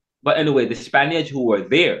 But anyway, the Spaniards who were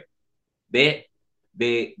there, they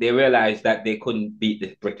realized that they couldn't beat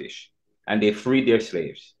the British, and they freed their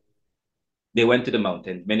slaves. They went to the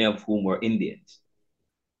mountains, many of whom were Indians.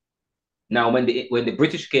 Now, when the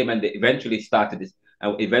British came and they eventually started this,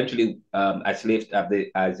 the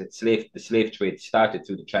slave trade started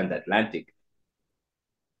through the transatlantic,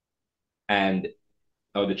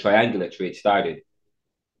 or the triangular trade started.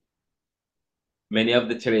 Many of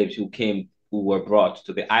the slaves who were brought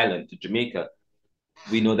to the island, to Jamaica,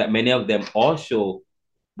 we know that many of them also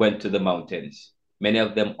went to the mountains. Many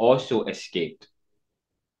of them also escaped,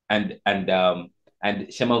 and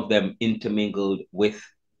some of them intermingled with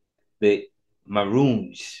the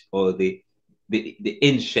maroons, or the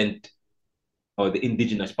ancient or the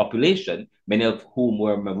indigenous population, many of whom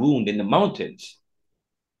were marooned in the mountains.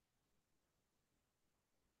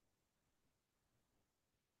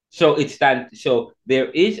 So it stands to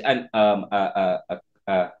reason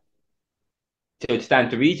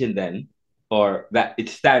then,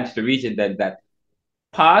 that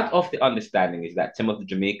part of the understanding is that some of the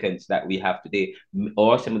Jamaicans that we have today,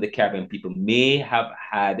 or some of the Caribbean people, may have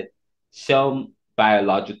had some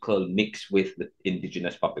biological mix with the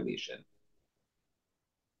indigenous population.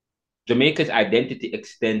 Jamaica's identity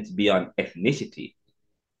extends beyond ethnicity,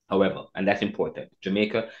 however, and that's important.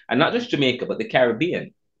 Jamaica, and not just Jamaica, but the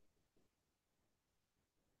Caribbean.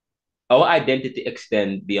 Our identity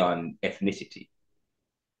extends beyond ethnicity.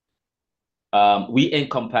 We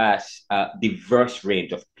encompass a diverse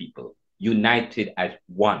range of people, united as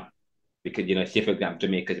one. Because, say for example,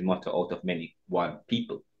 Jamaica's motto, out of many, one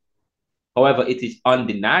people. However, it is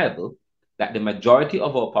undeniable that the majority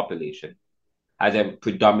of our population has a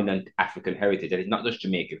predominant African heritage. And it's not just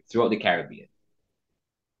Jamaica, throughout the Caribbean,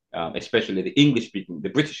 especially the English-speaking, the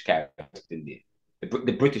British Caribbean,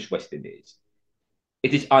 the British West Indies.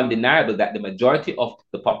 It is undeniable that the majority of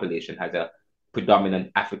the population has a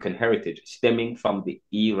predominant African heritage, stemming from the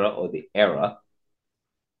era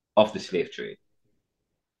of the slave trade.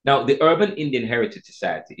 Now, the Urban Indian Heritage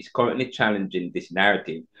Society is currently challenging this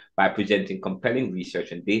narrative by presenting compelling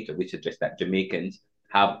research and data which suggests that Jamaicans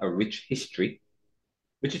have a rich history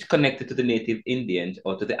which is connected to the native Indians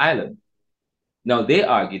or to the island. Now, they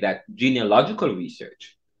argue that genealogical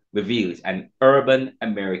research reveals an urban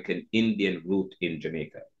American Indian root in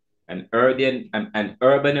Jamaica, an urban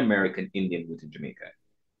American Indian root in Jamaica,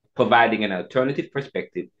 providing an alternative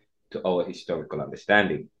perspective to our historical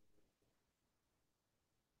understanding.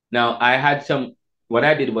 Now, what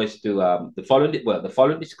I did was the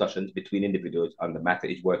following discussions between individuals on the matter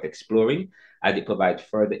is worth exploring, as it provides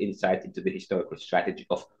further insight into the historical strategy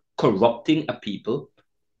of corrupting a people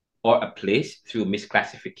or a place through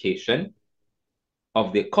misclassification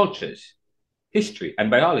of their cultures, history, and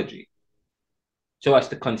biology, so as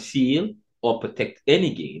to conceal or protect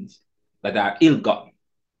any gains that are ill-gotten.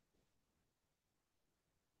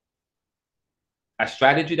 a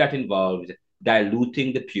strategy that involves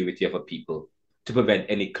diluting the purity of a people to prevent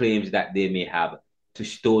any claims that they may have to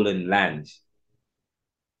stolen lands,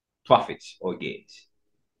 profits, or gains.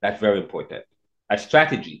 That's very important. A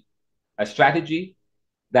strategy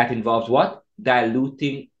that involves what?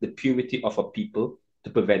 Diluting the purity of a people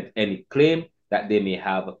to prevent any claim that they may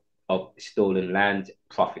have of stolen land,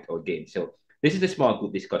 profit, or gain. So this is a small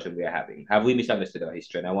group discussion we are having. Have we misunderstood our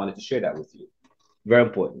history? And I wanted to share that with you. Very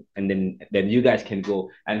important. And then you guys can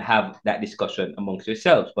go and have that discussion amongst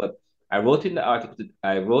yourselves. But I wrote the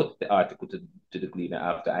article to the Gleaner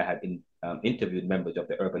after I had interviewed members of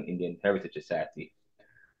the Urban Indian Heritage Society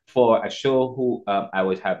for a show who I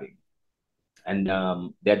was having. And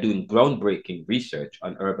they're doing groundbreaking research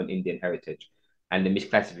on urban Indian heritage and the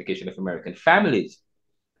misclassification of American families.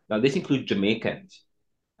 Now, this includes Jamaicans,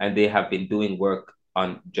 and they have been doing work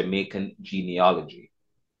on Jamaican genealogy.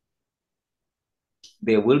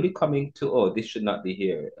 They will be coming to, oh, this should not be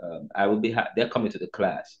here. They're coming to the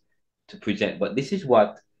class to present. But this is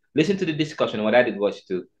what, listen to the discussion. What I did was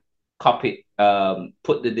to copy,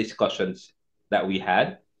 put the discussions that we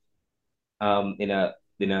had in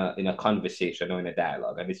a conversation or in a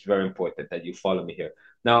dialogue. And it's very important that you follow me here.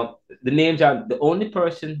 Now, the names are, the only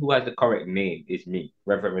person who has the correct name is me,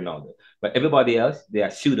 Reverend Ronaldo. But everybody else, they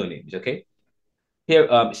are pseudonyms, okay? Here,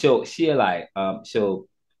 so CLI, so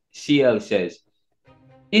CL says,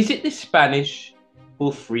 is it the Spanish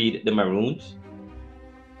who freed the Maroons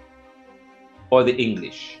or the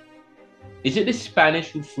English? Is it the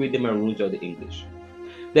Spanish who freed the Maroons or the English?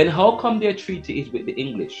 Then how come their treaty is with the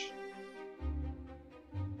English?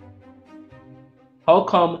 How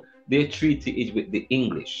come their treaty is with the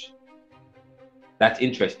English? That's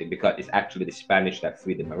interesting because it's actually the Spanish that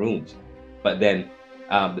freed the Maroons. But then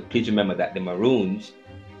please remember that the Maroons,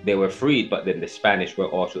 they were freed, but then the Spanish were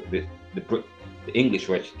also, the English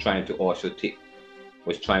were trying to also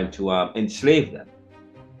enslave them.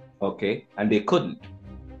 Okay, and they couldn't.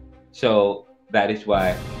 So that is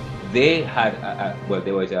why they had,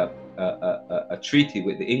 there was a treaty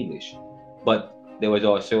with the English, but there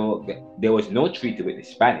was no treaty with the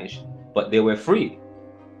Spanish, but they were freed.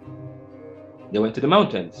 They went to the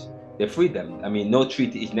mountains. They freed them. I mean, no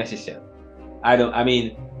treaty is necessary.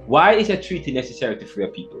 Why is a treaty necessary to free a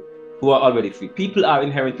people who are already free? People are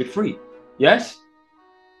inherently free, yes?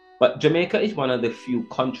 But Jamaica is one of the few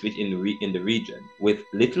countries in the region with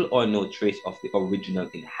little or no trace of the original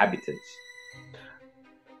inhabitants.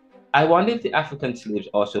 I wonder if the African slaves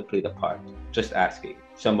also played a part. Just asking.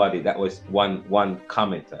 Somebody, that was one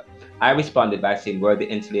commenter. I responded by saying, were the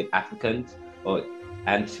enslaved Africans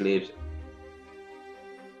and slaves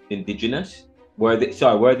indigenous? Were the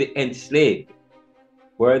enslaved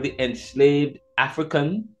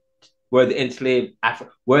African? Were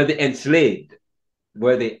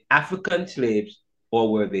they African slaves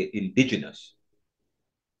or were they indigenous?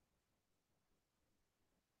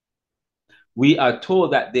 We are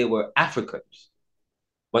told that they were Africans.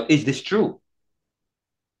 But is this true?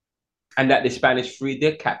 And that the Spanish freed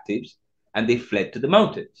their captives and they fled to the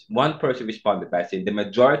mountains. One person responded by saying the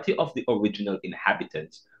majority of the original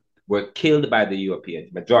inhabitants were killed by the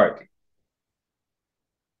Europeans, majority,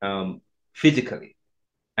 physically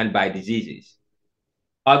and by diseases.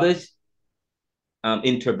 Others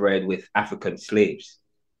interbred with African slaves.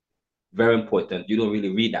 Very important. You don't really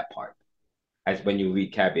read that part as when you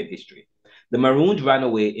read Caribbean history. The Maroons ran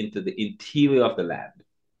away into the interior of the land.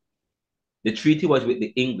 The treaty was with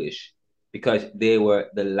the English because they were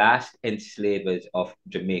the last enslavers of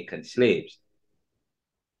Jamaican slaves.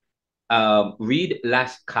 Read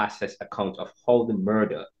Las Casas' account of how the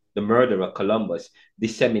murderer Columbus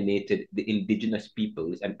disseminated the indigenous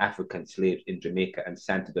peoples and African slaves in Jamaica and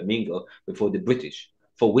Santo Domingo before the British,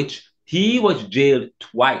 for which he was jailed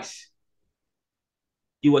twice.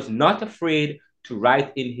 He was not afraid to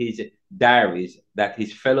write in his diaries that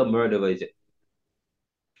his fellow murderers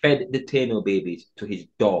fed the Taino babies to his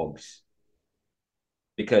dogs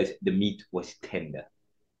because the meat was tender.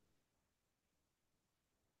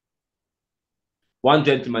 One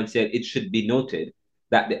gentleman said it should be noted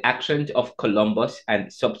that the actions of Columbus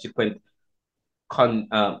and subsequent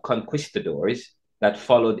conquistadors that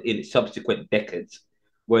followed in subsequent decades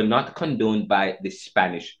were not condoned by the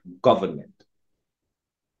Spanish government.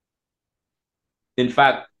 In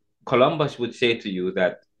fact, Columbus would say to you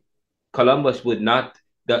that Columbus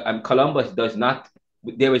does not,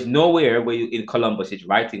 there is nowhere where in Columbus's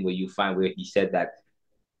writing where you find where he said that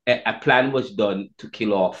a plan was done to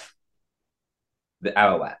kill off the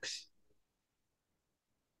Arawaks.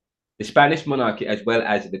 The Spanish monarchy as well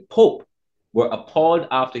as the Pope were appalled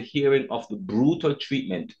after hearing of the brutal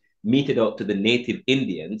treatment meted out to the native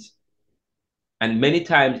Indians and many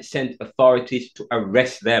times sent authorities to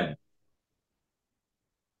arrest them.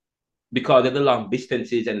 Because of the long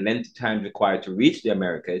distances and lengthy time required to reach the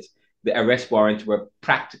Americas, the arrest warrants were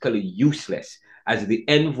practically useless, as the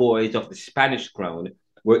envoys of the Spanish crown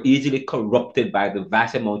were easily corrupted by the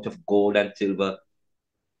vast amount of gold and silver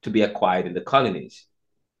to be acquired in the colonies.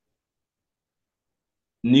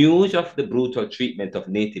 News of the brutal treatment of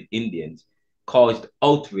native Indians caused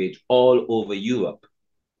outrage all over Europe,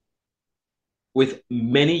 with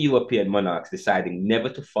many European monarchs deciding never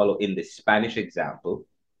to follow in the Spanish example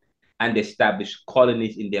and establish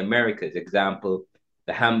colonies in the Americas, example,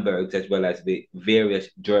 the Hamburgs, as well as the various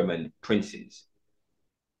German princes.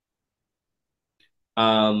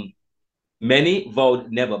 Many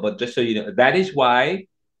vowed never, but just so you know, that is why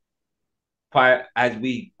as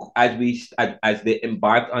they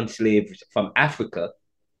embarked on slaves from Africa,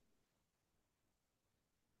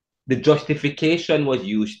 the justification was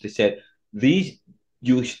used to say the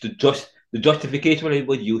justification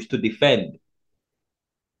was used to defend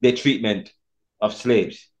the treatment of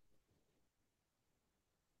slaves,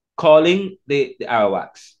 calling the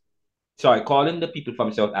Arawaks, calling the people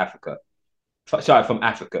from South Africa, from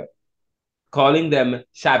Africa, calling them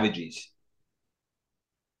savages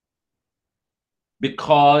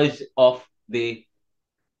because of the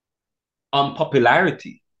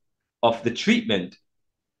unpopularity of the treatment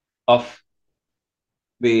of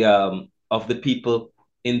the people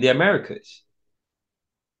in the Americas.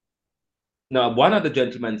 Now, one of the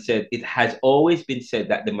gentlemen said, it has always been said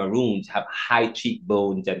that the Maroons have high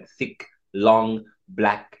cheekbones and thick, long,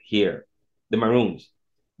 black hair. The Maroons.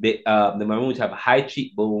 The Maroons have high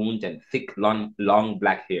cheekbones and thick, long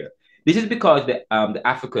black hair. This is because the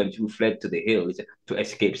Africans who fled to the hills to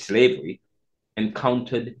escape slavery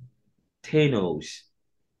encountered Tainos,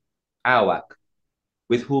 Arawak,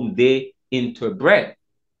 with whom they interbred.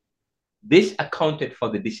 This accounted for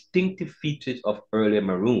the distinctive features of earlier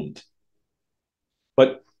Maroons.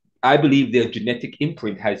 But I believe their genetic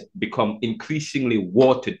imprint has become increasingly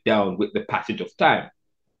watered down with the passage of time.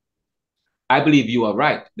 I believe you are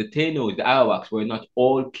right. The Tainos, the Arawaks, were not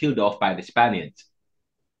all killed off by the Spaniards.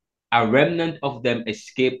 A remnant of them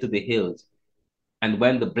escaped to the hills. And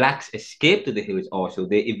when the blacks escaped to the hills also,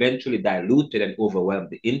 they eventually diluted and overwhelmed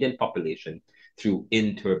the Indian population through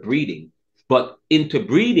interbreeding. But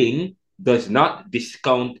interbreeding does not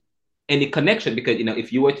discount any connection, because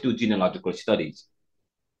if you were to do genealogical studies,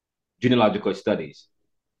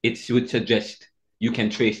 it would suggest you can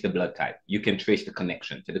trace the blood type, you can trace the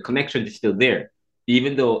connection. So the connection is still there,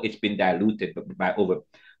 even though it's been diluted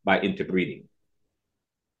by interbreeding.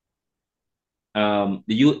 The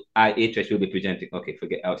UIHS will be presenting. Okay,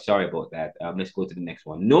 sorry about that. Let's go to the next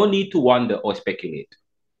one. No need to wonder or speculate.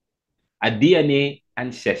 A DNA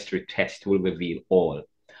ancestry test will reveal all.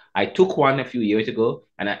 I took one a few years ago,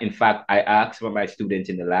 and in fact, I asked some of my students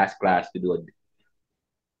in the last class to do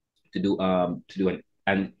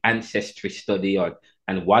an ancestry study,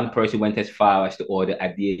 and one person went as far as to order a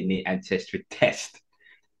DNA ancestry test,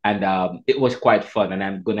 and it was quite fun. And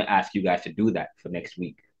I'm gonna ask you guys to do that for next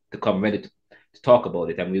week, to come ready to talk about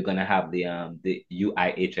it. And we're gonna have the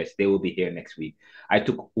UIHS. They will be here next week. I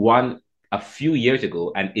took one a few years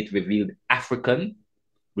ago, and it revealed African,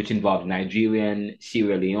 which involved Nigerian,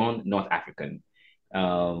 Sierra Leone, North African,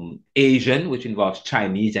 Asian, which involves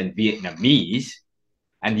Chinese and Vietnamese,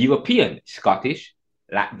 and European, Scottish,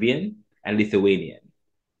 Latvian, and Lithuanian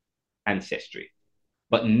ancestry,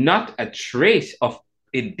 but not a trace of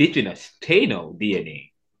indigenous Taino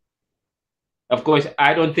DNA. Of course,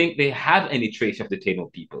 I don't think they have any trace of the Taino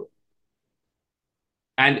people.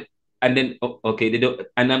 And then, okay, they don't,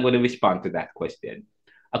 and I'm going to respond to that question.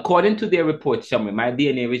 According to their report summary, my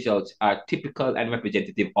DNA results are typical and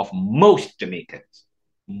representative of most Jamaicans.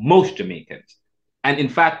 Most Jamaicans. And in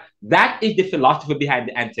fact, that is the philosophy behind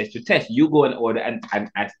the ancestry test. You go and order an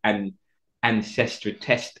ancestry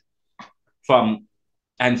test from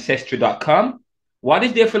ancestry.com. What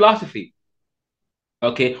is their philosophy?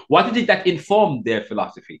 Okay, what is it that informed their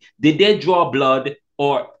philosophy? Did they draw blood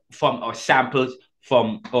or samples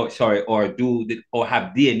from, or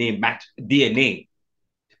have DNA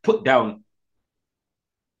put down?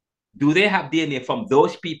 Do they have DNA from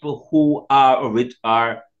those people who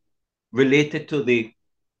are related to the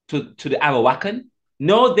Arawakan?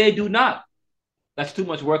 No, they do not. That's too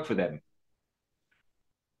much work for them.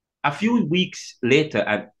 A few weeks later,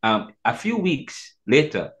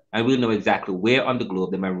 and we'll know exactly where on the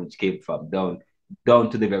globe the Maroons came from, down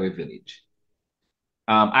to the very village.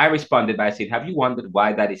 I responded by saying, have you wondered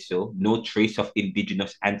why that is so? No trace of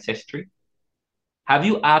indigenous ancestry? Have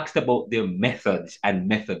you asked about their methods and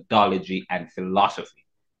methodology and philosophy?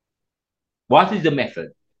 What is the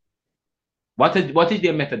method? What is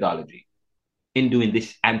their methodology in doing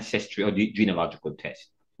this ancestry or the genealogical test?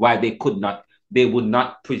 Why they would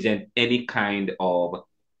not present any kind of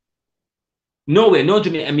nowhere, no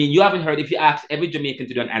Jamaican. I mean, you haven't heard, if you ask every Jamaican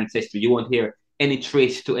to do an ancestry, you won't hear any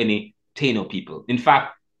trace to any Taino people. In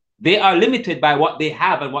fact, they are limited by what they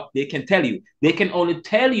have and what they can tell you. They can only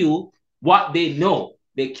tell you what they know.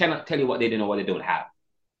 They cannot tell you what they don't know, what they don't have.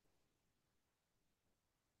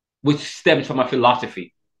 Which stems from a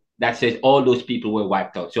philosophy that says all those people were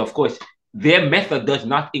wiped out. So, of course, their method does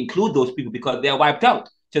not include those people because they're wiped out.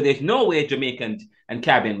 So there's no way Jamaicans and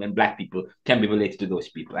Caribbean and Black people can be related to those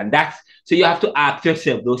people. And so you have to ask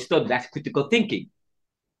yourself those stuff. That's critical thinking.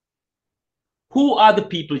 Who are the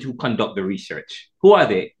people who conduct the research? Who are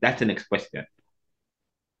they? That's the next question.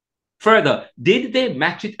 Further, did they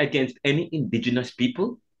match it against any indigenous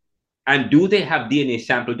people? And do they have DNA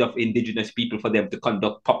samples of indigenous people for them to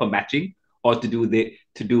conduct proper matching, or do they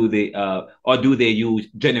use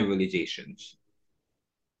generalizations?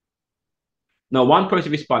 Now, one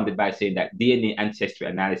person responded by saying that DNA ancestry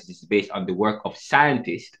analysis is based on the work of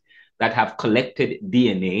scientists that have collected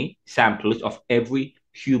DNA samples of every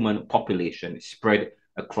human population spread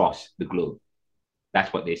across the globe.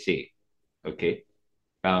 That's what they say. Okay.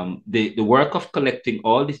 The work of collecting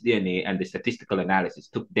all this DNA and the statistical analysis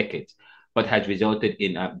took decades, but has resulted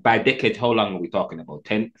in, by decades, how long are we talking about?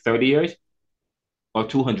 10, 30 years or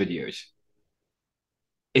 200 years?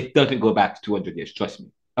 It doesn't go back to 200 years, trust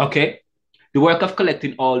me. Okay. The work of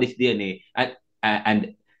collecting all this DNA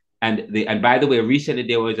and by the way, recently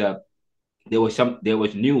there was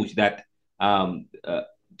news that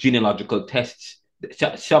genealogical tests.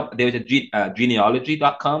 There was a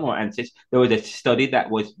genealogy.com or ancestry. There was a study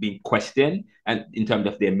that was being questioned and in terms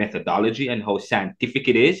of their methodology and how scientific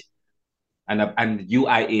it is, and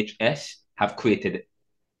UIHS have created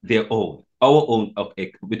their own, our own.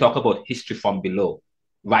 We talk about history from below,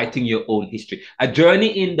 writing your own history. A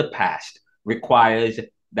journey in the past requires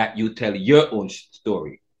that you tell your own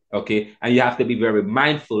story, okay? And you have to be very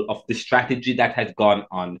mindful of the strategy that has gone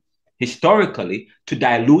on historically to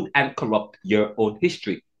dilute and corrupt your own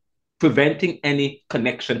history, preventing any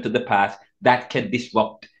connection to the past that can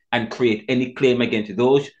disrupt and create any claim against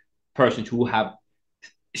those persons who have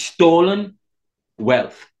stolen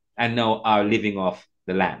wealth and now are living off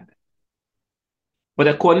the land. But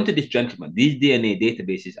according to this gentleman, these DNA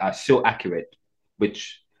databases are so accurate,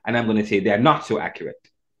 and I'm going to say they're not so accurate.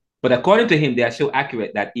 But according to him, they are so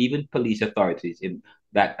accurate that even police authorities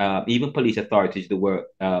the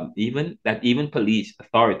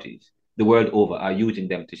world over are using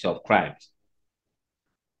them to solve crimes.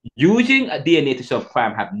 Using a DNA to solve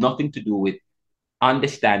crime have nothing to do with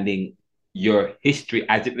understanding your history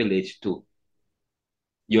as it relates to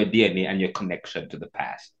your DNA and your connection to the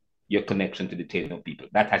past, your connection to the Taino people.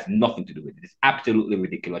 That has nothing to do with it. It's absolutely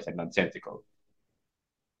ridiculous and nonsensical.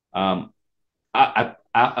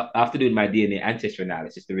 After doing my DNA ancestry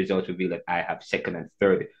analysis, the results reveal that I have second and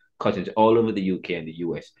third cousins all over the UK and the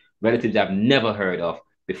US, relatives I've never heard of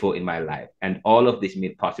before in my life. And all of this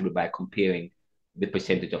made possible by comparing the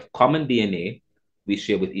percentage of common DNA we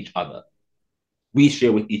share with each other.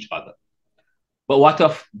 But what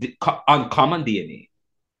of the uncommon DNA?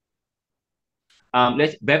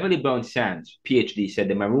 Beverly Brown Sands, PhD, said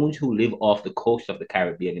the Maroons who live off the coast of the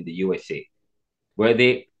Caribbean in the USA, were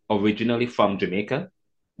they originally from Jamaica?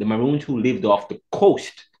 The Maroons who lived off the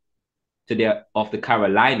coast of the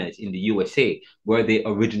Carolinas in the USA, were they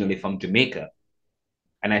originally from Jamaica?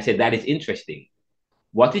 And I said, that is interesting.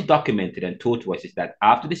 What is documented and told to us is that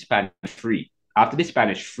after the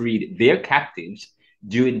Spanish freed their captives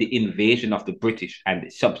during the invasion of the British and the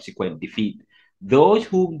subsequent defeat, those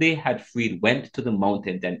whom they had freed went to the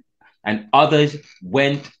mountains and others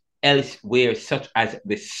went elsewhere, such as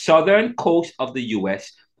the southern coast of the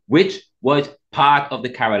US, which was part of the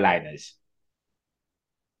Carolinas.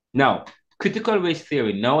 Now, critical race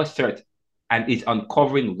theory now asserts and is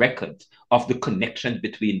uncovering records of the connections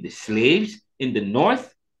between the slaves in the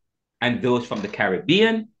North and those from the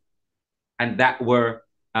Caribbean, and that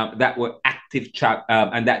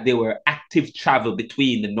they were active travel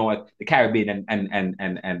between the North, the Caribbean,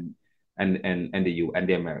 and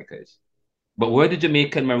the Americas. But were the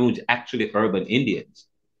Jamaican Maroons actually urban Indians?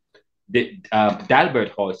 Dalbert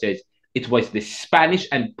Hall says it was the Spanish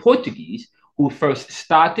and Portuguese who first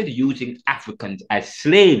started using Africans as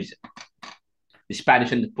slaves. The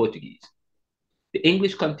Spanish and the Portuguese. The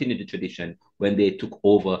English continued the tradition when they took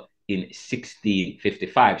over in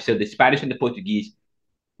 1655. So the Spanish and the Portuguese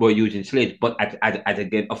were using slaves, but as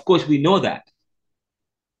again, of course, we know that.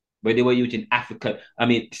 where they were using African,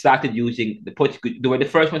 started using the Portuguese. They were the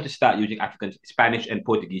first one to start using African. Spanish and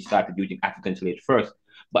Portuguese started using African slaves first.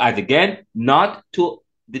 But as again, not to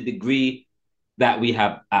the degree that we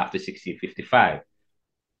have after 1655.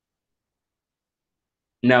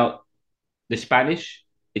 Now, the Spanish,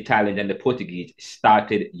 Italians, and the Portuguese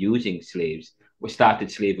started using slaves, or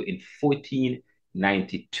started slavery in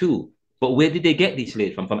 1492. But where did they get these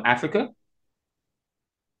slaves from? From Africa?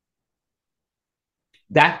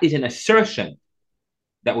 That is an assertion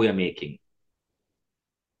that we are making.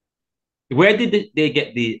 Where did they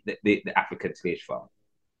get the African slaves from?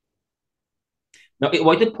 Now, it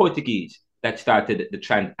was the Portuguese that started the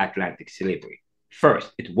transatlantic slavery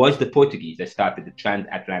first. It was the Portuguese that started the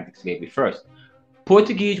transatlantic slavery first.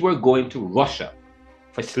 Portuguese were going to Russia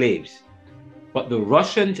for slaves, but the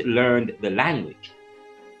Russians learned the language,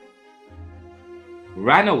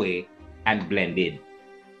 ran away, and blended in.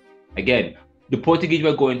 Again, the Portuguese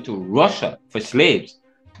were going to Russia for slaves,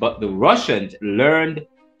 but the Russians learned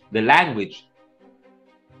the language,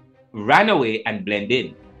 ran away, and blended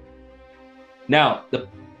in. Now, the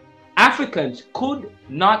Africans could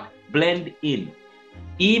not blend in,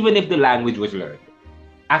 even if the language was learned.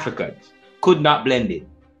 Africans could not blend in,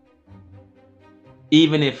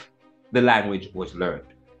 even if the language was learned.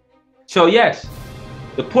 So yes,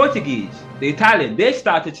 the Portuguese, the Italian, they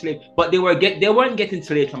started slaves, but they weren't getting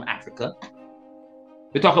slaves from Africa.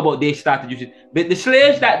 They talk about they started using the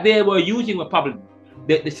slaves that they were using were probably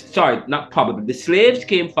the slaves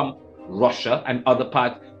came from Russia and other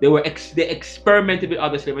parts. They experimented with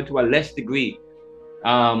other slaves to a less degree,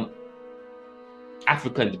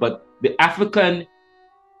 Africans, but the Africans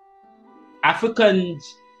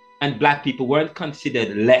and black people weren't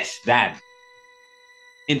considered less than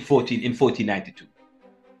in 1492.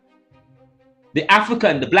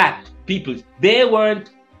 The black peoples, they weren't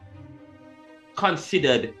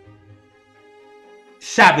considered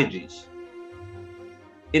savages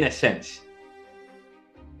in a sense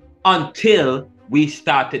until we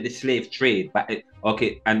started the slave trade,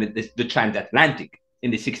 and the transatlantic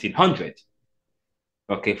in the 1600s.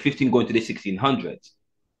 15 going to the 1600s.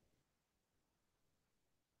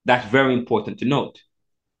 That's very important to note.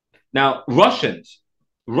 Now, Russians,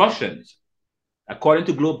 according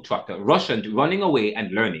to Globetrotter, Russians running away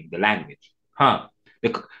and learning the language.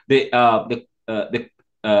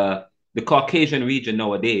 The Caucasian region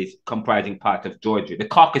nowadays comprising part of Georgia, the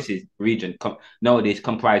Caucasus region nowadays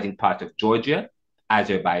comprising part of Georgia,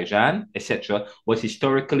 Azerbaijan, etc., was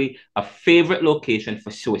historically a favorite location for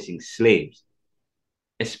sourcing slaves,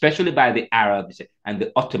 especially by the Arabs and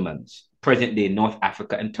the Ottomans, present-day North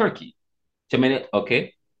Africa and Turkey. So many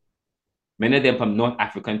of them from North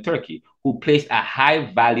Africa and Turkey, who placed a high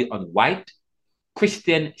value on white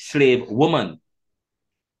Christian slave women.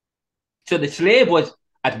 So the slave was,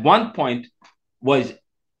 at one point, was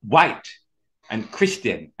white and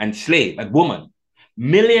Christian and slave and woman.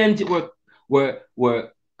 Millions were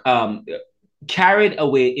carried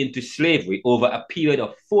away into slavery over a period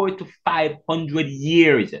of 400 to 500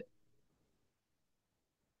 years.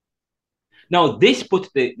 Now, this puts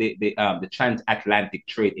the transatlantic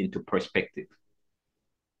trade into perspective.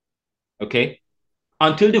 Okay,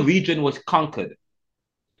 until the region was conquered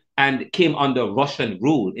and came under Russian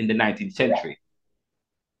rule in the 19th century,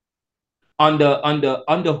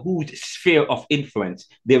 under whose sphere of influence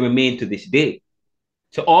they remain to this day.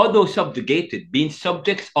 So although subjugated, being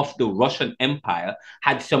subjects of the Russian Empire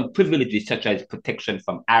had some privileges such as protection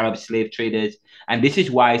from Arab slave traders, and this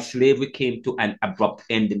is why slavery came to an abrupt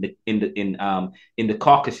end in the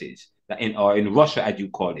Caucasus, or in Russia as you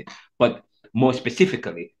call it, but more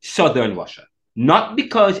specifically southern Russia. Not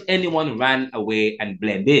because anyone ran away and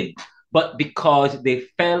blended in, but because they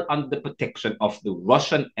fell under the protection of the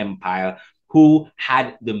Russian Empire, who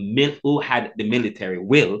had the military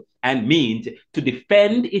will and means to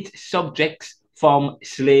defend its subjects from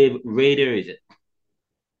slave raiders.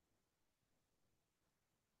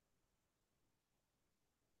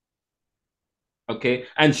 Okay,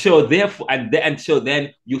 and so therefore, so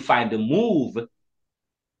then you find a move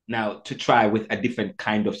now to try with a different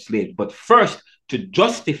kind of slave, but first to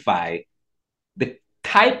justify the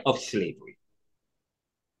type of slavery.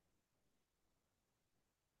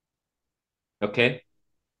 Okay,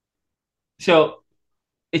 so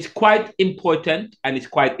it's quite important and it's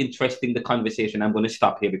quite interesting, the conversation. I'm going to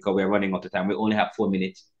stop here because we're running out of time. We only have 4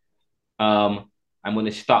 minutes. I'm going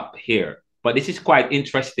to stop here, but this is quite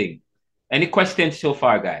interesting. Any questions so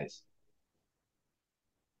far, guys?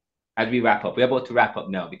 As we wrap up, we're about to wrap up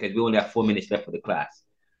now because we only have 4 minutes left for the class.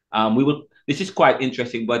 This is quite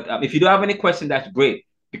interesting, but if you do have any questions, that's great.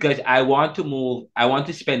 because I want to move. I want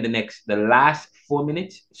to spend the last 4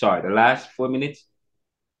 minutes. Sorry, the last 4 minutes.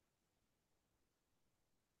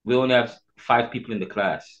 We only have 5 people in the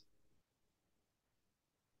class.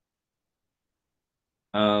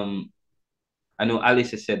 I know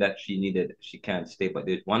Alice has said that she can't stay, but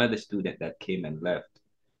there's one of the students that came and left.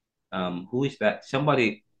 Who is that?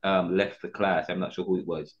 Somebody left the class. I'm not sure who it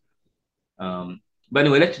was. But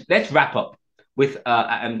anyway, let's wrap up with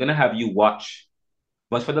I'm gonna have you watch,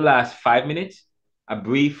 but for the last 5 minutes, a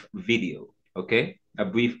brief video. Okay, a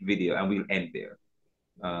brief video, and we'll end there.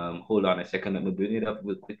 Hold on a second. Let me bring it up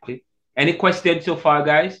real quickly. Any questions so far,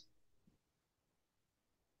 guys?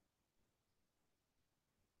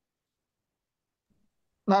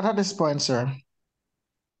 Not at this point, sir.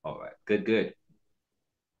 All right, good.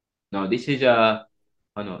 Now this is oh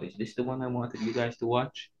no, is this the one I wanted you guys to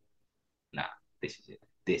watch? Nah, this is it.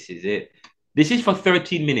 This is it. This is for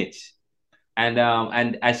 13 minutes. And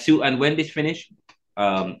as soon and when this finish,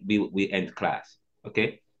 we end class.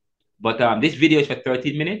 Okay. But this video is for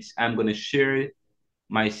 13 minutes. I'm gonna share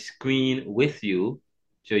my screen with you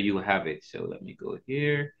so you have it. So let me go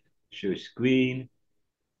here, share screen.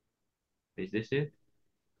 Is this it?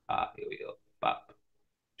 Here we go. Pop.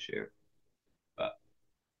 Share. Pop.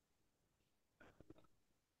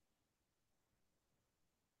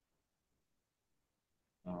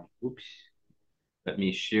 Oops. Let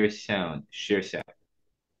me share sound. Share sound.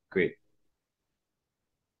 Great.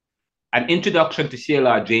 An Introduction to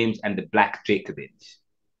C.L.R. James and the Black Jacobins.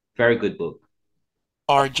 Very good book.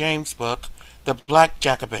 R. James' book, The Black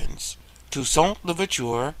Jacobins, Toussaint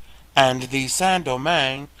Louverture, and the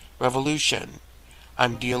Saint-Domingue Revolution.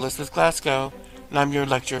 I'm D. Elizabeth Glasgow, and I'm your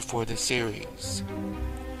lecturer for this series.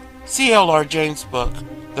 C.L.R. James' book,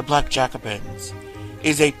 The Black Jacobins,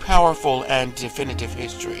 is a powerful and definitive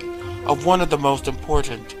history of one of the most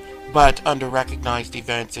important but under-recognized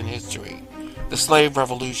events in history, the slave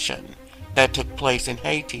revolution that took place in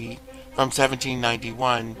Haiti from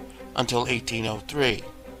 1791 until 1803.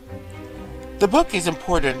 The book is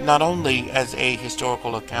important not only as a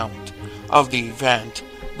historical account of the event,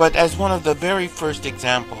 but as one of the very first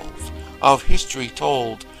examples of history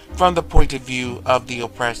told from the point of view of the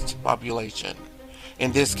oppressed population,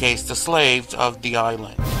 in this case the slaves of the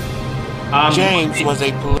island. James was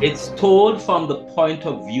It's told from the point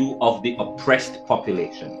of view of the oppressed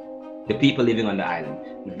population, the people living on the island.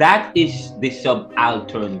 That is the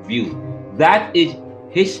subaltern view. That is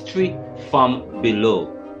history from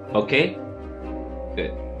below. Okay?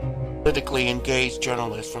 Good. Politically engaged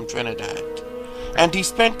journalist from Trinidad, and he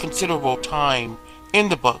spent considerable time in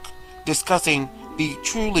the book discussing the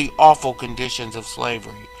truly awful conditions of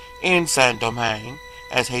slavery in Saint-Domingue,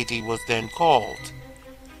 as Haiti was then called.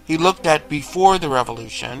 He looked at before the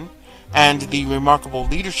revolution and the remarkable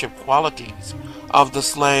leadership qualities of the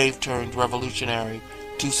slave-turned-revolutionary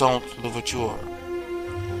Toussaint Louverture.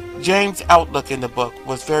 James' outlook in the book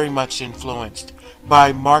was very much influenced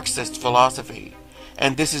by Marxist philosophy,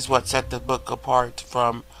 and this is what set the book apart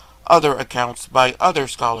from other accounts by other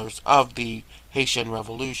scholars of the Haitian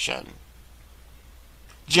Revolution.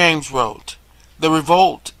 James wrote, "The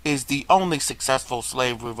revolt is the only successful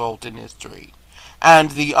slave revolt in history,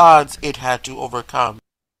 and the odds it had to overcome."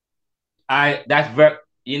 That's very,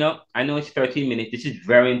 I know it's 13 minutes. This is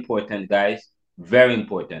very important, guys. Very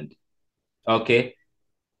important. Okay.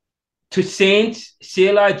 To Saint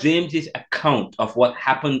C.L.R. James's account of what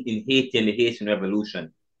happened in Haiti and the Haitian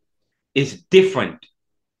Revolution is different,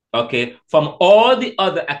 okay, from all the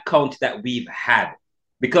other accounts that we've had,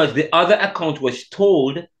 because the other account was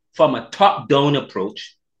told from a top-down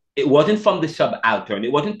approach. It wasn't from the subaltern.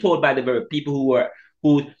 It wasn't told by the very people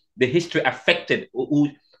who the history affected,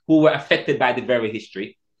 who were affected by the very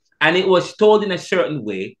history, and it was told in a certain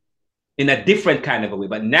way, in a different kind of a way.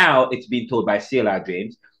 But now it's being told by C.L.R.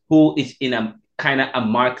 James, who is in a kind of a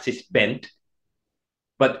Marxist bent,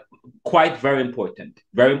 but quite very important.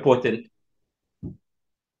 Very important.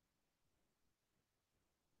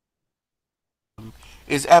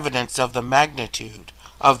 Is evidence of the magnitude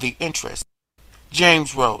of the interest.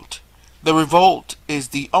 James wrote, "The revolt is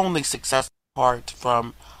the only successful part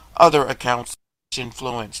from other accounts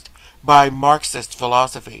influenced by Marxist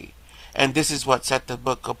philosophy, and this is what set the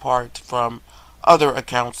book apart from other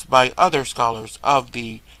accounts by other scholars of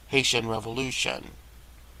the Haitian Revolution."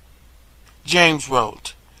 James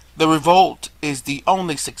wrote, "The revolt is the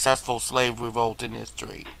only successful slave revolt in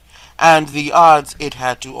history, and the odds it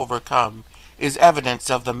had to overcome is evidence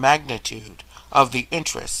of the magnitude of the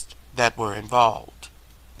interests that were involved."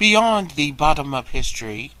 Beyond the bottom-up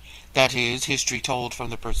history that is, history told from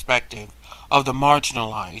the perspective of the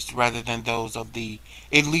marginalized rather than those of the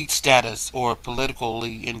elite status or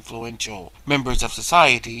politically influential members of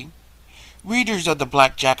society, readers of the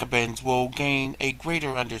Black Jacobins will gain a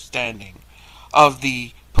greater understanding of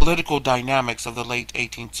the political dynamics of the late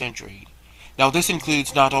 18th century. Now, this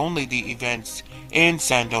includes not only the events in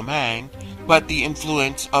Saint-Domingue, but the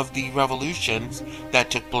influence of the revolutions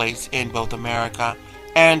that took place in both America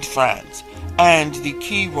and France, and the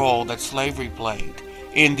key role that slavery played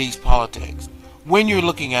in these politics. When you're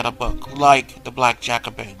looking at a book like The Black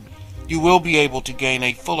Jacobin, you will be able to gain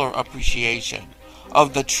a fuller appreciation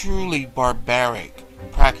of the truly barbaric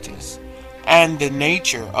practice and the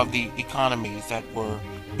nature of the economies that were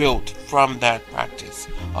built from that practice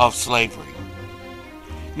of slavery.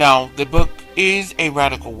 Now, the book is a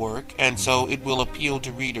radical work, and so it will appeal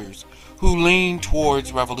to readers who lean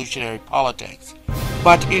towards revolutionary politics,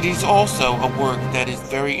 but it is also a work that is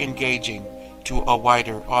very engaging to a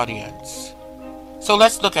wider audience. So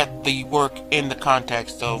let's look at the work in the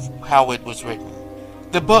context of how it was written.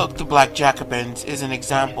 The book, The Black Jacobins, is an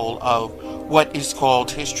example of what is called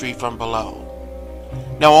history from below.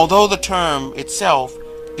 Now, although the term itself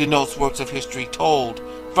denotes works of history told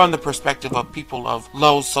from the perspective of people of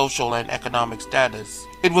low social and economic status,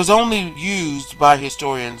 it was only used by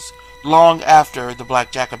historians long after The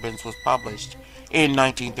Black Jacobins was published in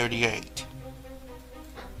 1938.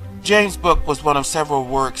 James' book was one of several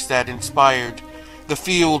works that inspired the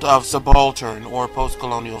field of subaltern or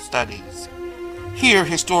post-colonial studies. Here,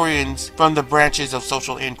 historians from the branches of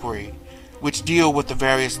social inquiry, which deal with the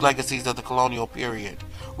various legacies of the colonial period,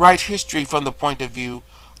 write history from the point of view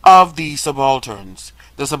of the subalterns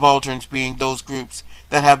being those groups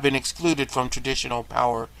that have been excluded from traditional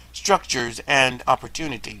power structures and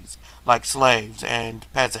opportunities, like slaves and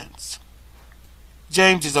peasants.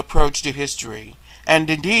 James's approach to history, and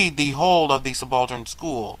indeed the whole of the subaltern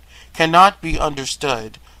school, cannot be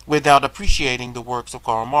understood without appreciating the works of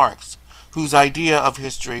Karl Marx, whose idea of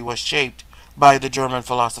history was shaped by the German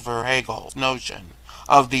philosopher Hegel's notion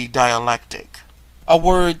of the dialectic, a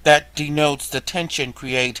word that denotes the tension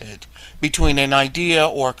created between an idea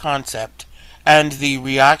or concept and the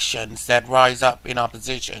reactions that rise up in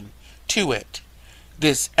opposition to it.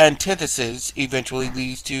 This antithesis eventually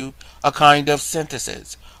leads to a kind of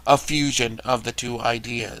synthesis, a fusion of the two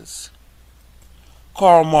ideas.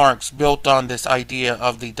 Karl Marx built on this idea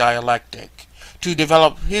of the dialectic to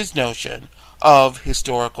develop his notion of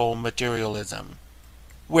historical materialism,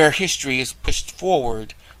 where history is pushed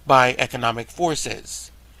forward by economic forces.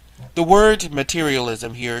 The word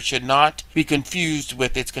materialism here should not be confused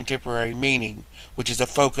with its contemporary meaning, which is a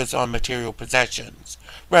focus on material possessions.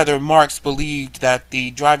 Rather, Marx believed that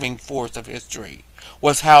the driving force of history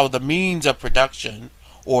was how the means of production,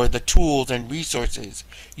 or the tools and resources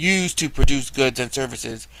used to produce goods and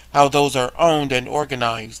services, how those are owned and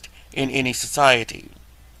organized in any society.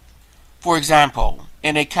 For example,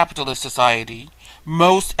 in a capitalist society,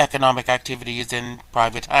 most economic activity is in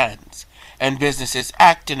private hands, and businesses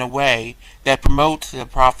act in a way that promotes the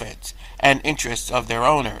profits and interests of their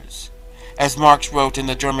owners. As Marx wrote in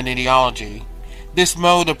the German Ideology, this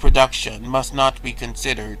mode of production must not be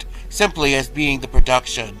considered simply as being the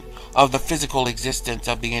production of the physical existence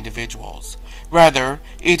of the individuals. Rather,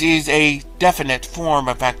 it is a definite form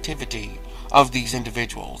of activity of these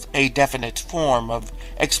individuals, a definite form of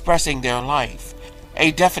expressing their life,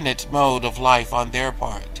 a definite mode of life on their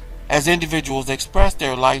part. As individuals express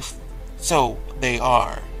their life, so they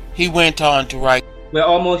are. He went on to write, we're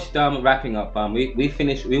almost wrapping up. We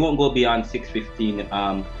finished. We won't go beyond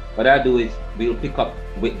 6:15. What I'll do is we'll pick up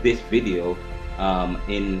with this video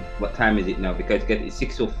in what time is it now? Because it's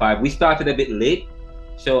 6:05. We started a bit late,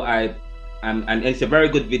 so and it's a very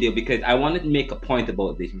good video because I wanted to make a point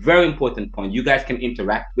about this. Very important point. You guys can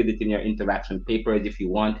interact with it in your interaction papers if you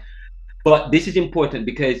want. But this is important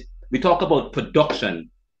because we talk about production.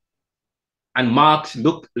 And Marx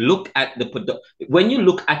look at the product. When you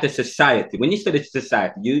look at a society, when you study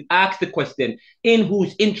society, you ask the question, in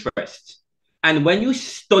whose interest? And when you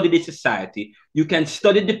study the society, you can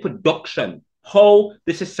study the production, how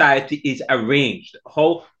the society is arranged,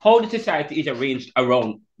 how the society is arranged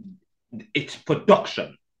around its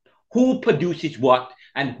production. Who produces what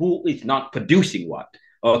and who is not producing what?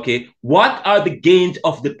 Okay, what are the gains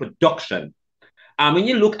of the production? When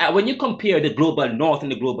you compare the global north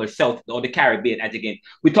and the global south, or the Caribbean, as again,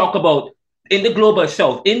 we talk about in the global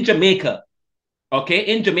south, in Jamaica, okay,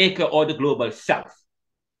 in Jamaica or the global south,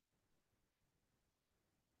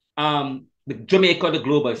 the Jamaica or the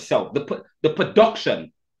global south, the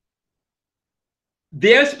production,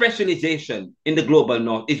 their specialization in the global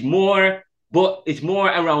north is more but it's more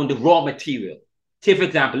around the raw material. Say, for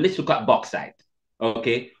example, let's look at bauxite.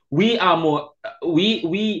 Okay, we are more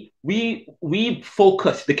we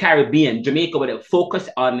focus the Caribbean, Jamaica, whatever, focus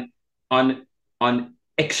on on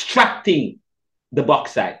extracting the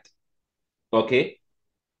bauxite. Okay,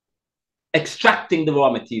 extracting the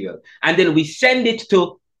raw material, and then we send it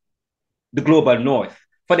to the global north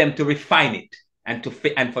for them to refine it and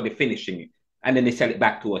for the finishing, and then they sell it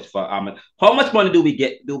back to us for how much money do we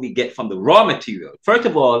get from the raw material? First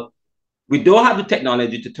of all, we don't have the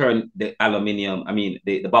technology to turn the aluminium,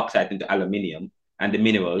 the bauxite into aluminium and the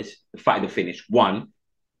minerals, the finish, one.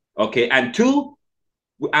 Okay, and two,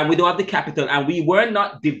 and we don't have the capital, and we were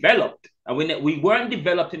not developed, and we weren't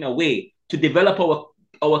developed in a way to develop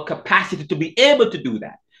our capacity to be able to do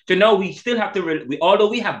that. So now we still have to, although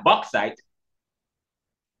we have bauxite,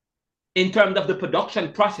 in terms of the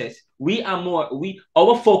production process,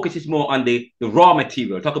 our focus is more on the raw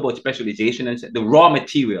material. Talk about specialization and the raw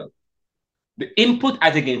material, the input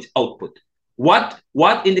as against output. What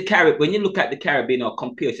in the Caribbean, when you look at the Caribbean or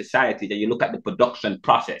compare societies and you look at the production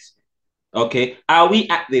process, okay, are we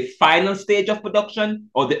at the final stage of production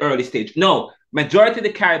or the early stage? No, majority of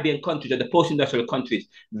the Caribbean countries or the post-industrial countries,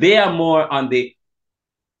 they are more on the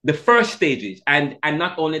first stages. And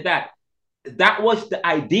not only that, that was the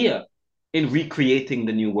idea in recreating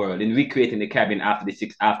the new world, in recreating the Caribbean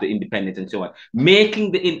after independence and so on,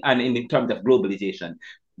 making in terms of globalization.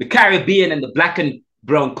 The Caribbean and the black and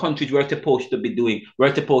brown countries were supposed to be the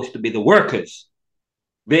workers.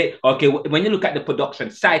 When you look at the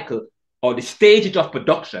production cycle or the stages of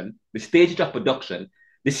production, the stage of production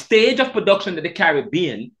that the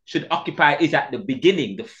Caribbean should occupy is at the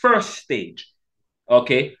beginning, the first stage.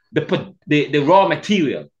 Okay, the raw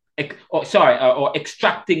material, or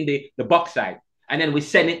extracting the bauxite, and then we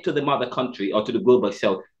send it to the mother country or to the global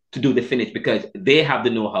south to do the finish, because they have the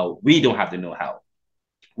know-how. We don't have the know-how.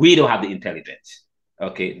 We don't have the intelligence.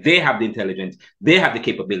 Okay, they have the intelligence. They have the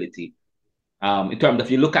capability. In terms of,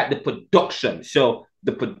 you look at the production. So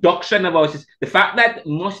the production of ours, the fact that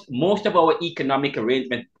most of our economic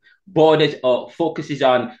arrangement borders or focuses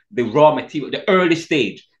on the raw material, the early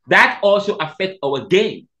stage, that also affects our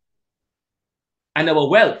gain and our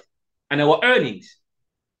wealth and our earnings.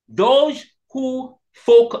 Those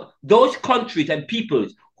countries and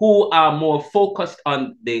peoples who are more focused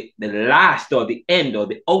on the last or the end or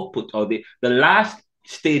the output or the last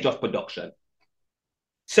stage of production,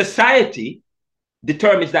 society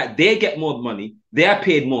determines that they get more money, they are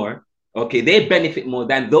paid more, okay, they benefit more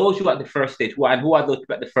than those who are at the first stage. Who are those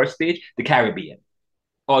at the first stage? The Caribbean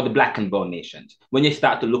or the black and brown nations. When you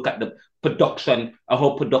start to look at the production,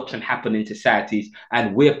 how production happens in societies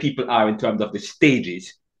and where people are in terms of the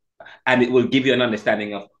stages, and it will give you an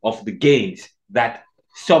understanding of the gains that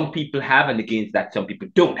some people have and the gains that some people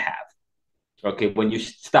don't have. Okay, when you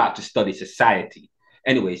start to study society.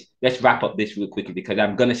 Anyways, let's wrap up this real quickly, because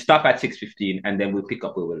I'm going to stop at 6:15 and then we'll pick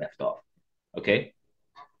up where we left off. Okay?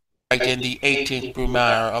 In the 18th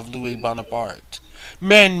Brumaire of Louis Bonaparte.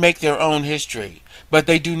 Men make their own history, but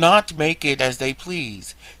they do not make it as they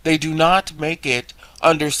please. They do not make it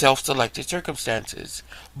under self-selected circumstances,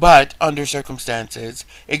 but under circumstances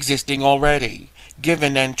existing already,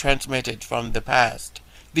 given and transmitted from the past.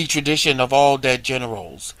 The tradition of all dead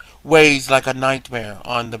generals weighs like a nightmare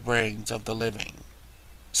on the brains of the living.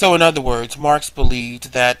 So, in other words, Marx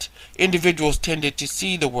believed that individuals tended to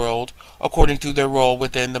see the world according to their role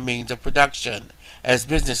within the means of production, as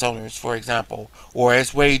business owners, for example, or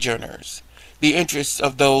as wage earners. The interests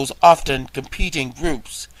of those often competing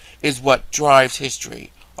groups is what drives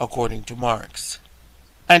history, according to Marx.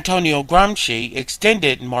 Antonio Gramsci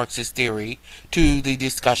extended Marx's theory to the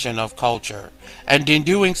discussion of culture, and in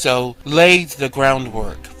doing so laid the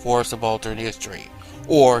groundwork for subaltern history,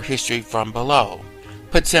 or history from below.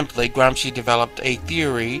 Put simply, Gramsci developed a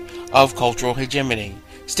theory of cultural hegemony,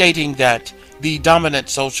 stating that the dominant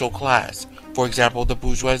social class, for example the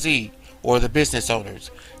bourgeoisie or the business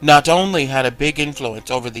owners, not only had a big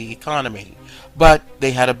influence over the economy, but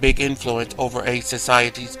they had a big influence over a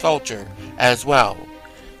society's culture as well.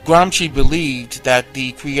 Gramsci believed that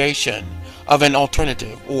the creation of an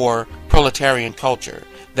alternative or proletarian culture,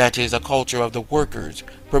 that is, a culture of the workers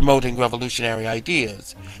promoting revolutionary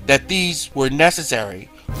ideas, that these were necessary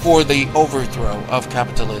for the overthrow of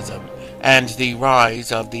capitalism and the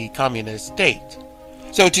rise of the communist state.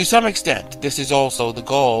 So to some extent, this is also the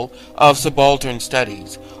goal of subaltern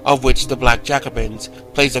studies, of which the Black Jacobins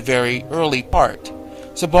plays a very early part.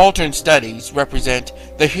 Subaltern studies represent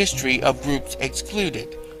the history of groups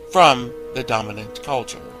excluded from the dominant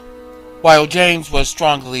culture. While James was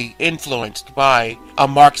strongly influenced by a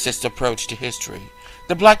Marxist approach to history,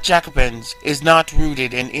 The Black Jacobins is not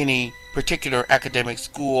rooted in any particular academic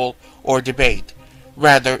school or debate.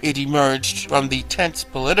 Rather, it emerged from the tense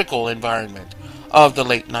political environment of the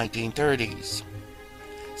late 1930s.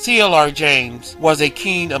 C.L.R. James was a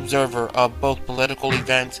keen observer of both political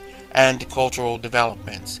events and cultural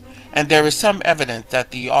developments, and there is some evidence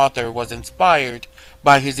that the author was inspired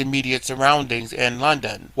by his immediate surroundings in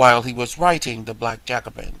London while he was writing The Black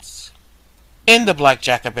Jacobins. In The Black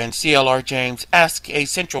Jacobins, C.L.R. James asks a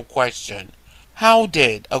central question: how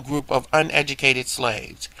did a group of uneducated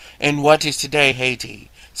slaves in what is today Haiti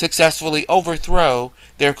successfully overthrow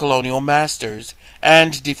their colonial masters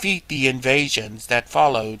and defeat the invasions that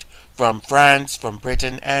followed from France, from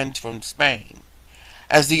Britain, and from Spain?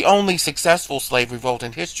 As the only successful slave revolt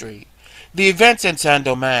in history, the events in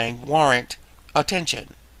Saint-Domingue warrant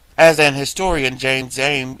attention. As an historian, James'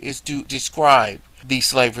 aim is to describe the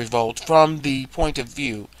slave revolt from the point of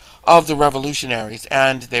view of the revolutionaries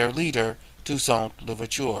and their leader, Toussaint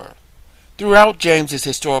Louverture. Throughout James's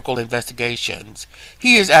historical investigations,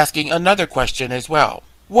 he is asking another question as well.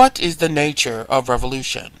 What is the nature of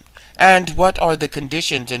revolution? And what are the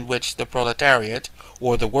conditions in which the proletariat,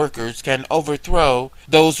 or the workers, can overthrow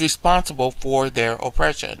those responsible for their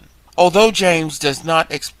oppression? Although James does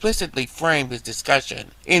not explicitly frame his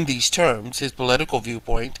discussion in these terms, his political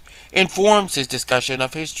viewpoint informs his discussion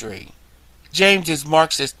of history. James's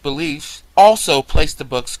Marxist beliefs also place the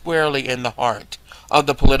book squarely in the heart of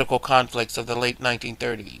the political conflicts of the late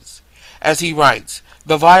 1930s. As he writes,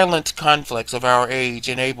 the violent conflicts of our age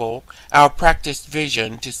enable our practiced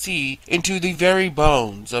vision to see into the very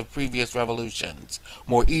bones of previous revolutions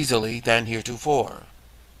more easily than heretofore.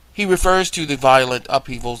 He refers to the violent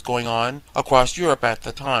upheavals going on across Europe at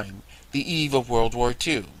the time, the eve of World War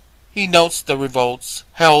II. He notes the revolts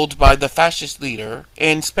held by the fascist leader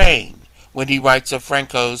in Spain when he writes of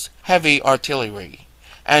Franco's heavy artillery,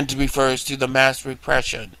 and refers to the mass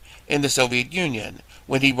repression in the Soviet Union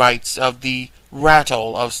when he writes of the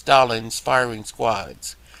rattle of Stalin's firing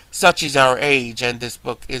squads. Such is our age, and this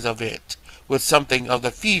book is of it, with something of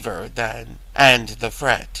the fever and the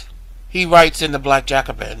fret. He writes in The Black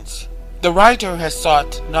Jacobins, the writer has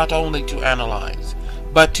sought not only to analyze,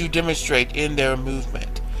 but to demonstrate in their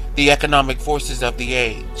movement the economic forces of the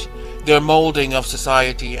age, their molding of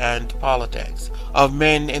society and politics, of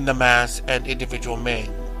men in the mass and individual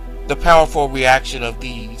men, the powerful reaction of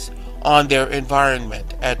these on their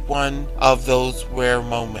environment at one of those rare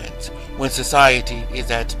moments when society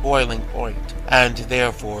is at boiling point and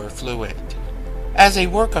therefore fluid. As a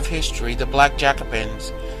work of history, The Black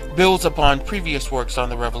Jacobins builds upon previous works on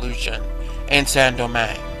the Revolution in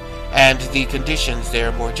Saint-Domingue and the conditions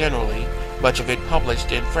there more generally, much of it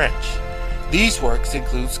published in French. These works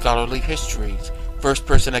include scholarly histories,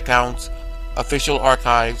 first-person accounts, official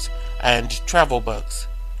archives, and travel books.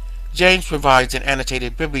 James provides an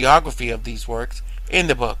annotated bibliography of these works in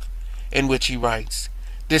the book, in which he writes,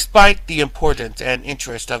 despite the importance and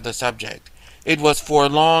interest of the subject, it was for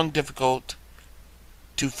long difficult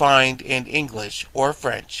to find in English or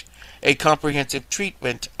French a comprehensive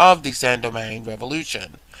treatment of the Saint-Domingue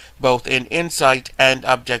Revolution. Both in insight and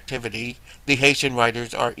objectivity, the Haitian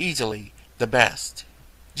writers are easily the best.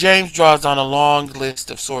 James draws on a long list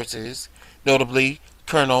of sources, notably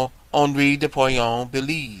Colonel Henri de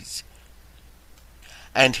Pouillon-Belize,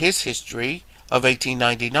 and his history of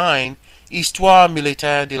 1899, Histoire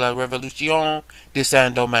militaire de la Révolution de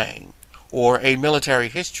Saint-Domingue, or a military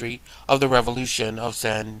history of the Revolution of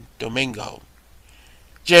San Domingo.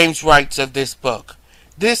 James writes of this book,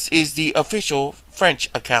 this is the official French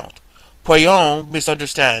account. Pouillon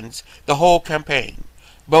misunderstands the whole campaign,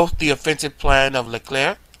 both the offensive plan of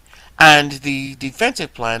Leclerc and the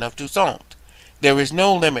defensive plan of Toussaint. There is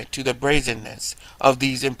no limit to the brazenness of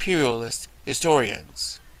these imperialist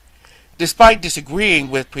historians. Despite disagreeing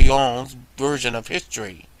with Pouillon's version of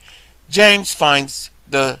history, James finds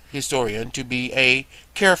the historian to be a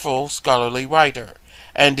careful scholarly writer,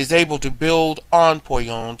 and is able to build on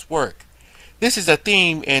Pouillon's work. This is a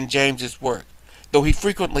theme in James's work. Though he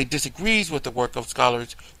frequently disagrees with the work of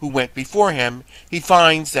scholars who went before him, he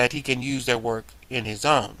finds that he can use their work in his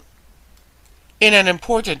own. In an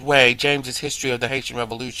important way, James's history of the Haitian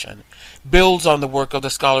Revolution builds on the work of the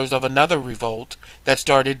scholars of another revolt that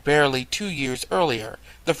started barely 2 years earlier,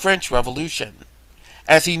 the French Revolution.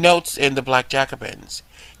 As he notes in The Black Jacobins,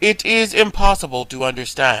 it is impossible to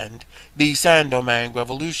understand the Saint-Domingue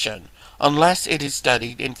Revolution unless it is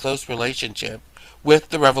studied in close relationship with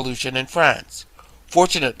the Revolution in France.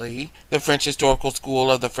 Fortunately, the French historical school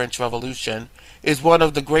of the French Revolution is one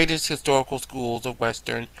of the greatest historical schools of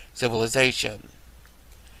Western civilization.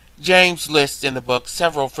 James lists in the book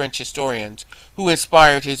several French historians who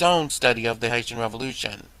inspired his own study of the Haitian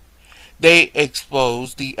Revolution. They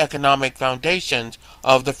exposed the economic foundations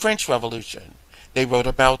of the French Revolution. They wrote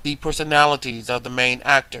about the personalities of the main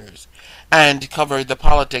actors and covered the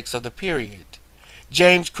politics of the period.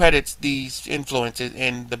 James credits these influences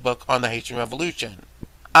in the book on the Haitian Revolution.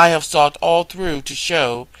 I have sought all through to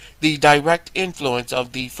show the direct influence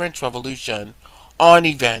of the French Revolution on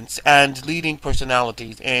events and leading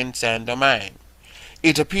personalities in Saint-Domingue.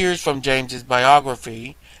 It appears from James's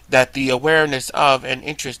biography that the awareness of and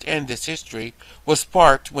interest in this history was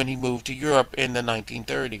sparked when he moved to Europe in the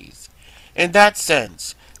 1930s. In that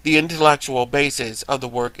sense, the intellectual basis of the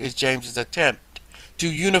work is James's attempt to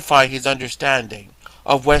unify his understanding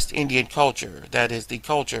of West Indian culture, that is, the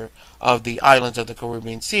culture of the islands of the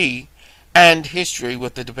Caribbean Sea, and history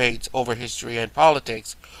with the debates over history and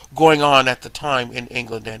politics going on at the time in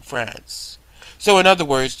England and France. So in other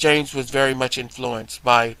words, James was very much influenced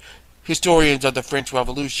by historians of the French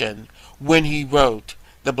Revolution when he wrote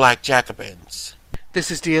The Black Jacobins. This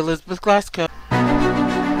is D. Elizabeth Glasgow.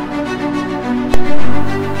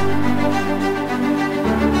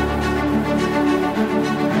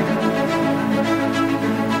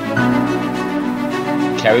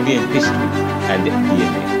 Caribbean history and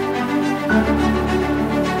DNA.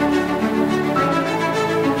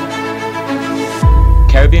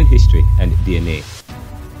 Caribbean history and DNA.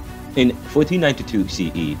 In 1492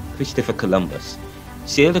 CE, Christopher Columbus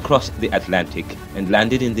sailed across the Atlantic and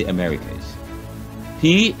landed in the Americas.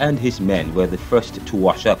 He and his men were the first to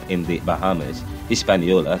wash up in the Bahamas,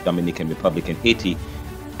 Hispaniola, Dominican Republic, and Haiti,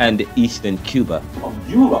 and eastern Cuba. From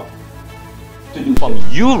Europe.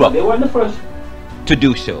 They weren't the first to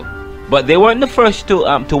do so, but they weren't the first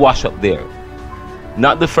to wash up there.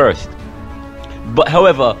 Not the first. But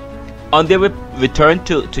however, on their return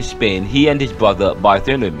to Spain, he and his brother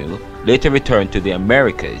Bartholomew later returned to the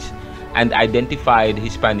Americas and identified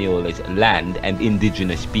Hispaniola's land and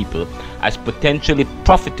indigenous people as potentially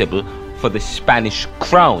profitable for the Spanish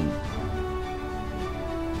crown.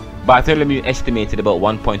 Bartholomew estimated about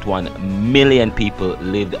 1.1 million people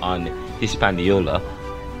lived on Hispaniola,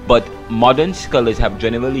 but modern scholars have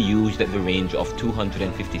generally used the range of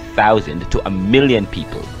 250,000 to 1 million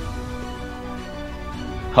people.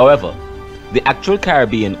 However, the actual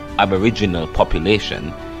Caribbean Aboriginal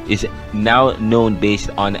population is now known based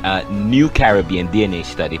on a new Caribbean DNA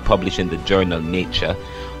study published in the journal Nature,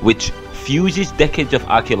 which fuses decades of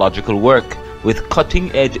archaeological work with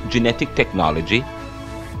cutting-edge genetic technology.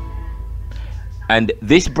 And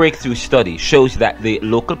this breakthrough study shows that the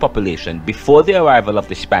local population before the arrival of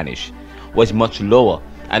the Spanish was much lower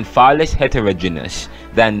and far less heterogeneous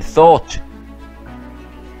than thought.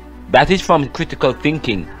 That is from critical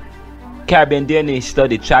thinking. Caribbean DNA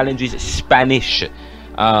study challenges Spanish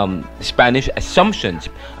assumptions.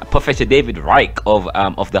 Professor David Reich of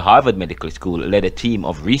the Harvard Medical School led a team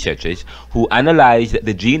of researchers who analyzed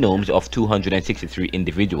the genomes of 263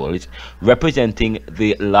 individuals, representing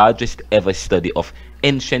the largest ever study of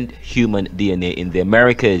ancient human DNA in the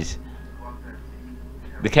Americas.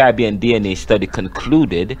 The Caribbean DNA study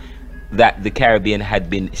concluded that the Caribbean had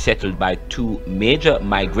been settled by two major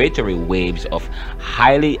migratory waves of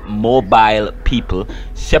highly mobile people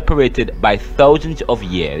separated by thousands of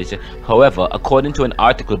years. However, according to an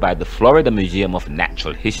article by the Florida Museum of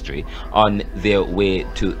Natural History, on their way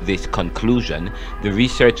to this conclusion, the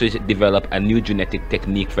researchers developed a new genetic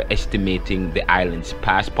technique for estimating the island's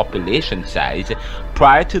past population size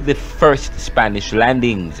prior to the first Spanish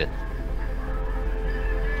landings.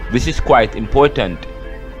 This is quite important.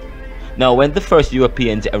 Now, when the first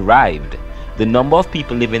Europeans arrived, the number of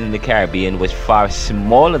people living in the Caribbean was far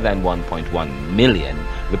smaller than 1.1 million,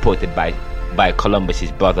 reported by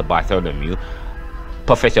Columbus's brother Bartholomew.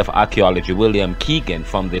 Professor of Archaeology William Keegan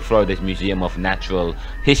from the Florida Museum of Natural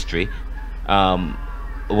History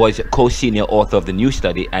was co-senior author of the new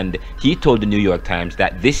study, and he told the New York Times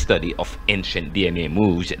that this study of ancient DNA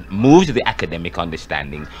moves the academic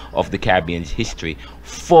understanding of the Caribbean's history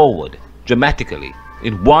forward dramatically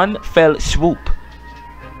in one fell swoop.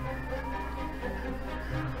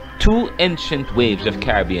 Two ancient waves of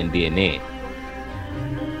Caribbean DNA.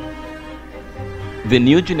 The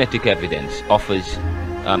new genetic evidence offers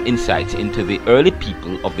insights into the early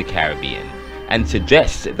people of the Caribbean and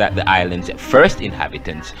suggests that the island's first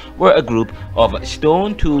inhabitants were a group of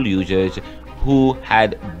stone tool users who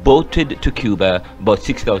had boated to Cuba about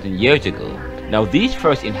 6,000 years ago. Now, these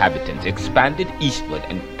first inhabitants expanded eastward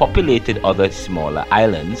and populated other smaller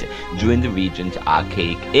islands during the region's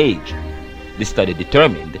Archaic Age. the study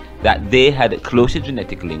determined that they had closer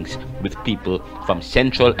genetic links with people from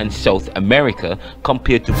Central and South America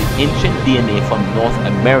compared to the ancient DNA from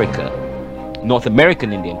North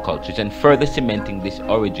American Indian cultures, and further cementing this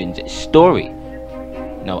origins story.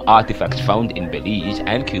 Now, artifacts found in Belize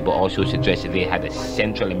and Cuba also suggest they had a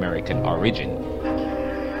Central American origin.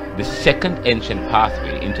 The second ancient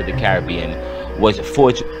pathway into the Caribbean was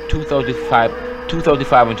forged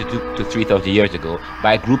 2,500 to 3,000 years ago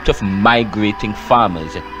by groups of migrating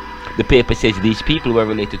farmers. The paper says these people were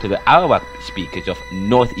related to the Arawak speakers of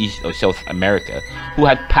Northeast or South America, who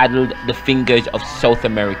had paddled the fingers of South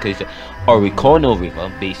America's Orinoco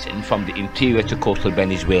River basin from the interior to coastal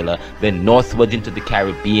Venezuela, then northwards into the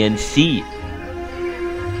Caribbean Sea.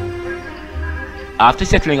 After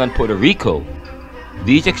settling on Puerto Rico,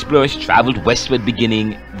 these explorers traveled westward,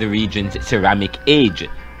 beginning the region's ceramic age,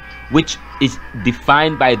 which is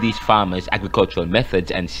defined by these farmers' agricultural methods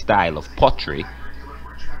and style of pottery.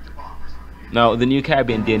 Now, the New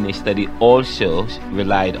Caribbean DNA study also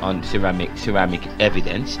relied on ceramic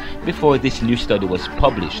evidence. Before this new study was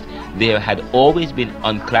published, there had always been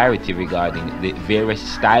unclarity regarding the various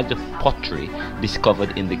styles of pottery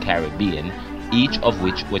discovered in the Caribbean, each of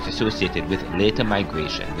which was associated with later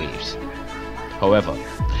migration waves. However,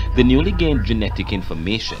 the newly gained genetic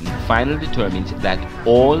information finally determines that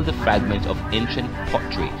all the fragments of ancient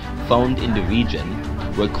pottery found in the region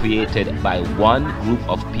were created by one group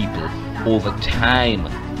of people over time.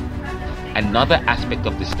 Another aspect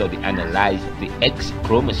of the study analyzed the X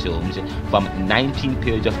chromosomes from 19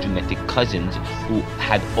 pairs of genetic cousins who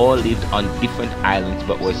had all lived on different islands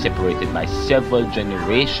but were separated by several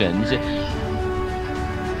generations.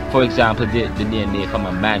 For example, the DNA from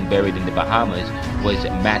a man buried in the Bahamas was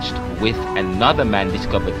matched with another man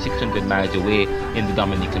discovered 600 miles away in the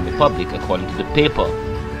Dominican Republic, according to the paper.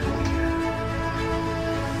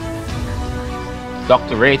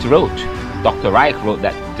 Dr. Reich wrote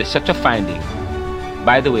that there's such a finding.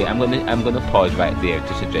 By the way, I'm gonna pause right there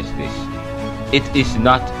to suggest this. It is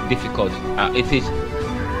not difficult.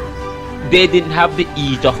 They didn't have the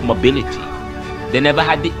ease of mobility. They never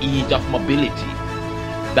had the ease of mobility.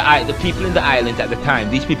 The people in the islands at the time,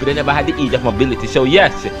 these people, they never had the ease of mobility. So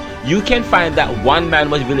yes, you can find that one man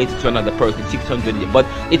was related to another person 600 years, but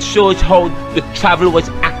it shows how the travel was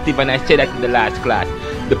active. And I said that in the last class.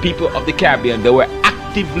 The people of the Caribbean, they were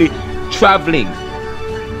actively traveling.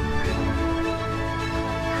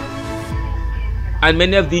 And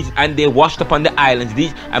many of these, and they washed up on the islands.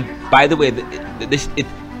 These, and by the way,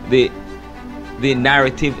 the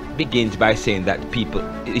narrative begins by saying that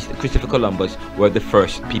Christopher Columbus were the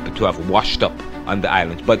first people to have washed up on the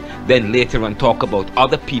islands, but then later on talk about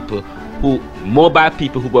other people mobile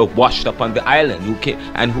people who were washed up on the island, who came,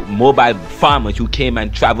 and mobile farmers who came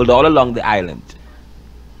and traveled all along the island.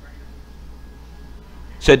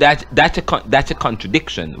 So that's a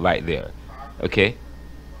contradiction right there, okay?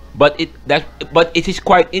 But it is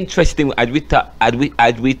quite interesting as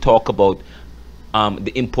we talk about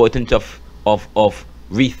the importance of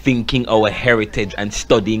rethinking our heritage and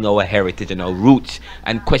studying our heritage and our roots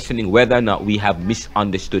and questioning whether or not we have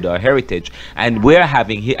misunderstood our heritage. And we're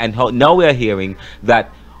having here, and now we're hearing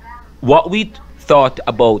that what we thought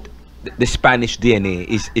about the Spanish DNA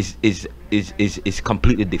is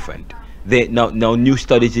completely different. Now new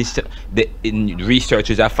studies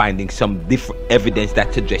researchers are finding some different evidence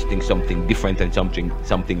that's suggesting something different and something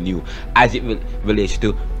new as it relates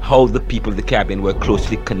to how the people of the Caribbean were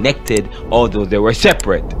closely connected, although they were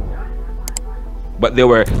separate. But they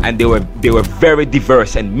were very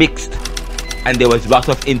diverse and mixed, and there was lots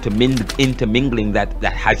of intermingling that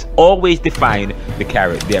has always defined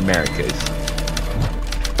the Americas.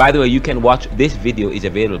 By the way, you can watch this video. Is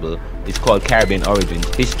available. It's called Caribbean Origins,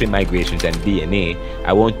 History, Migrations, and DNA.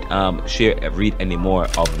 I won't read any more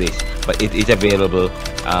of this, but it is available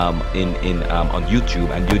on YouTube,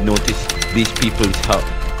 and you notice these people's help.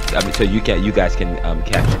 So you guys can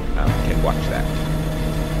watch that.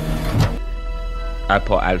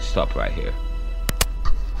 I'll stop right here.